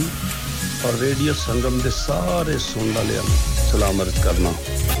ਅਕਰਮ ਰਾਹੀ और रेडियो संगम दे सारे सुन वालियां सलाम अर्ज करना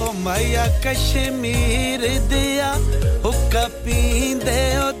ओ मैया कश्मीर दिया हुक्का पींदे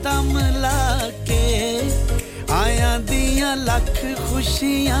ओ दम लाके आया दियां लख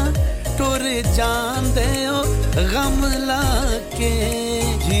खुशियां टुर जांदे ओ गम लाके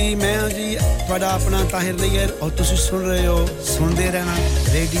जी मैं जी ਤੁਹਾਡਾ ਆਪਣਾ ਤਾਹਿਰ ਲਈਰ और ਤੁਸੀਂ सुन रहे हो सुनते रहना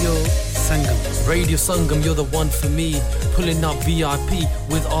radio Sangam. Radio Sangam, you're the one for me. Pulling up VIP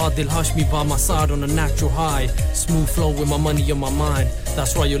with Adil Hashmi by my side on a natural high. Smooth flow with my money on my mind.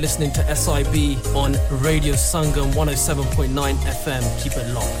 That's why you're listening to SIB on Radio Sangam 107.9 FM. Keep it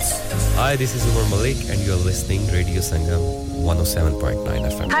locked. Hi, this is Umar Malik and you're listening to Radio Sangam 107.9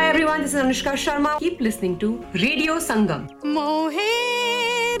 FM. Hi everyone, this is Anushka Sharma. Keep listening to Radio Sangam. Mohe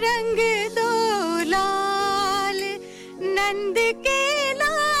rang do laal nand ke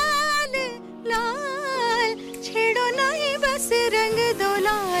लाल छेड़ो नहीं बस रंग दो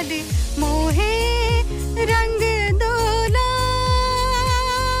लाल मोहे रंग दो लाल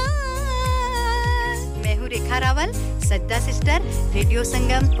मैं हूं रेखा रावल सज्जा सिस्टर रेडियो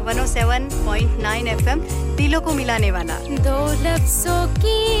संगम 107.9 एफएम दिलों को मिलाने वाला दो लफ्जों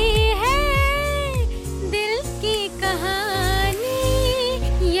की है दिल की कहानी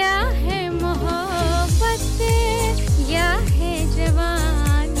या है मोहब्बत या है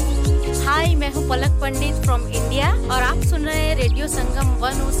जवानी हाय मैं हूं पलक पंडित फ्रॉम इंडिया और आप सुन रहे हैं रेडियो संगम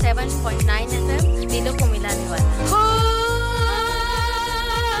 107.9 एफएम दिलों को मिलाने वाला हो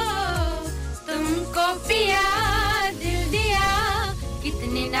तुमको पिया दिल दिया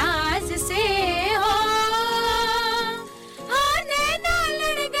कितने नाज से हो नैना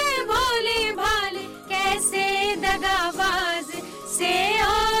लड़ गए भोले भाले कैसे दगाबाज से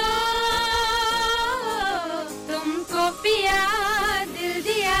हो तुमको पिया दिल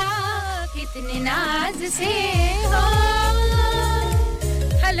दिया कितने नाज से हो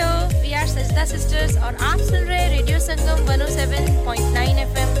हेलो वी आर सजदा सिस्टर्स और आप सुन रहे हैं रेडियो संगम 107.9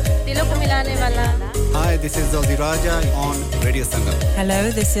 एफएम दिलों को मिलाने वाला Hi, this is Zozi Raja on Radio Sangam. Hello,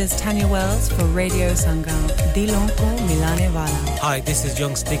 this is Tanya Wells for Radio Sangam. Dilon ko milane wala. Hi, this is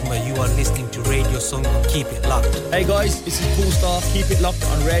Young Stigma. You are listening to Radio Sangam. Keep it locked. Hey guys, this is Cool Star. Keep it locked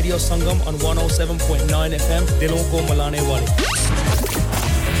on Radio Sangam on 107.9 FM. Dilon ko milane wala.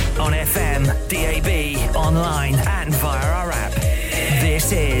 On FM, DAB, online and via our app.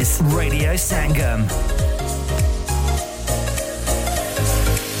 This is Radio Sangam.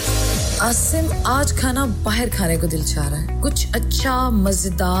 Asim आज खाना बाहर खाने को दिल चाह रहा है कुछ अच्छा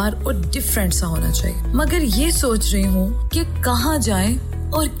मजेदार और डिफरेंट सा होना चाहिए मगर ये सोच रही हूँ कि कहाँ जाएं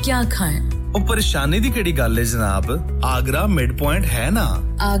और क्या खाएं ओ परेशानी दी केड़ी गल है जनाब आगरा मिड पॉइंट है ना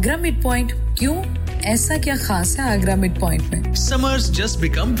आगरा मिड पॉइंट क्यों ऐसा क्या खास है आगरा मिड पॉइंट में Summers just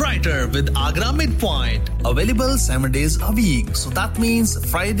become brighter with Agra Midpoint. Available 7 days a week. So that means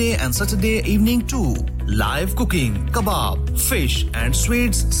Friday and Saturday evening too. Live cooking, kebab, fish and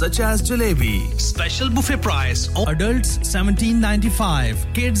sweets such as jalebi. Special buffet price. Adults $17.95,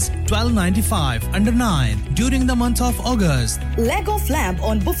 kids $12.95 under 9 during the month of August. Leg of lamb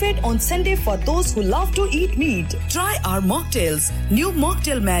on buffet on Sunday for those who love to eat meat. Try our mocktails. New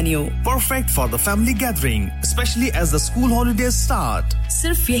mocktail menu. Perfect for the family gathering, especially as the school holidays start.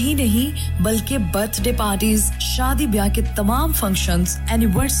 सिर्फ यही नहीं बल्कि birthday parties शादी ब्याह के तमाम functions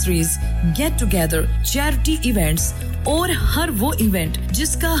anniversaries get together charity events और हर वो इवेंट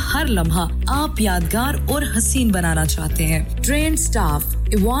जिसका हर लम्हा आप यादगार और हसीन बनाना चाहते हैं ट्रेन्ड स्टाफ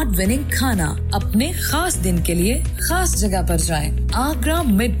अवार्ड विनिंग खाना अपने खास दिन के लिए खास जगह पर जाएं Agra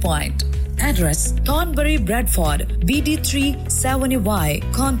mid point Address Thornbury Bradford BD3 7Y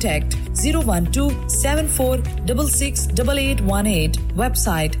Contact 01274668818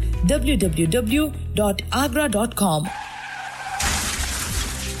 Website www.agra.com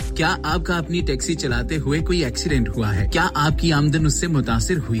क्या आपका अपनी टैक्सी चलाते हुए कोई एक्सीडेंट हुआ है क्या आपकी आमदन उससे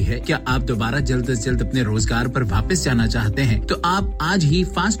मुतासिर हुई है क्या आप दोबारा जल्द से जल्द अपने रोजगार पर वापस जाना चाहते हैं तो आप आज ही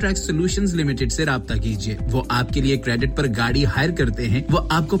फास्ट ट्रैक सॉल्यूशंस लिमिटेड से राब्ता कीजिए वो आपके लिए क्रेडिट पर गाड़ी हायर करते हैं वो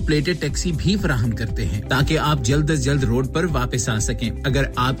आपको प्लेटेड टैक्सी भी फराहम करते हैं ताकि आप जल्द से जल्द रोड पर वापस आ सकें अगर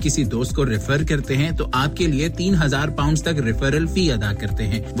आप किसी दोस्त को रेफर करते हैं तो आपके लिए 3000 पाउंड तक रेफरल फी अदा करते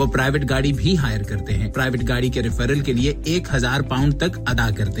हैं वो प्राइवेट गाड़ी भी हायर करते हैं प्राइवेट गाड़ी के रेफरल के लिए 1000 पाउंड तक अदा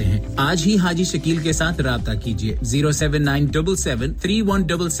करते हैं आज ही हाजी शकील के साथ राब्ता कीजिए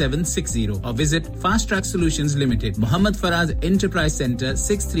 07977317760 और visit fast track solutions limited Mohammed Faraz enterprise centre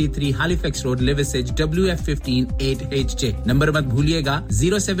 633 Halifax road Liversedge WF15 8HJ number मत भूलिएगा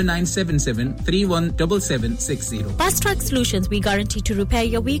 07977317760 Fast Track Solutions we guarantee to repair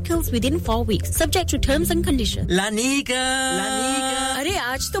your vehicles within 4 weeks subject to terms and conditions Lanika अरे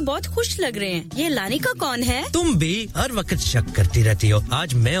आज तो बहुत खुश लग रहे हैं ये लानिका कौन है तुम भी हर वक्त शक करती रहती हो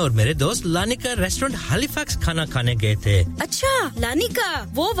आज मैं और मेरे दोस्त लानिका रेस्टोरेंट हैलिफैक्स खाना खाने गए थे अच्छा लानिका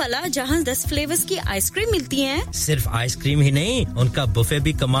वो वाला जहां 10 फ्लेवर्स की आइसक्रीम मिलती है सिर्फ आइसक्रीम ही नहीं उनका बुफे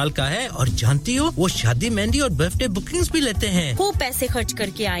भी कमाल का है और जानती हो वो शादी मेहंदी और बर्थडे बुकिंग्स भी लेते हैं खूब पैसे खर्च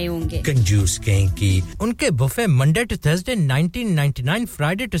करके आए होंगे कंजूस कहीं की उनके buffet Monday to Thursday 1999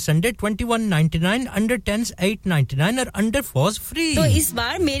 Friday to Sunday 2199 under 10s 899 और अंडर 4s फ्री तो इस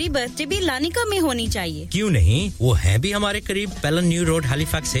बार मेरी बर्थडे भी लानिका में होनी चाहिए क्यों नहीं वो है भी हमारे करीब पेलन न्यू रोड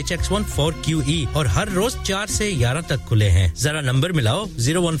हैलिफैक्स HX14QE और हर रोज 4 से 11 तक खुले हैं जरा नंबर मिलाओ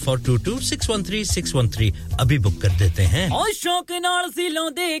 01422613613 अभी बुक कर देते हैं ओ शौक नाल सी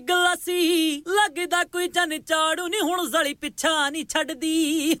लांदे गलासी लगदा कोई जन चाड़ू नहीं हुण जली पिछा नहीं छड्डी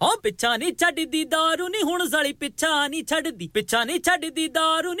ओ पिछा नहीं छड्डी दारू नहीं हुण जली पिछा नहीं छड्डी पिछा नहीं छड्डी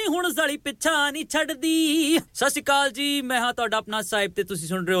दारू नहीं हुण जली पिछा नहीं छड्डी सत श्री अकाल जी मैं हां ਤੁਹਾਡਾ ਆਪਣਾ ਸਾਹਿਬ ਤੇ ਤੁਸੀਂ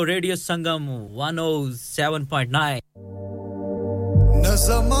ਸੁਣ ਰਹੇ ਹੋ ਰੇਡੀਓ ਸੰਗਮ 107.9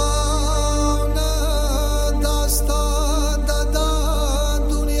 Zamana dasta dada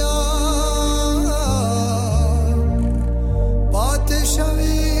dunya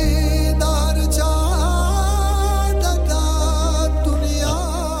Padşahi dar cha dada dunya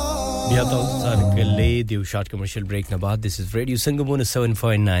Yeah, Sarkale, the short commercial break na baad. This is Radio Sangam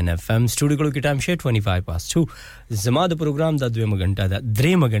 7.9 FM. Studio ko ki time share 25 past 2. Zama da program da dvema ghanta da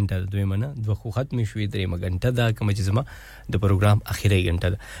drema ghanta da dvema na dwa khu khatmi shwi drema ghanta da kama chi zama da program akhire ghanta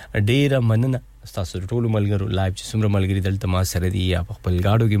da dera manna stasu tolu malgaru live chi sumra malgari dal tama sare di ya khpal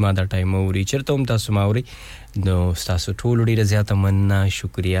gaado ki ma da time uri chertom ta sumauri no stasu tolu dera zyata manna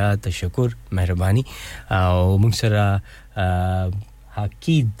shukriya tashakkur mehrabani au mugsara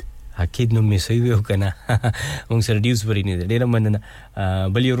Hakid no misayo kana un reduce bari ne dera manna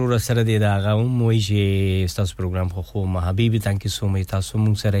baliyoro sara de da ga mo je stas program kho ma habibi thank you so much taso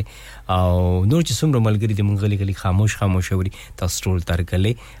mun sare au nur chi sumro malgari de mun gali gali khamosh wuri tas trol tar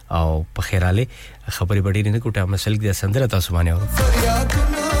gale au pakherale khabari badi ne kuta masal de sandra taso mane aur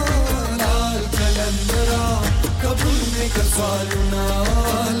faryaduna lal kalandra kabul mein kaswaluna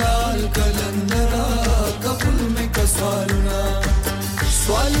lal kalandra kabul mein kaswaluna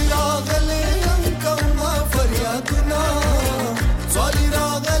Swali ragale ankama faryaduna Swali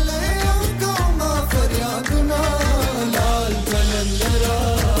ragale ankama faryaduna Lal kalandara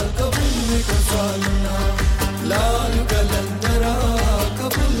kabul mein kaswaluna Lal kalandara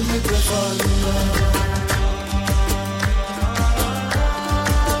kabul mein kaswaluna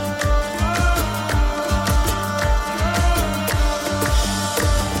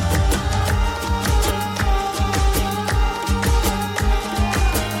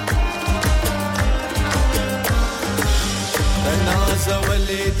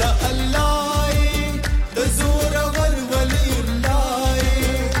Zawale da Allah da zura war wali Allah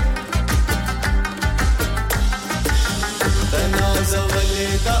da zawale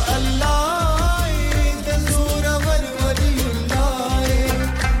da Allah da zura war wali Allah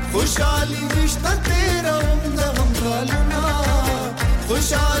khushali rishta tera umda hum galna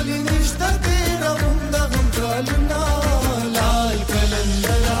khushali rishta tera umda hum galna lal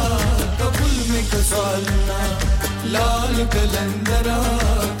kalandara kabul mein kaswalna लाल कलंदरा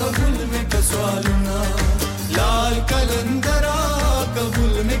कबूल में कसवालूना लाल कलंदरा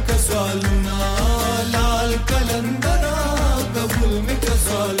कबूल में कसवालूना लाल कलंदरा कबूल में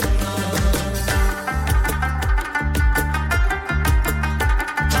कसवालूना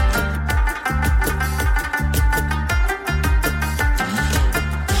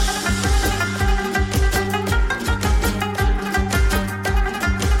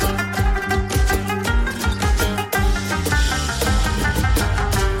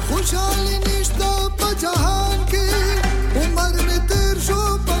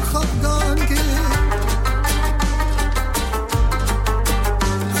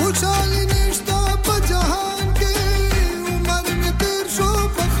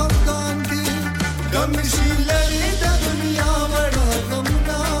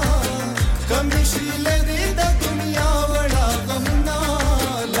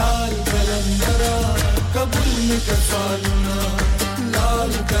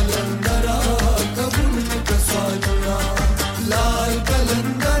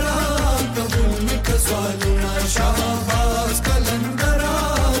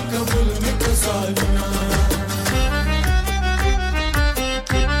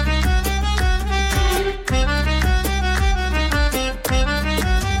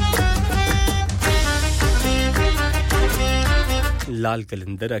लाल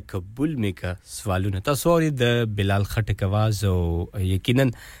कलंदर कबूल में का सवालونه تاسو د بلال خټک आवाज او یقینا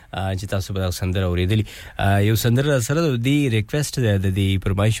چې تاسو به سندره اوریدلی یو سندره سره د ریکوست د دې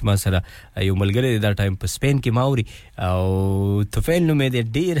پرمایش ما سره یو ملګری د ټایم په سپین کې ماوري او توفیل نو مې د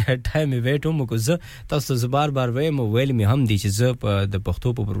ډیر ټایم ویټو مو کوزه تاسو زبر بار وایم ویل می هم دي چې زه د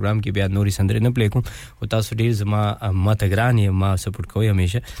پښتو په پروګرام کې بیا نوري سندره نه پلی کوم او تاسو ډیر زما ماتګرانی ما سپورټ کوی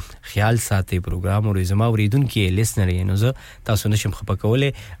همیشه خیال ساتي پروګرام او زما اوریدونکو لیسنر یې نو زه تاسو نشم خپکوله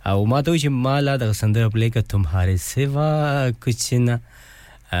او ما ته چې مالا د سندره پلی ک تمہارے سوا کچھ نہ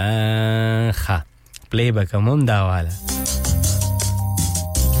ها پلی بک هم دا والا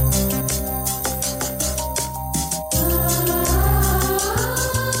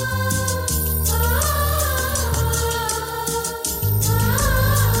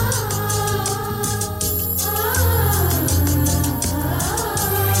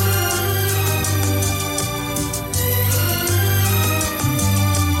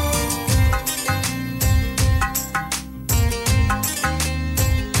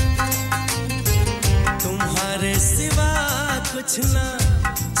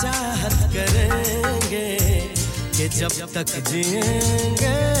जब तक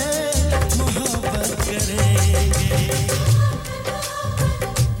जिएंगे मोहब्बत करेंगे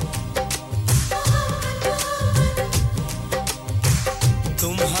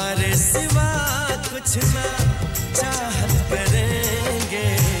तुम्हारे सिवा कुछ ना चाहत करेंगे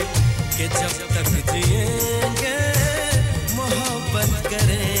कि जब तक जिएंगे मोहब्बत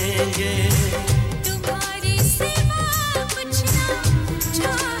करेंगे तुम्हारे सिवा कुछ ना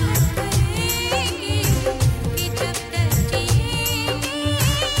चाहत करेंगे कि जब तक जिएंगे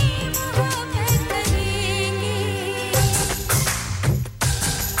मोहब्बत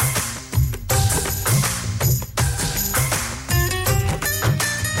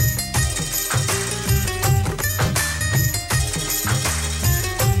करेंगे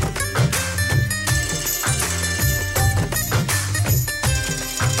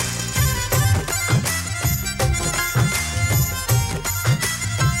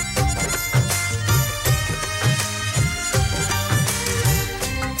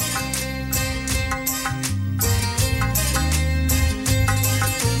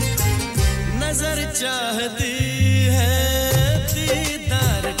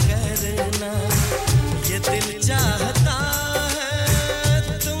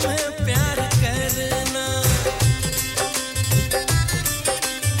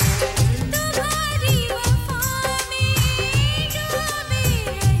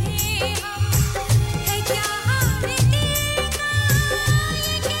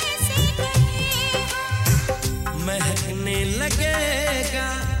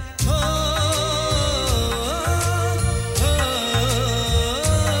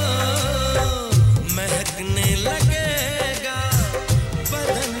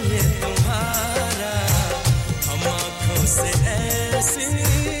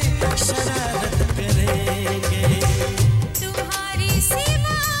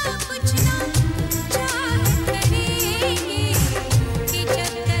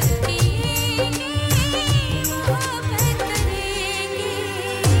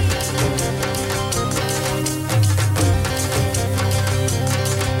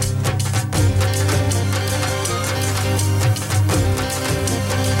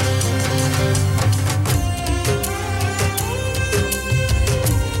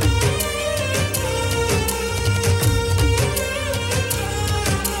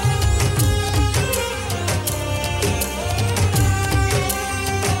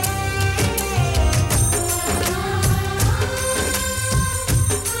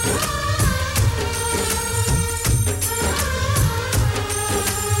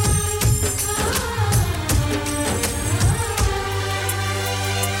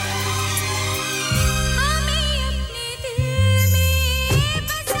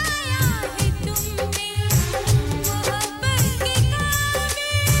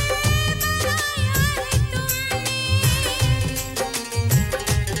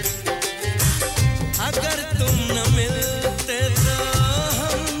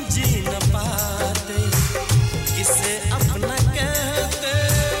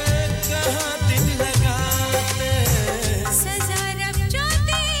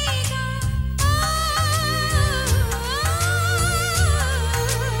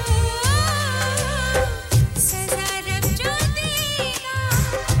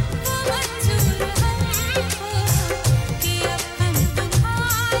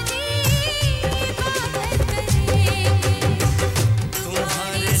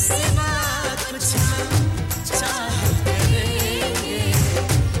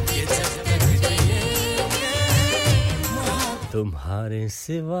तुम्हारे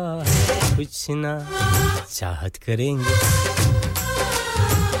सिवा कुछ ना चाहत करेंगे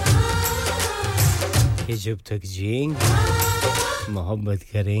कि जब तक जिएंगे मोहब्बत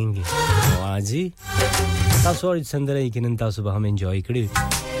करेंगे आजी تاسو ورته سندره کې نن تاسو به هم انجوای کړئ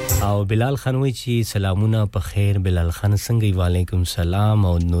او بلال خان وی چې سلامونه په خیر بلال خان څنګه وعلیکم سلام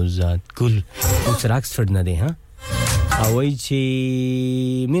او نوزاد ګل اوس راکسفورد نه دی ها او وی چې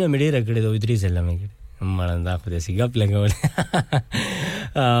مینه مې ډیره کړې دوه درې ځله مې کړې مړنده خو دې سی غپ لګول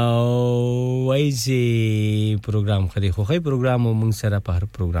او وی چې پروګرام خدي خو خې پروګرام مونږ سره په هر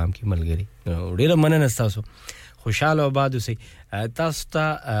پروګرام کې ملګری ډیره مننه تاسو خوشاله آباد اوسئ تاسو ته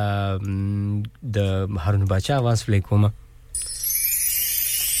د هارون باچا आवाज فلیکوم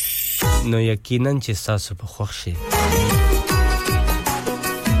نو یقینا چې تاسو په خوښ شئ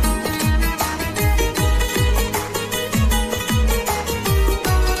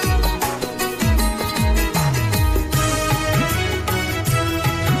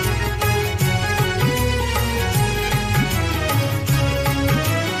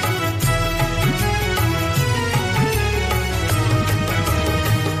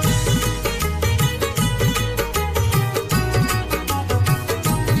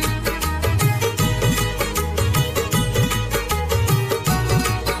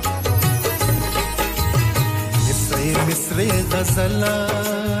غزلا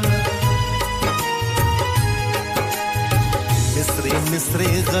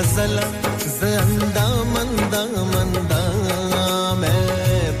مصری غزلا زندا مندا مندا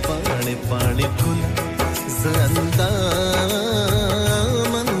میں پانی پانی پھول زندا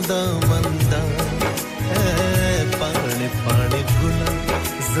مندا مندا پانی پانی پھول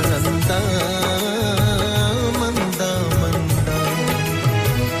زندا مندا مندا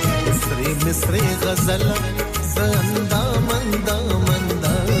مصری غزلا زندا مندا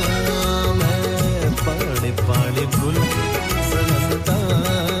مندا میں پانی پانی پھول زندا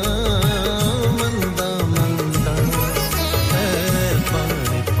مندا مندا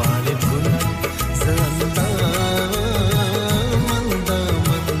پانی پانی پھول زندا مندا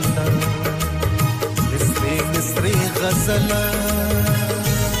مندا مصری غزلا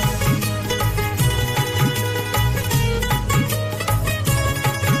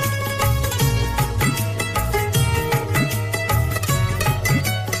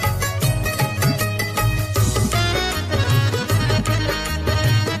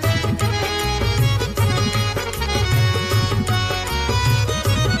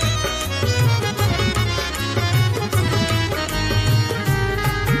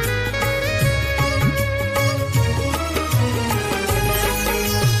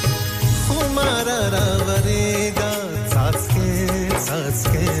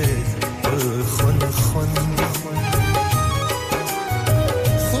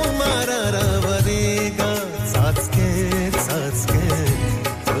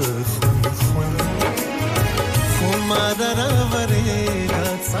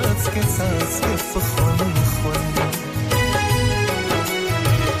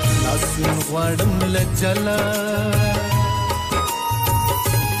جلا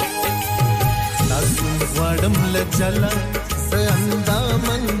لازم وړم لجلا زندا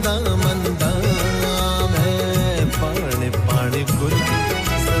مندا مندا میں پانی پانی ګل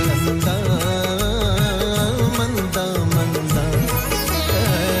زندا مندا مندا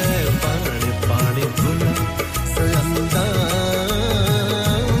پانی پانی ګل زندا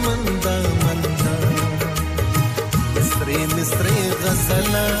مندا مندا مصری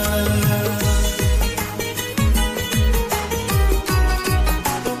غزلا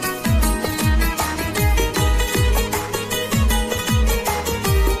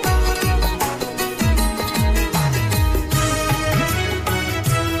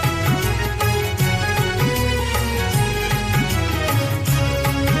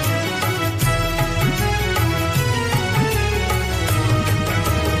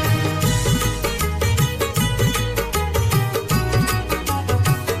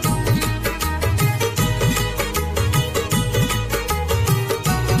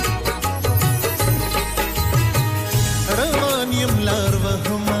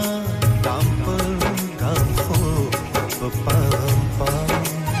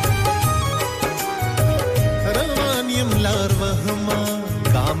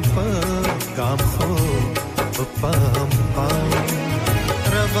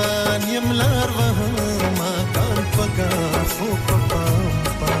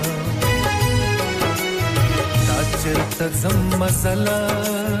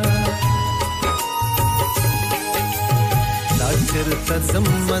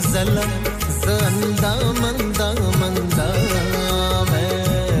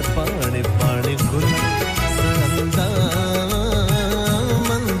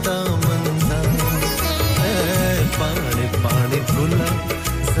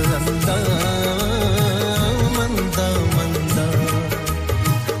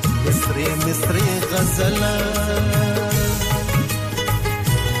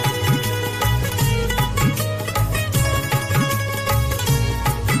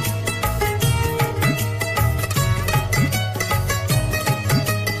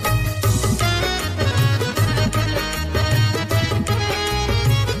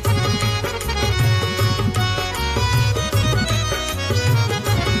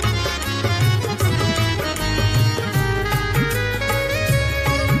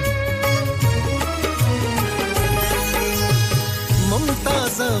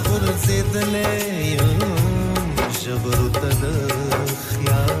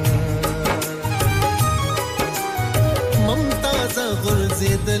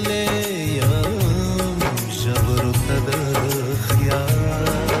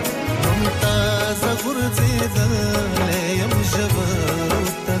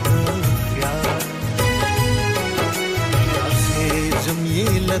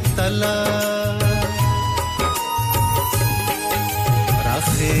لتلا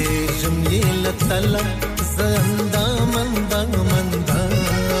راخي جميل لتلا زندا مندا مندا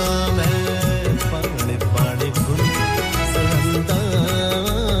मैं पानी पानी गुन زندا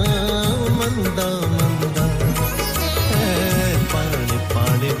مندا مندا पानी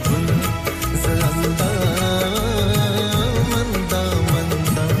पानी गुन زندا مندا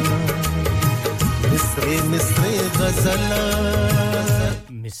مندا مصري مصري غزلا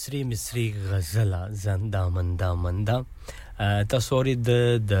مصري مصري غزلا زندا مندا مندا تصوري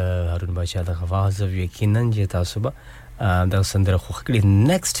د هارون باشا د غواز یقینا چې تاسو به دا سندره خو کړی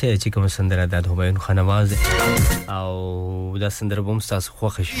نیکست چې کوم سندره د همایون خانواز او دا سندره بوم تاسو خو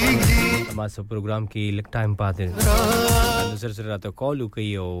خش ما سو پروګرام کې لک ټایم پاتې نظر سره راته کال وکي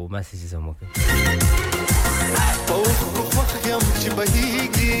او میسجز هم وکي اوه خو خيم چې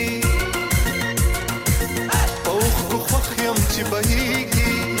بهيږي اوه خو خيم چې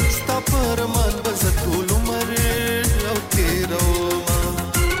بهيږي ستا پر مان بزټول عمر او تیرو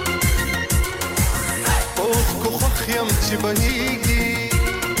خيم چې بهيږي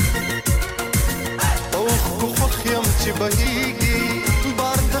او خو خيم چې بهيږي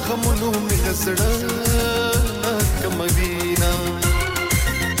بار د غمونو می نسړه کموینا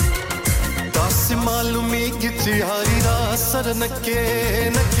تاسو معلومیږي چې هاري را سر نکه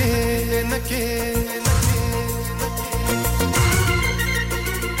نکه نکه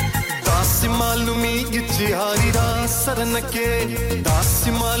تاسو معلومیږي چې هاري را سر نکه تاسو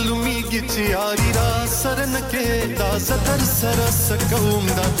معلومیږي چې هاري را سر نکه دا زتر سر سکوم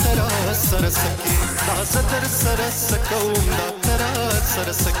دا ترا سر سکه دا زتر سر سکوم دا ترا سر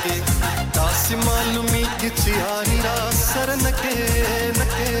سکه تاسو معلومیږي چې هاري را سر نکه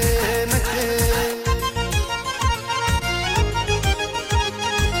نکه نکه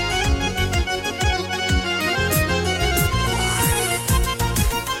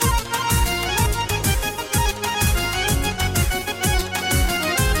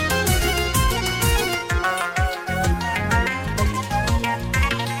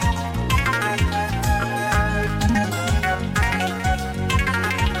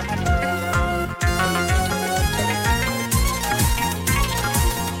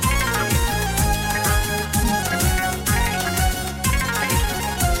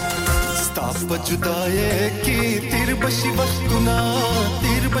जुदाए की तिर बशी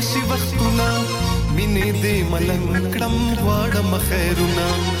वक्तुना मिने दे मलंकड़म वाड़म खैरुना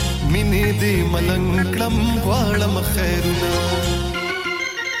मिने दे मलंकड़म वाड़म खैरुना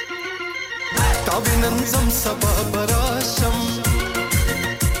ताविनंजम सबाबराशम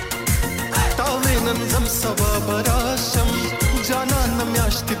जाना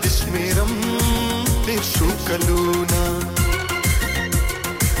नम्याश्ति दिश्मेरम देशु कलूना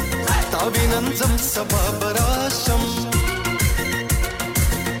ताविनंजम सबाबराशम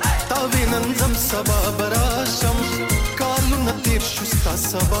कालु नतीर शुस्ता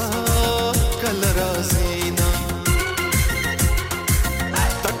सबा कलराजीना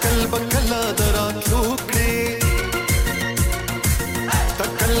तकल बकला दरात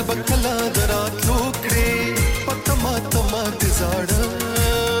लोकड़े पतमा तमा दिजाड़ा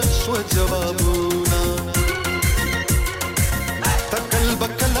श्व जवाबूना तकल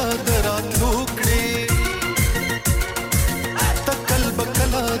बकला दरात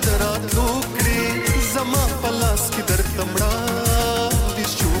लोकड़े जमा पलास की दर तमड़ा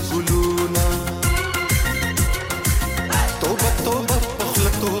दिशु गुलूना तोबा तोबा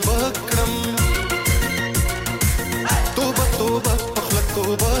पखला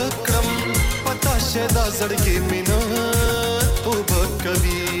तोबा क्रम पता शेदा जड़के मिना तोबा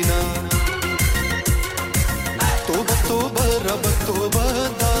कबीना तोबा रब तोबा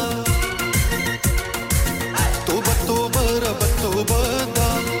दा तोबा रब तोबा दा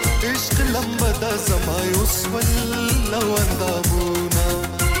इश्क लंबदा ज़मायुस वल्लवंदाबूना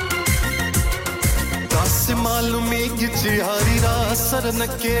दास मालूमी गिची हारी रा सर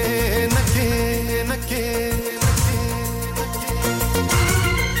नके नके नके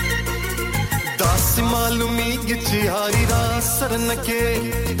दास मालूमी गिची हारी रा सर नके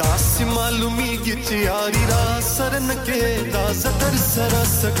दास मालूमी गिची हारी रा सर नके दास दर सर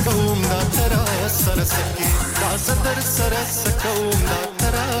सकौम दा तरा सर सके दास दर सर सकौम दा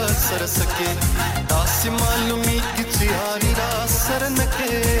तरा सर सके दास मालूमी गिची हारी रा सर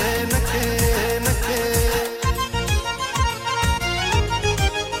नके नके नके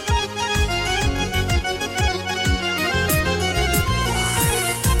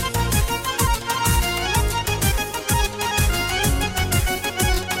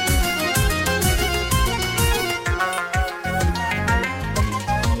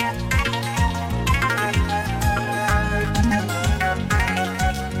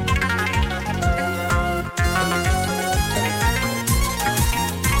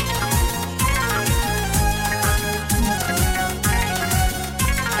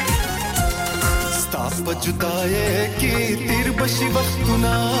जुदाए की तीर बशी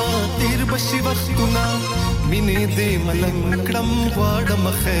वक्तुना मिनी दे मलंकड़म वाड़म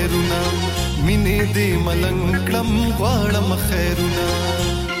खैरुना मिनी दे मलंकड़म वाड़म खैरुना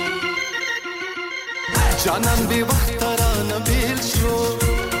जानन बे वक्तरा नबील शो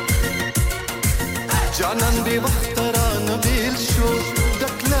जानन बे वक्तरा नबील शो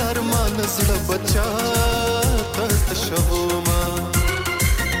दकलार मा नजर बचा तशवमा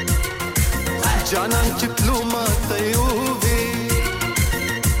Janan chitlu matayuvi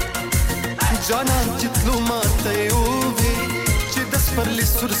Janan chitlu matayuvi Chidas parli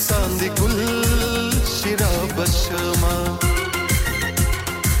sursandi gul shirab shama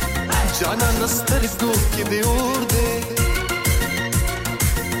Janan astargu ki de urde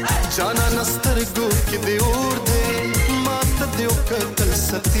Janan astargu ki de urde Mata deo katal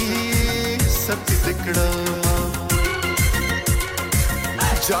sati dikdama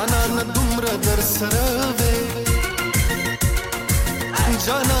जाना न दुमरा दर सरवे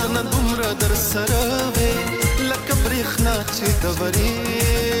जाना न दुमरा दर सरवे लकब्रिखना चे दवरी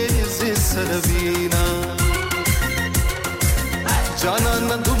जे सरवीना जाना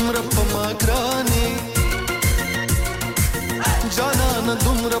न दुमरा पमाग्रानी जाना न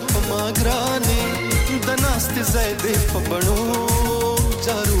दुमरा पमाग्रानी दनास्ते ज़ैदे पबड़ो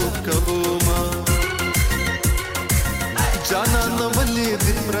जारू कबोमा जाना न वली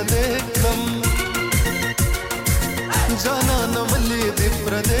दिप्रदेकम जाना न वली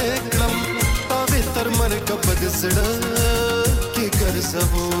दिप्रदेकम पवित्र मरकबद सड़ के कर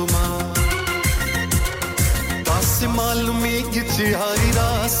सबोमा तासी मालूमी की चिहारी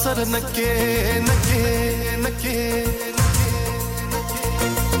रासर नके नके नके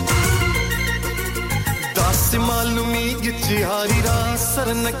दासी मालूमी की चिहारी रासर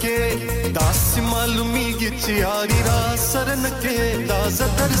नके दासी मालूमी की चिहारी रासर नके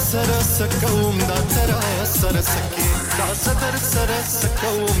दाज़दर सरस कौम दा तरा सरसके दाज़दर सरस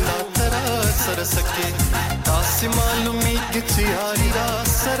कौम दा तरा सरसके दासी मालूमी की चिहारी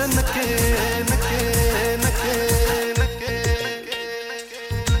रासर नके नके नके नके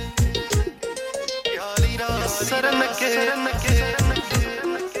चिहारी रासर नके नके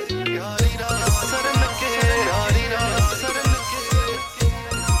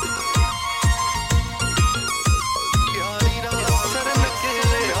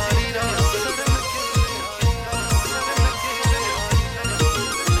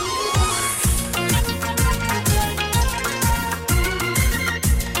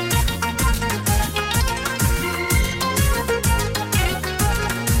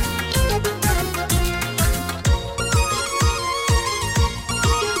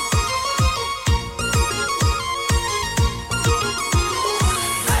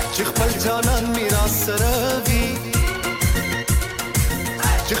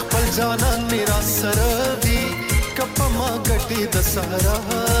जानान मेरा सरवी कपमा गटी दसहरा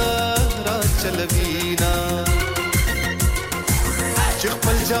चलवीना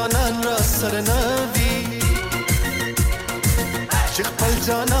चिखपल जानान रा सरनवी चिखपल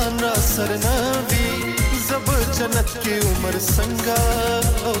जानान रा सरनवी जब जन्नत की उम्र संगा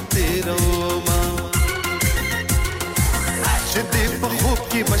ओ तेरो मां जिद्दी बखूब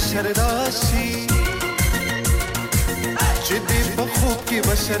की बशर राशि जिद्दी बखूब की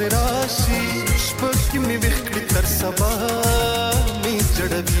बशर राशि शपक की मी विखड़ी तर सबा मी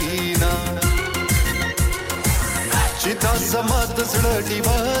जड़वीना जिदा जमा दजड़ी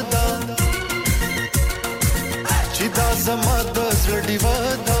वादा जिदा जमा दजड़ी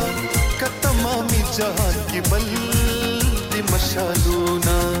वादा कतमा मी जहान की बल्दी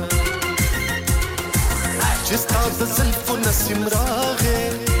मशालूना जिस्ता ज़ल्फ़ नसीम रागे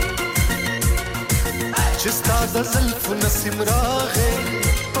जिस्ता ज़ल्फ़ नसीम रागे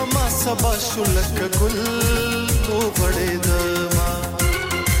पमा सबा शुलक गुल ओ बड़े दमा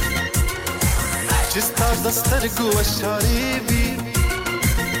जिस्ता दस्तर गु अशारी भी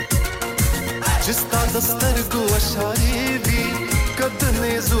जिस्ता दस्तर गु अशारी भी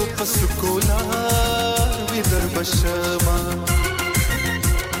कदने जो पसुकोला विदर बशमा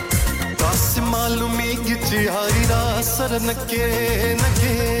दास मालूमी गिची हारी रासर नके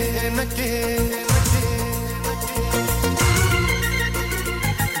नके नके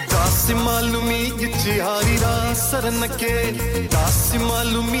दास मालूमी गिची हारी रासर नके दास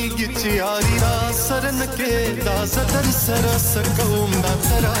मालूमी गिची हारी रासर नके दास दर सरस कौम दा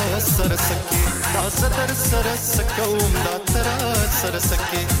तरा सर सके दास दर सरस कौम दा तरा सर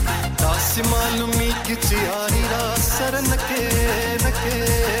सके दास मालूमी गिची हारी रासर नके नके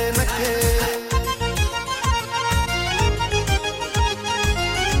नके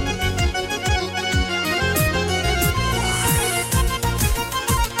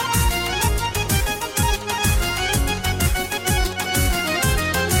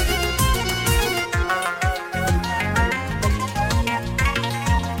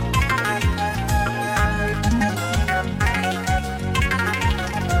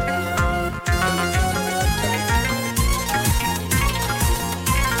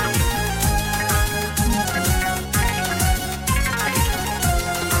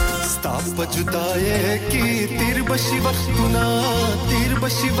जुदाए की तीर बशी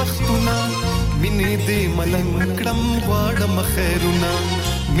वक्तुना मिनी दे मलंकड़म वाड़म खैरुना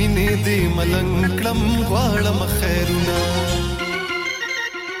मिनी दे मलंकड़म वाड़म खैरुना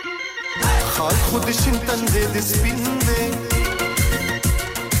खाल खुद शिंतन दे दिस्पिंदे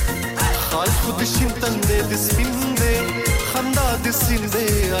खाल खुद शिंतन दे दिस्पिंदे खंदा दिसिंदे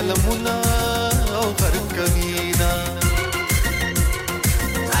अलमुना औ हर कमीना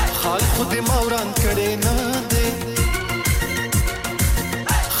खाल खुद मावरान कड़े ना दे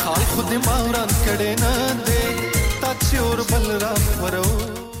खाल खुद मावरान कड़े ना दे ताचोर बलराम वरो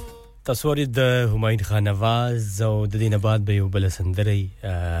تصویر د همایون خان نواز او د دینه بعد به یو بل سندري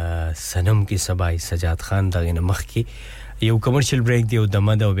سنم کې سبای سجاد خان دغه مخ کې یو کمرشل بریک دی او د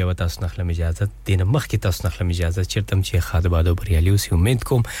ماده او بیا تاسو نخله اجازه دینه مخ کې تاسو نخله اجازه چرتم چې خاطبادو بریالي اوسې امید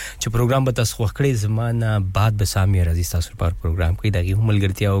کوم چې پروګرام به تاسو وکړي زمانہ بعد به سامي عزیز تاسو پر پروګرام کې دغه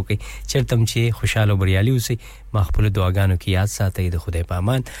ملګرتیا وکړي چرتم چې خوشاله بریالي اوسې ما خپل دعاګانو کې یاد ساتئ د خدای په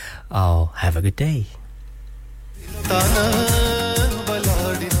امان او have a good day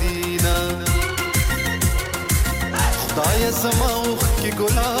خدای زماوخ کی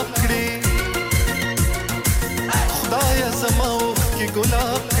گلاب کړي خدای زماوخ کی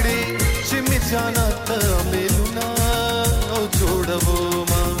گلاب کړي چې می جانا ته ملونا او جوړو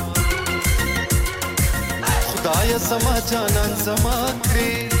ما خدای زما جانان زما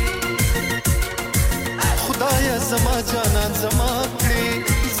کړي خدای زما جانان زما کړي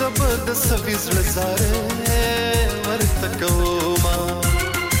زبردست وزړ زاره ورته کوما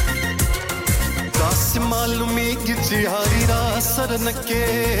داس معلومی کی چهاری را سر نکے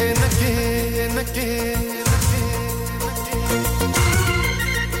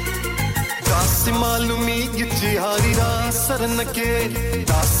داس معلومی کی چهاری را سر نکے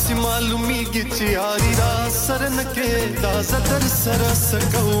داس معلومی کی چهاری را سر نکے داز در سرس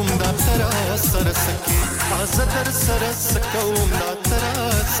قوم دا ترا سر سکے داز در سرس قوم دا ترا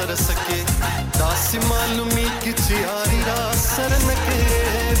سر سکے داس معلومی کی چهاری را سر نکے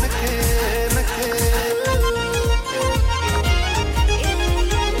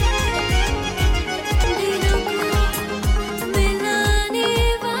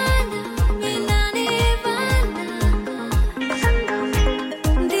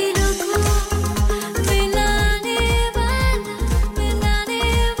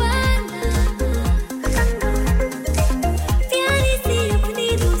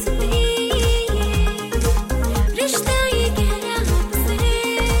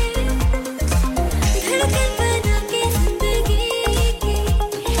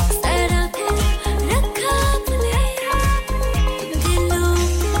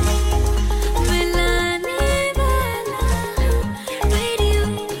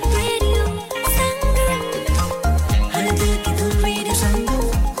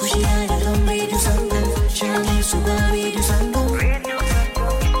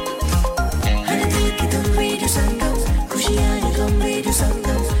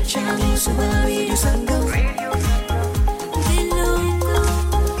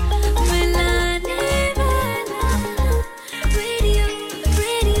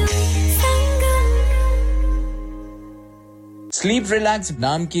sleep relax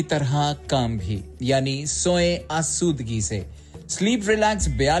नाम की तरह काम भी यानी सोएं आसूदगी से स्लीप रिलैक्स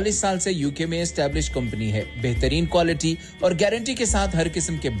 42 साल से यूके में एस्टैब्लिश कंपनी है बेहतरीन क्वालिटी और गारंटी के साथ हर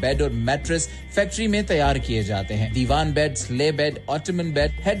किस्म के बेड और मैट्रेस फैक्ट्री में तैयार किए जाते हैं divan bed sleigh bed ottoman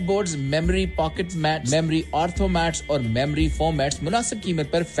bed headboards memory pocket mat memory ortho mats और मेमोरी फोम मैट्स मुनासिब कीमत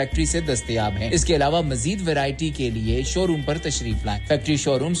पर फैक्ट्री से दस्तयाब हैं इसके अलावा मजीद वैरायटी के लिए शोरूम पर तशरीफ लाएं फैक्ट्री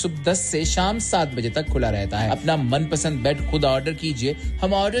शोरूम सुबह 10 से शाम 7 बजे तक खुला रहता है अपना मनपसंद बेड खुद ऑर्डर कीजिए हम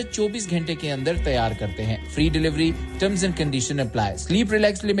ऑर्डर 24 घंटे के अंदर तैयार करते हैं free delivery terms and condition apply. Sleep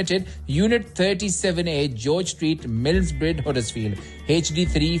Relax Limited, Unit 37A, George Street, Millsbridge, Huddersfield,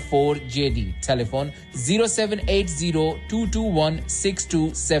 HD34JD. Telephone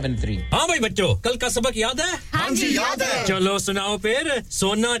 07802216273. हाँ भाई बच्चों, कल का सबक याद है? हाँ जी याद है. चलो सुनाओ फिर.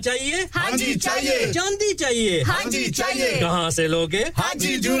 सोना चाहिए? हाँ जी चाहिए. चांदी चाहिए? हाँ जी चाहिए. कहाँ से लोगे? हाँ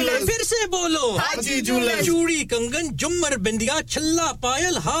जी जूलर्स. फिर से बोलो. हाँ जी जूलर्स. चूड़ी, कंगन, झुमर, बिंदिया, छल्ला,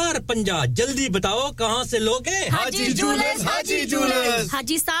 पायल, हार, पंजा. जल्दी बताओ कहाँ से लोगे? हाँ जी जूलर्स. हाजी जूलर्स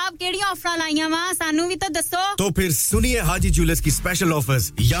हाजी साहब केड़ी ऑफर लाईया वा सानू भी तो दसो तो फिर सुनिए हाजी जूलर्स की स्पेशल स्पेशल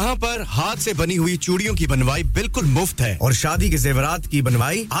ऑफर्स यहाँ पर हाथ से बनी हुई चूड़ियों की बनवाई बिल्कुल मुफ्त है और शादी के जेवरात की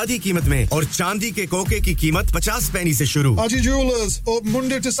बनवाई आधी कीमत में और चांदी के कोके की कीमत 50 पैसे से शुरू Haji Jewellers open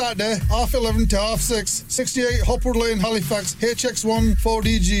Monday to Saturday 11:30 to 6:30 68 Hopwood Lane Halifax HX1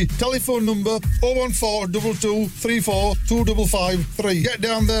 4DG telephone number 01422342553 get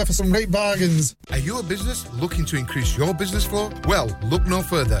down there for some great bargains. Are you a business looking to increase your business flow? Well, look no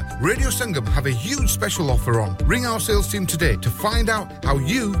further. Radio Sangam have a huge special offer on. Ring our sales team today to find out how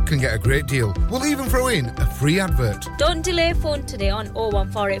you can get a great deal. We'll even throw in a free advert. Don't delay, phone today on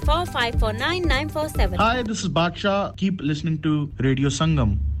 01484 549 947. Hi, this is Baksha. Keep listening to Radio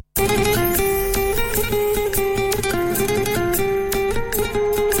Sangam.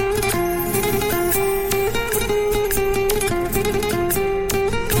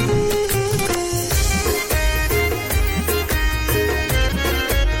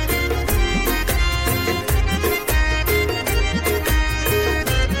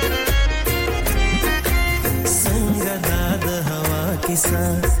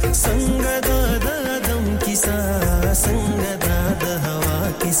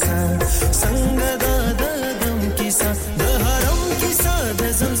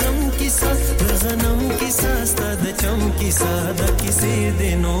 Sada kisi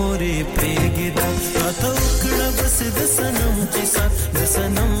dinore pregida ata ukda bas dasanam kisa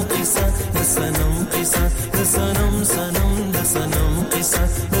dasanam kisa dasanam kisa dasanam sanam dasanam kisa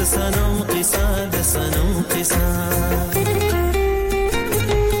dasanam kisa dasanam kisa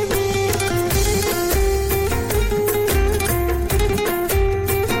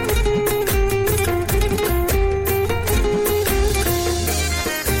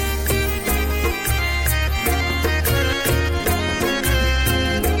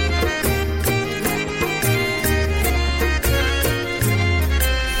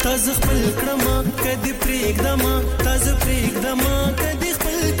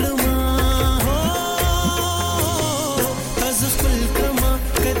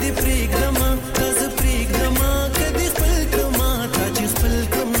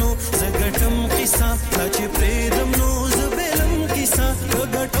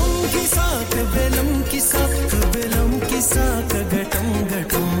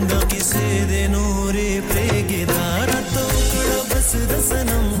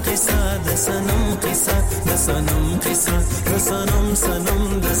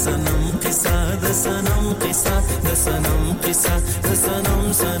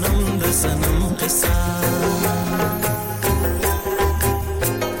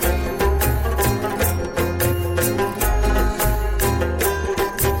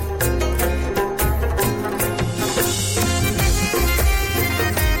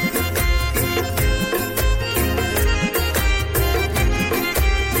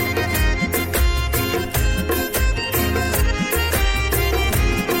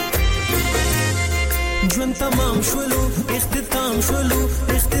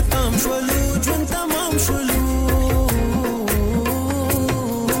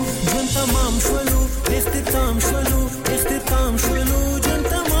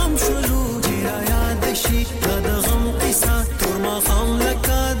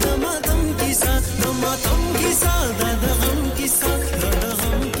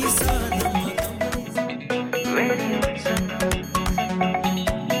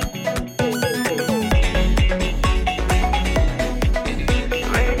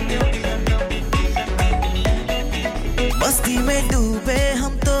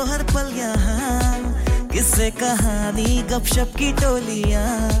गपशप की टोलियां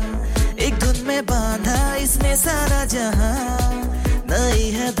एक धुन में बांधा इसने सारा जहां नई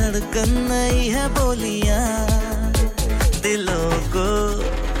है धड़कन नई है बोलियां दिलों को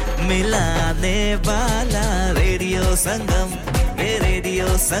मिलाने वाला रेडियो संगम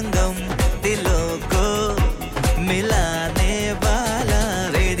दिलों को मिलाने वाला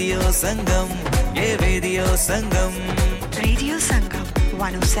रेडियो संगम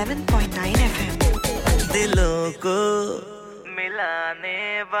 107.9 FM दिलों को मिलाने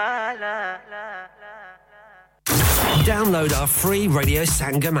वाला Download our free Radio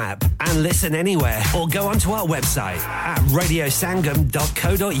Sangam app and listen anywhere or go onto our website at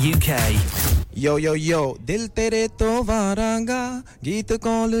radiosangam.co.uk. Yo yo yo, dil tere to varanga, geet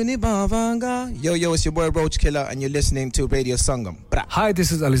kaal nibhavanga. Yo yo, it's your boy Roach Killer and you're listening to Radio Sangam. Hi,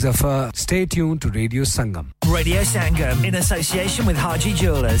 this is Ali Zafar. Stay tuned to Radio Sangam. Radio Sangam in association with Haji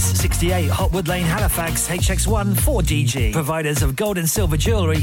Jewellers, 68 Hotwood Lane, Halifax, HX1 4DG. Providers of gold and silver jewellery